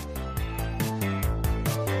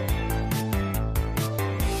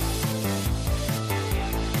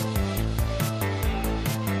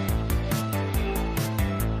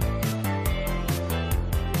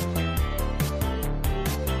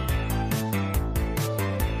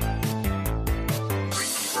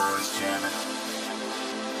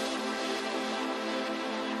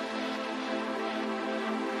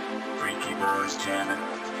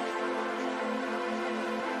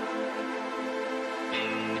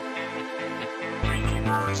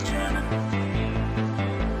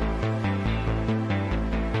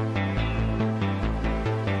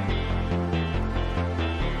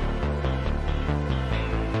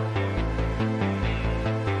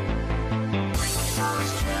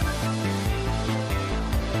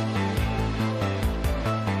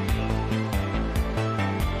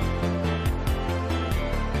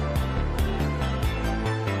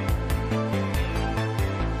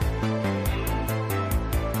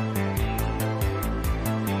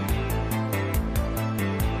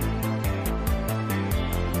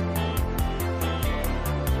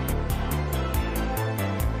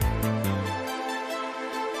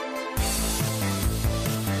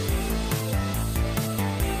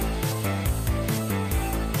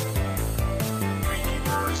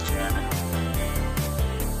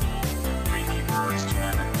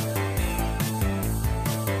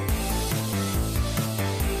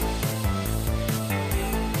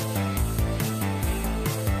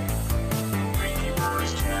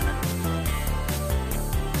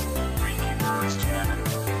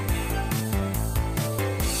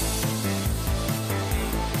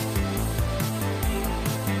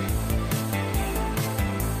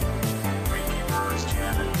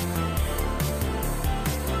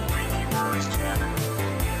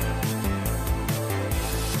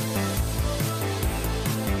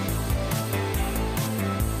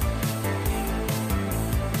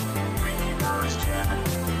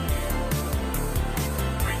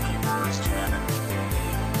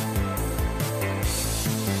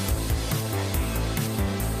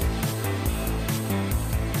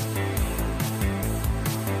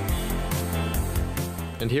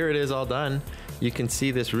 And here it is all done. You can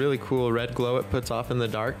see this really cool red glow it puts off in the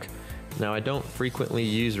dark. Now I don't frequently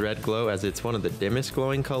use red glow as it's one of the dimmest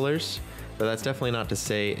glowing colors, but that's definitely not to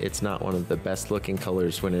say it's not one of the best looking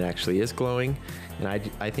colors when it actually is glowing, and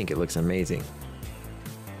I think it looks amazing.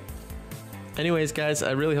 Anyways guys,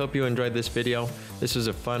 I really hope you enjoyed this video. This was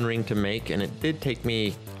a fun ring to make, and it did take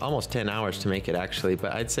me almost 10 hours to make it actually,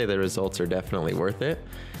 but I'd say the results are definitely worth it.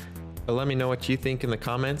 But let me know what you think in the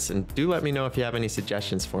comments, and do let me know if you have any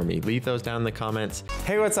suggestions for me. Leave those down in the comments.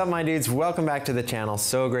 Hey, what's up my dudes? Welcome back to the channel.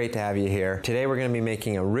 So great to have you here. Today we're gonna be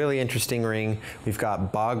making a really interesting ring. We've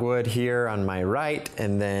got bogwood here on my right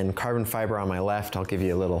and then carbon fiber on my left. I'll give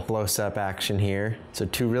you a little close-up action here. So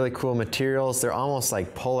two really cool materials. They're almost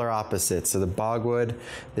like polar opposites. So the bogwood,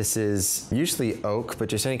 this is usually oak, but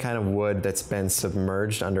just any kind of wood that's been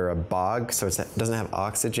submerged under a bog. So it doesn't have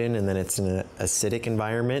oxygen, and then it's in an acidic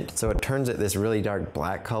environment. So it turns it this really dark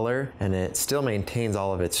black color, and it still maintains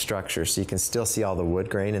all of its structure, so you can still see all the wood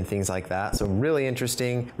grain and things like that. So really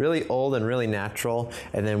interesting, really old and really natural.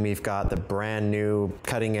 And then we've got the brand new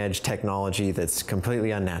cutting edge technology that's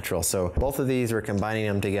completely unnatural. So both of these, we're combining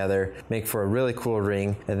them together, make for a really cool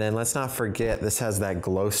ring. And then let's not forget, this has that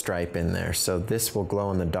glow stripe in there. So this will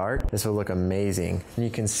glow in the dark. This will look amazing. And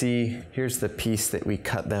you can see, here's the piece that we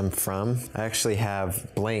cut them from. I actually have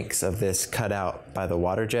blanks of this cut out by the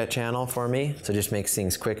water jet channel for me, so it just makes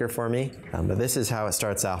things quicker for me. But this is how it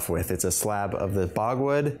starts off with. It's a slab of the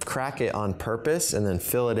bogwood, crack it on purpose, and then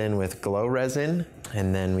fill it in with glow resin,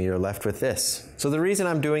 and then we are left with this. So the reason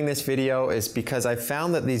I'm doing this video is because I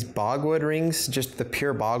found that these bogwood rings, just the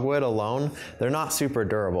pure bogwood alone, they're not super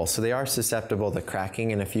durable. So they are susceptible to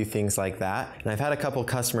cracking and a few things like that. And I've had a couple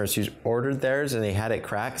customers who's ordered theirs and they had it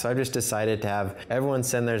crack. So I've just decided to have everyone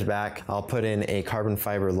send theirs back. I'll put in a carbon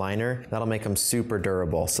fiber liner. That'll make them super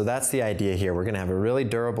durable. So that's the idea here. We're gonna have a really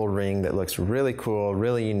durable ring that looks really cool,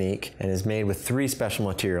 really unique, and is made with 3 special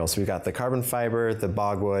materials. We've got the carbon fiber, the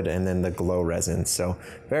bogwood, and then the glow resin. So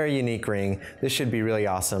very unique ring. This should be really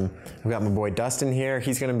awesome. I've got my boy Dustin here.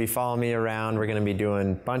 He's gonna be following me around. We're gonna be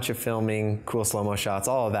doing a bunch of filming, cool slow-mo shots,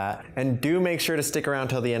 all of that. And do make sure to stick around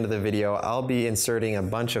till the end of the video. I'll be inserting a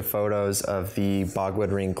bunch of photos of the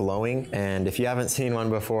bogwood ring glowing. And if you haven't seen one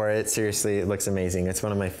before, it looks amazing. It's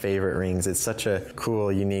one of my favorite rings. It's such a cool,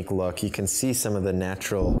 unique look. You can see some of the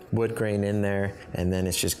natural wood grain in there, and then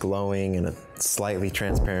it's just glowing and slightly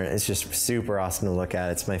transparent. It's just super awesome to look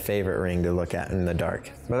at. It's my favorite ring to look at and in the dark.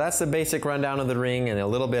 But that's the basic rundown of the ring and a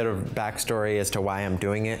little bit of backstory as to why I'm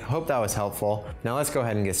doing it. Hope that was helpful. Now let's go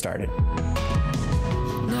ahead and get started.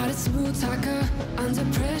 Not a smooth talker under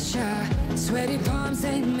pressure. Sweaty palms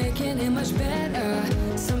ain't making it much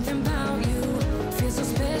better. Something about you feels so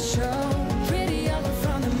special. Pretty up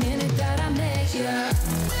from the minute that I met you.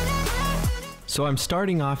 So I'm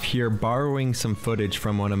starting off here borrowing some footage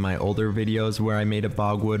from one of my older videos where I made a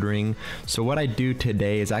bogwood ring. So what I do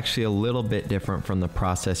today is actually a little bit different from the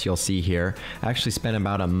process you'll see here. I actually spent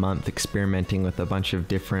about a month experimenting with a bunch of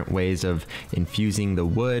different ways of infusing the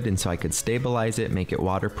wood, and so I could stabilize it, make it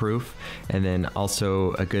waterproof, and then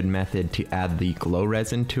also a good method to add the glow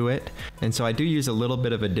resin to it. And so I do use a little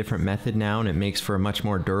bit of a different method now, and it makes for a much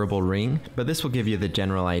more durable ring, but this will give you the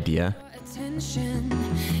general idea. Attention,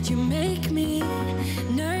 you make me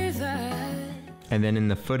nervous. And then in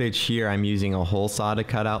the footage here, I'm using a hole saw to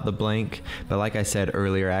cut out the blank. But like I said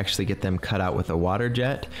earlier, I actually get them cut out with a water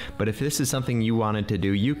jet. But if this is something you wanted to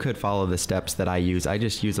do, you could follow the steps that I use. I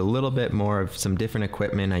just use a little bit more of some different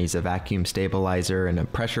equipment. I use a vacuum stabilizer and a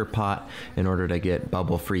pressure pot in order to get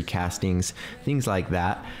bubble-free castings, things like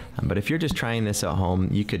that. But if you're just trying this at home,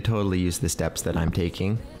 you could totally use the steps that I'm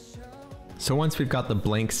taking. So once we've got the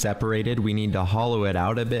blank separated, we need to hollow it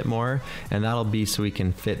out a bit more, and that'll be so we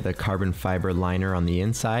can fit the carbon fiber liner on the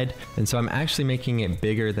inside. And so I'm actually making it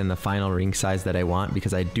bigger than the final ring size that I want,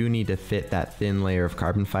 because I do need to fit that thin layer of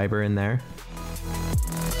carbon fiber in there.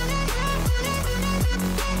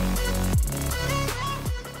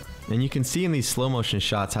 And you can see in these slow motion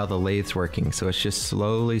shots how the lathe's working. So it's just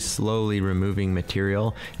slowly removing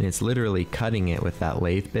material, and it's literally cutting it with that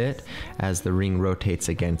lathe bit as the ring rotates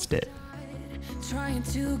against it. Trying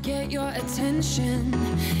to get your attention,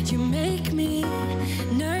 you make me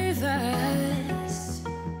nervous.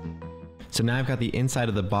 So now I've got the inside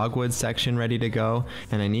of the bogwood section ready to go,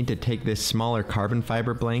 and I need to take this smaller carbon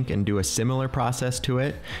fiber blank and do a similar process to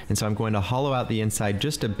it. And so I'm going to hollow out the inside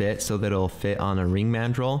just a bit so that it'll fit on a ring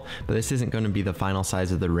mandrel, but this isn't going to be the final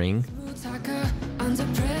size of the ring. Under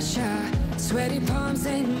pressure, sweaty palms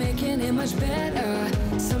ain't making it much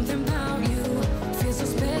better. Something about you feels so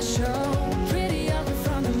special. Pretty up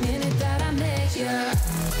from the minute that I met you.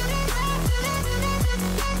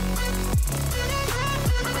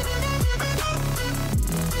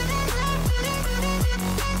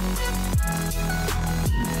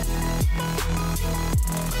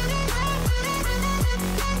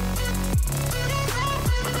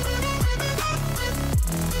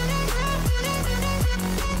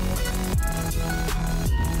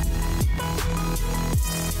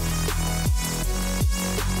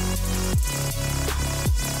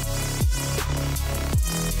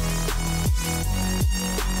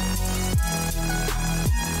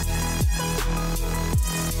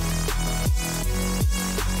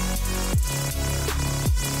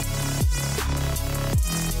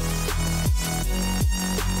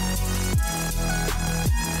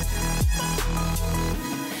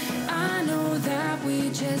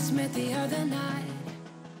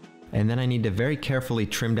 And then I need to very carefully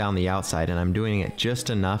trim down the outside, and I'm doing it just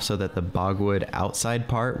enough so that the bogwood outside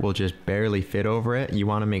part will just barely fit over it. You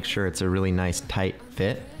want to make sure it's a really nice tight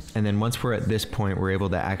fit. And then once we're at this point, we're able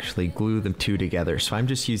to actually glue the two together. So I'm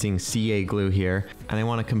just using CA glue here, and I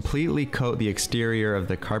want to completely coat the exterior of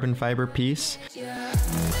the carbon fiber piece.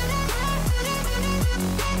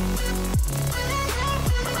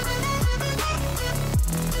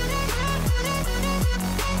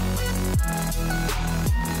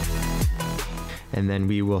 And then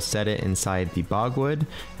we will set it inside the bogwood,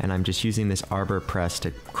 and I'm just using this arbor press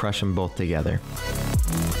to crush them both together.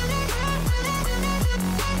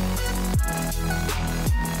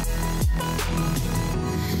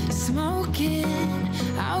 Smoking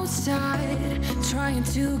outside, trying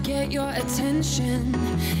to get your attention.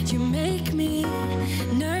 You make me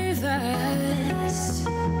nervous.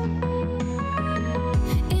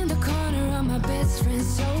 In the corner of my best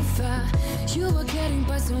friend's sofa, you were getting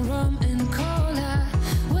by some rum and cola.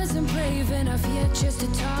 Wasn't brave enough yet just to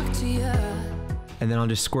talk to you. And then I'll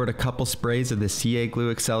just squirt a couple sprays of the CA glue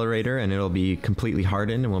accelerator, and it'll be completely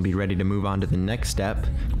hardened, and we'll be ready to move on to the next step,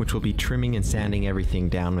 which will be trimming and sanding everything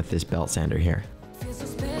down with this belt sander here. Feels so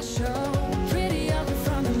special, pretty up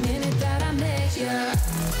from the minute that I met you.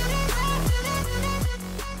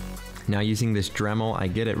 Now using this Dremel, I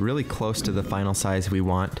get it really close to the final size we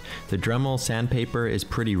want. The Dremel sandpaper is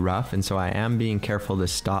pretty rough, and so I am being careful to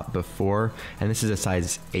stop before, and this is a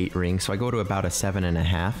size 8 ring, so I go to about a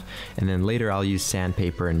 7.5, and then later I'll use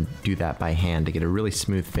sandpaper and do that by hand to get a really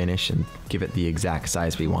smooth finish and give it the exact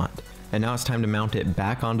size we want. And now it's time to mount it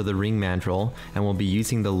back onto the ring mandrel, and we'll be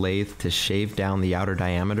using the lathe to shave down the outer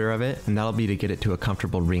diameter of it, and that'll be to get it to a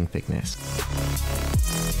comfortable ring thickness.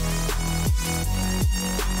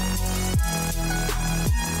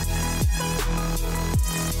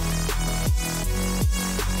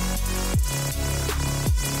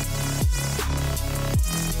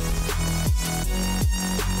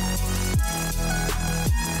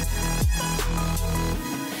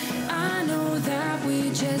 I know that we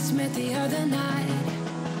just met the other night,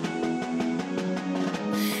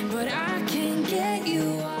 but I can't get you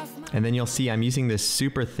off my... And then you'll see I'm using this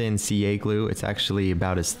super thin CA glue. It's actually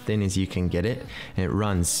about as thin as you can get it, and it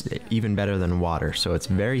runs even better than water. So it's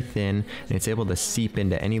very thin, and it's able to seep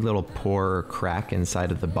into any little pore or crack inside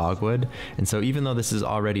of the bogwood. And so even though this is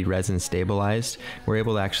already resin stabilized, we're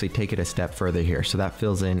able to actually take it a step further here. So that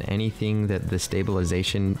fills in anything that the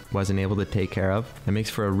stabilization wasn't able to take care of. It makes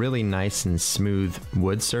for a really nice and smooth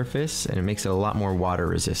wood surface, and it makes it a lot more water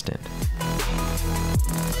resistant.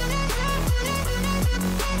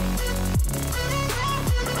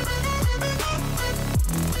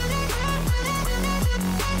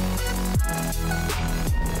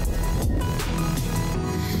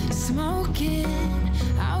 Smoking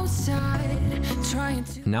outside, trying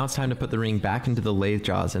to... Now it's time to put the ring back into the lathe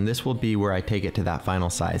jaws, and this will be where I take it to that final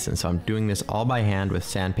size. And so I'm doing this all by hand with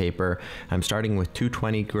sandpaper. I'm starting with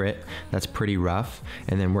 220 grit, that's pretty rough,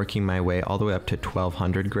 and then working my way all the way up to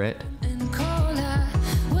 1200 grit. And cola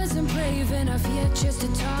wasn't brave enough yet just to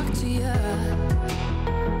talk to you.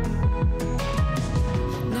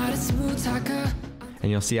 Not a smooth talker. And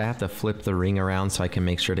you'll see I have to flip the ring around so I can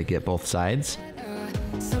make sure to get both sides.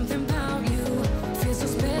 Something about you feels so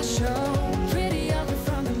special. Pretty up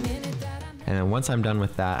from the minute that I... And then once I'm done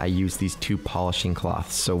with that, I use these two polishing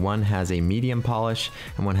cloths. So one has a medium polish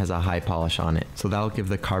and one has a high polish on it. So that'll give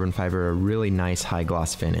the carbon fiber a really nice high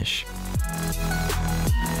gloss finish.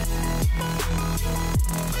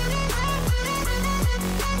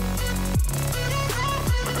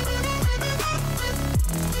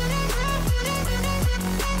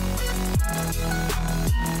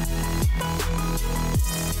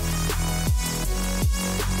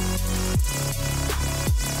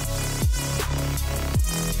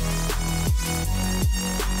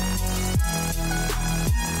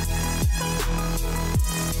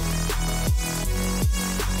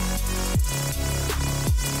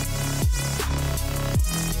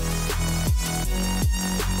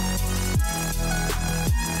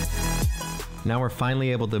 Now we're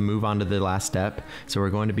finally able to move on to the last step, so we're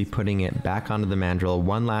going to be putting it back onto the mandrel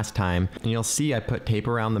one last time. And you'll see I put tape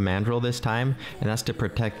around the mandrel this time, and that's to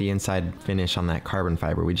protect the inside finish on that carbon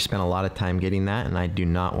fiber. We just spent a lot of time getting that, and I do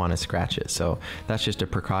not want to scratch it. So that's just a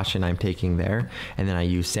precaution I'm taking there. And then I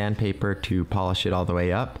use sandpaper to polish it all the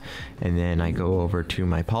way up. And then I go over to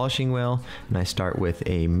my polishing wheel, and I start with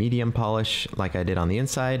a medium polish like I did on the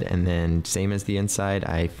inside, and then same as the inside,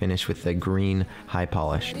 I finish with the green high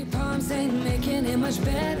polish. Palms ain't making it much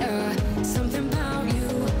better. Something about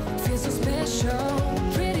you feels so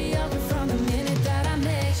special. Pretty up from the minute that I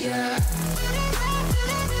met you.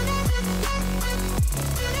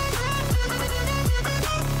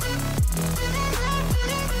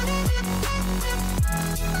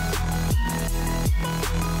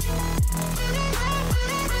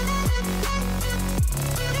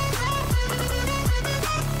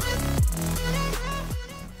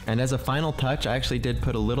 And as a final touch, I actually did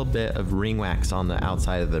put a little bit of ring wax on the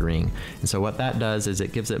outside of the ring. And so what that does is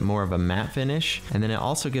it gives it more of a matte finish, and then it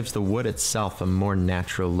also gives the wood itself a more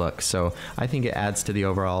natural look. So I think it adds to the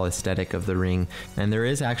overall aesthetic of the ring. And there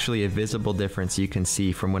is actually a visible difference you can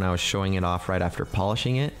see from when I was showing it off right after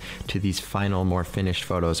polishing it to these final, more finished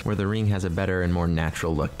photos where the ring has a better and more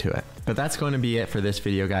natural look to it. But that's going to be it for this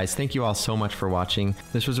video, guys. Thank you all so much for watching.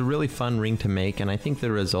 This was a really fun ring to make, and I think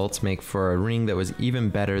the results make for a ring that was even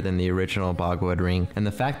better than the original bogwood ring. And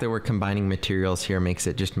the fact that we're combining materials here makes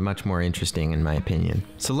it just much more interesting in my opinion.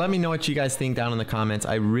 So let me know what you guys think down in the comments.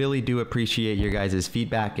 I really do appreciate your guys'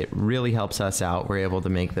 feedback. It really helps us out. We're able to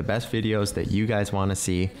make the best videos that you guys want to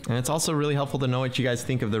see. And it's also really helpful to know what you guys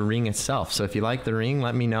think of the ring itself. So if you like the ring,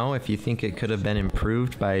 let me know. If you think it could have been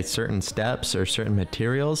improved by certain steps or certain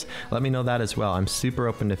materials, let me know that as well. I'm super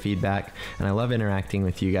open to feedback, and I love interacting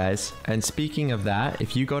with you guys. And speaking of that,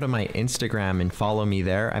 if you go to my Instagram and follow me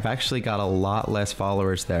there, I've actually got a lot less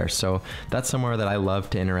followers there. So that's somewhere that I love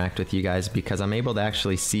to interact with you guys because I'm able to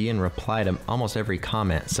actually see and reply to almost every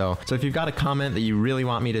comment. So if you've got a comment that you really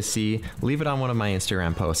want me to see, leave it on one of my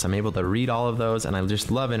Instagram posts. I'm able to read all of those, and I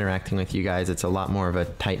just love interacting with you guys. It's a lot more of a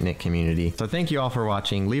tight-knit community. So thank you all for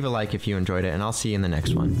watching. Leave a like if you enjoyed it, and I'll see you in the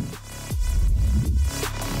next one.